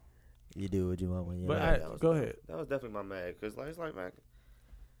song. You do what you want when you But bopping. that was- go ahead. That was definitely my mag, because it's like, man,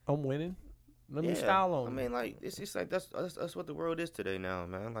 I'm winning. Let me yeah, style on. I mean, like, it's just like that's what the world is today now,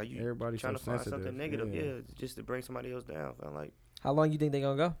 man. Like, you Everybody's trying so to find sensitive. something negative, just to bring somebody else down. Man. Like, How long you think they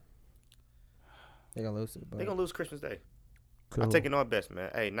gonna go? They gonna lose it. they gonna lose Christmas Day. Cool. I'm taking our best,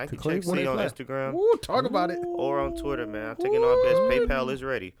 man. Hey, Nike To Check Cleveland C on as Instagram Woo, talk about it. or on Twitter, man. I'm taking our best. PayPal is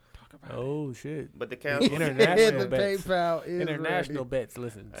ready, Oh shit! but the Cavs. International the bets. PayPal is International ready. bets.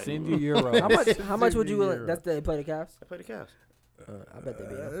 Listen, Hey. send you euros. How much? How much would you? Zero. Willing, that's the play the Cavs. I play the Cavs. I bet they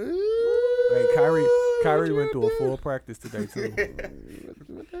beat them. Hey, Kyrie went through a full practice today too.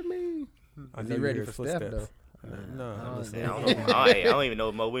 What that mean? I Is know he you ready hear for his Steph footsteps. though? No, I don't listen. Yeah, I don't even know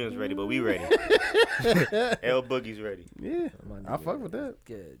if Mo Williams ready, but we ready. L Boogie's ready. Yeah, My I nigga, fuck with that.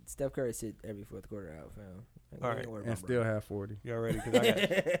 Good. Steph Curry sit every fourth quarter out, fam. Like, All we right, ain't worried And about still have 40. Y'all ready? Cause I got.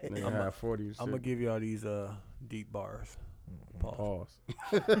 Nigga I'm a- have 40. I'm gonna give y'all these deep bars. Pause.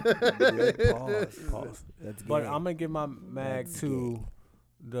 Pause. Pause. Pause. That's But good. I'm gonna give my mag That's to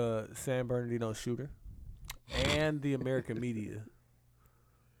the San Bernardino shooter and the American media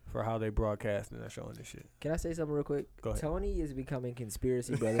for how they broadcasting and showing this shit. Can I say something real quick? Go ahead. Tony is becoming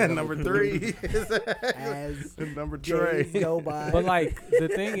conspiracy brother Number 3 as number days Trey. go by. But like the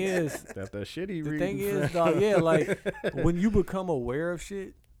thing is, That's that shit he the reading. thing is, dog, yeah, like when you become aware of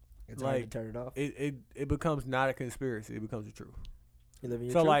shit, it's hard like, to turn it off. it becomes not a conspiracy; it becomes the truth. You live in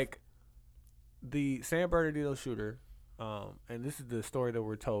your So truth? like the San Bernardino shooter, And this is the story that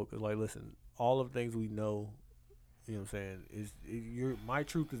we're told. 'Cause, like, listen, all of the things we know, you know what I'm saying, my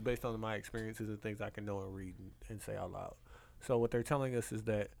truth is based on my experiences and things I can know and read and say out loud. So what they're telling us is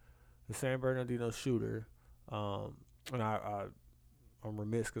that the San Bernardino shooter, and I'm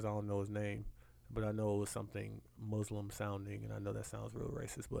remiss because I don't know his name, but I know it was something Muslim sounding, and I know that sounds real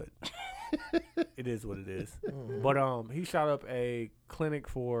racist, but it is what it is. But he shot up a clinic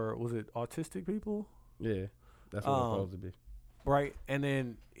for, was it autistic people? Yeah, that's what it's supposed to be. Right, and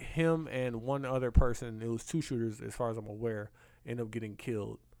then him and one other person, it was 2 shooters as far as I'm aware, ended up getting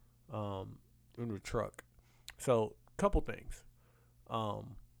killed in the truck. So, couple things.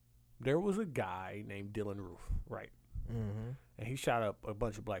 There was a guy named Dylan Roof, right? Mm-hmm. And he shot up a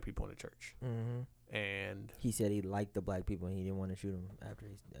bunch of black people in the church. Mm-hmm. And he said he liked the black people and he didn't want to shoot them after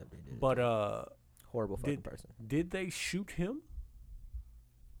he did it. But horrible fucking person. Did they shoot him?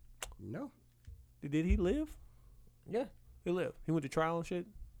 No. Did he live? Yeah. He lived. He went to trial and shit.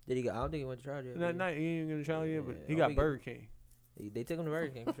 Did he go? I don't think he went to trial yet. He ain't going to trial yet, but he I got think Burger King. They took him to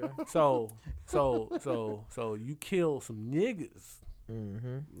Burger King for sure. So you kill some niggas.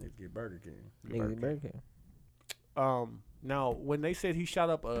 Mm-hmm. Niggas get Burger King. Burger King. Now, when they said he shot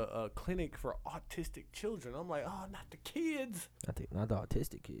up a clinic for autistic children, I'm like, oh, not the kids. I think not the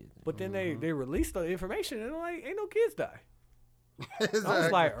autistic kids. But then they released the information, and I'm like, ain't no kids die. Exactly. I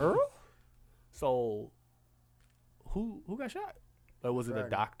was like, Earl? So, who got shot? Like, was it a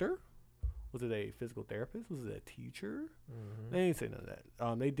doctor? Was it a physical therapist? Was it a teacher? Mm-hmm. They didn't say none of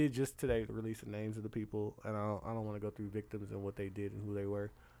that. They did just today release the names of the people, and I don't want to go through victims and what they did and who they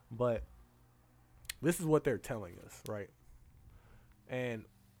were. But this is what they're telling us, right? And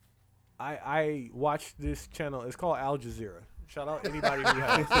I watched this channel. It's called Al Jazeera. Shout out anybody who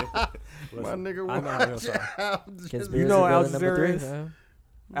has it. My nigga, I know how watch to Al Conspiracy You know Al Brother number Jazeera 3, is? huh?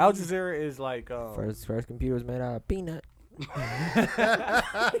 Al Jazeera is like First computer was made out of peanut. But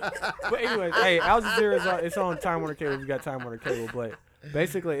anyways, hey, Al Jazeera is it's on Time Warner Cable if you got Time Warner Cable. But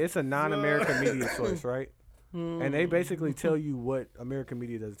basically, it's a non-American media source, right? And they basically tell you what American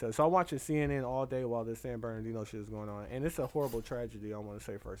media doesn't tell. So I'm watching CNN all day while this San Bernardino shit is going on, and it's a horrible tragedy. I want to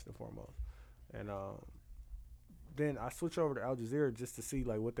say first and foremost, and then I switch over to Al Jazeera just to see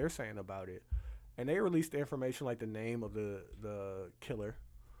like what they're saying about it, and they released the information like the name of the killer,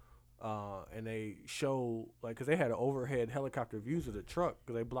 and they show like because they had overhead helicopter views of the truck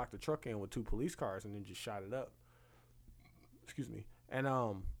because they blocked the truck in with 2 police cars and then just shot it up. Excuse me, and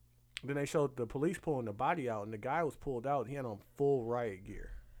then they showed the police pulling the body out, and the guy was pulled out. He had on full riot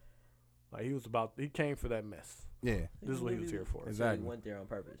gear. Like, he came for that mess. Yeah. This is what he was here for. Exactly. So he went there on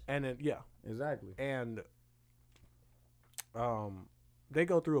purpose. And then, yeah. Exactly. And they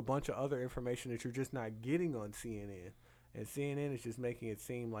go through a bunch of other information that you're just not getting on CNN. And CNN is just making it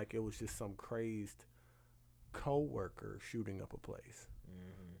seem like it was just some crazed co-worker shooting up a place.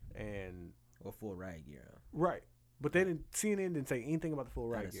 Mm-hmm. And Or full riot gear. right. But CNN didn't say anything about the full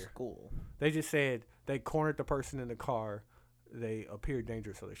riot gear. School. They just said they cornered the person in the car. They appeared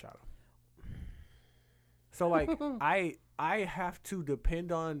dangerous, so they shot him. So, like, I have to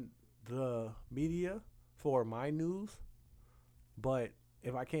depend on the media for my news. But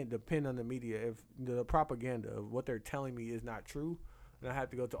if I can't depend on the media, if the propaganda of what they're telling me is not true, then I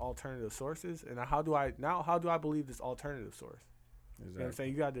have to go to alternative sources. And how do I believe this alternative source? Exactly. You know what I'm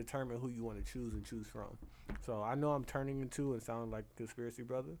saying? You got to determine who you want to choose and choose from. So I know I'm turning into and sounding like a conspiracy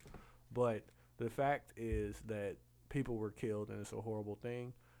brother, but the fact is that people were killed and it's a horrible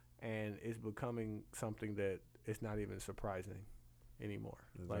thing, and it's becoming something that it's not even surprising anymore.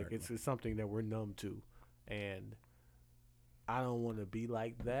 Exactly. Like it's something that we're numb to, and I don't want to be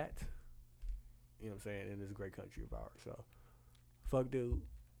like that. You know what I'm saying? In this great country of ours. So fuck dude.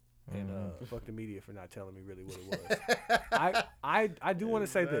 And fuck the media for not telling me really what it was. I do want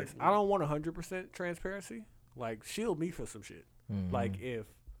to say this. I don't want 100% transparency. Like, shield me for some shit. Mm-hmm. Like, if, you know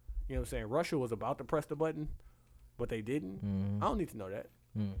what I'm saying, Russia was about to press the button, but they didn't, I don't need to know that.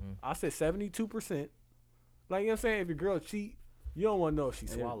 Mm-hmm. I said 72%. Like, you know what I'm saying? If your girl cheat, you don't want to know if she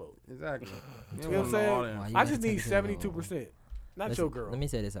swallowed. Exactly. You know what I'm saying? Wow, you I gotta just take need this in, 72%. Not Listen, your girl. Let me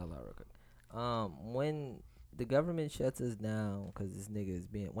say this out loud real quick. When the government shuts us down because this nigga is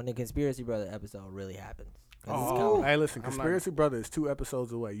being, when the Conspiracy Brother episode really happens. 'Cause it's coming. Hey, listen, Conspiracy Brother is 2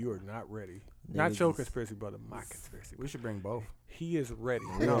 episodes away. You are not ready. Not Niggas your is- Conspiracy Brother, my Conspiracy Brother. We should bring both. He is ready.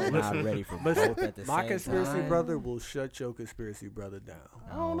 We're No, not listen. ready for Listen, both at the my same Conspiracy time. Brother will shut your Conspiracy Brother down.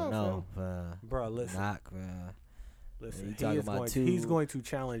 I don't know, Bro, listen. Knock, Listen, You he talking is about he's two- going to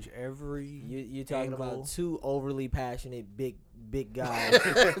challenge every. You talking angle. about two overly passionate big guys?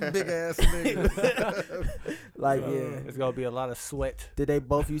 Big ass nigga. Like, So, yeah. it's gonna be a lot of sweat. Did they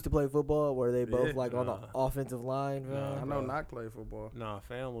both used to play football? Were they both Yeah. like on the Nah. offensive line? Nah, I Man? know not play football. Nah,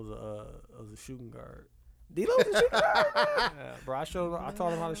 fam was a shooting guard. D-Lo was a shooting guard? Yeah, bro, I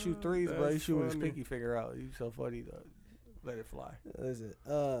taught him how to shoot threes, bro. He That's shoot with his funny. pinky finger out. He's so funny though. Let it fly. Listen,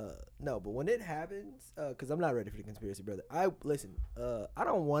 no, but when it happens, cause I'm not ready for the conspiracy, brother. I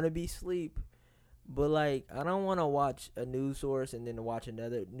don't want to be sleep, but like I don't want to watch a news source and then watch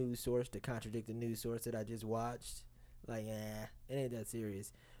another news source to contradict the news source that I just watched. Like, it ain't that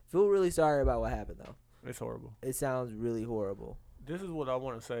serious. Feel really sorry about what happened though. It's horrible. It sounds really horrible. This is what I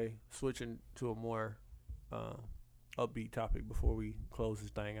want to say. Switching to a more upbeat topic before we close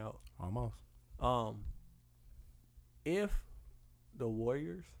this thing out. Almost. If the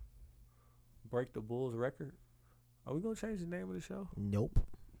Warriors break the Bulls record, are we gonna change the name of the show? Nope.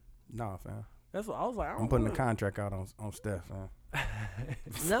 Nah, fam. That's what I was like. I I'm don't putting the know. contract out on Steph, fam.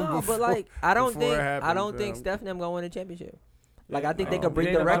 No, but like I don't before it think happens, Steph and them gonna win a championship. Like I think they No, could It break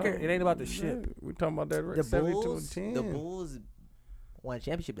ain't the about- record. It ain't about the ship. We talking about that The record. 72 Bulls, and 10. the Bulls won a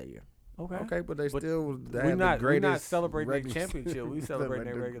championship that year. Okay. Okay, but they But still was We're had not the greatest celebrating their regular championship. We celebrating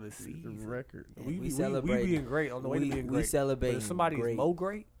their the- regular the season. record. We celebrate- being great on the way to being great. We celebrate But if somebody is great. Mo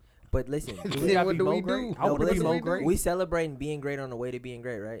great, But listen, do Then we gotta what be do Mo we great? do? I want to but be listen, Mo great. we celebrating being great on the way to being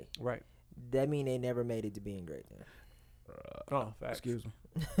great, right? Right. That mean they never made it to being great. Then. Oh, facts. Excuse me.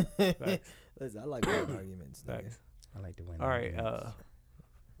 Facts. Listen, I like winning arguments. nigga. Facts. I like to win. All right. arguments.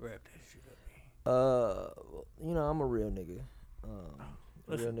 Wrap that shit up. I'm a real nigga.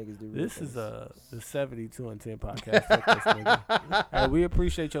 Listen, Real niggas do real This is things. the 72 and 10 podcast. Fuck this nigga. Hey, we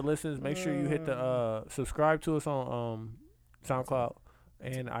appreciate your listens. Make sure you hit the subscribe to us on SoundCloud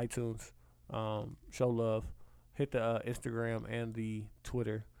and iTunes. Show love. Hit the Instagram and the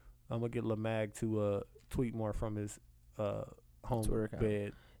Twitter. I'm gonna get Lamag to tweet more from his home Twitter account.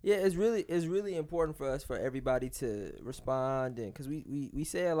 bed. Yeah, it's really important for us, for everybody to respond, and because we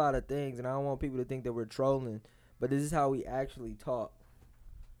say a lot of things, and I don't want people to think that we're trolling, but this is how we actually talk.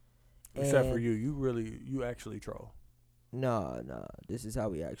 Except for And- you actually troll. No, this is how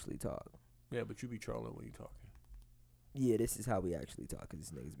we actually talk. Yeah, but you be trolling when you talking. Yeah, this is how we actually talk, because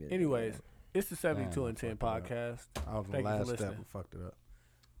this nigga's been. Anyways, it's the 72 Damn, and 10 fucked it podcast. I was the thank you for last step listening. and fucked it up.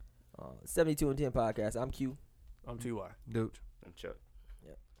 72 and 10 podcast. I'm Q. I'm TY. Dude. I'm Chuck.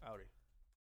 Howdy.